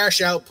net cash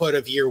output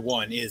of year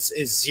one is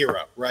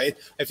 0, right?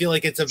 I feel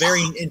like it's a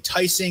very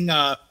enticing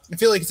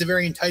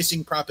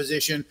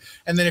proposition.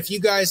 And then if you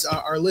guys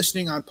are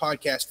listening on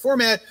podcast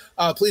format,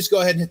 please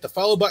go ahead and hit the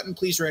follow button.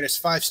 Please rate us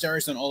 5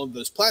 stars on all of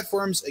those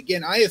platforms.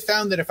 Again, I have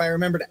found that if I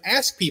remember to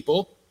ask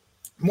people,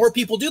 more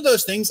people do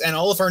those things, and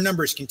all of our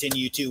numbers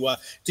continue to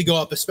go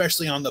up,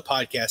 especially on the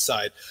podcast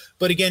side.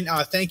 But again,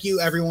 thank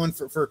you everyone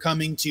for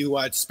coming to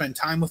spend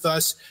time with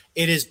us.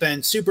 It has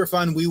been super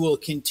fun. We will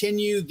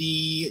continue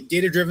the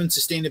data-driven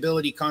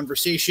sustainability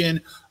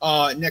conversation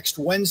next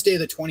Wednesday,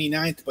 the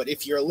 29th. But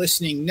if you're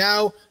listening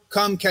now,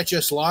 come catch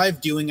us live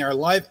doing our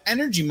live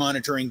energy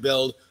monitoring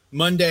build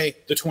Monday,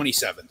 the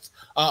 27th.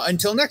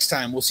 Until next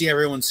time, we'll see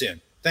everyone soon.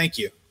 Thank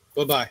you.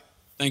 Bye-bye.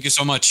 Thank you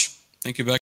so much. Thank you, Beck.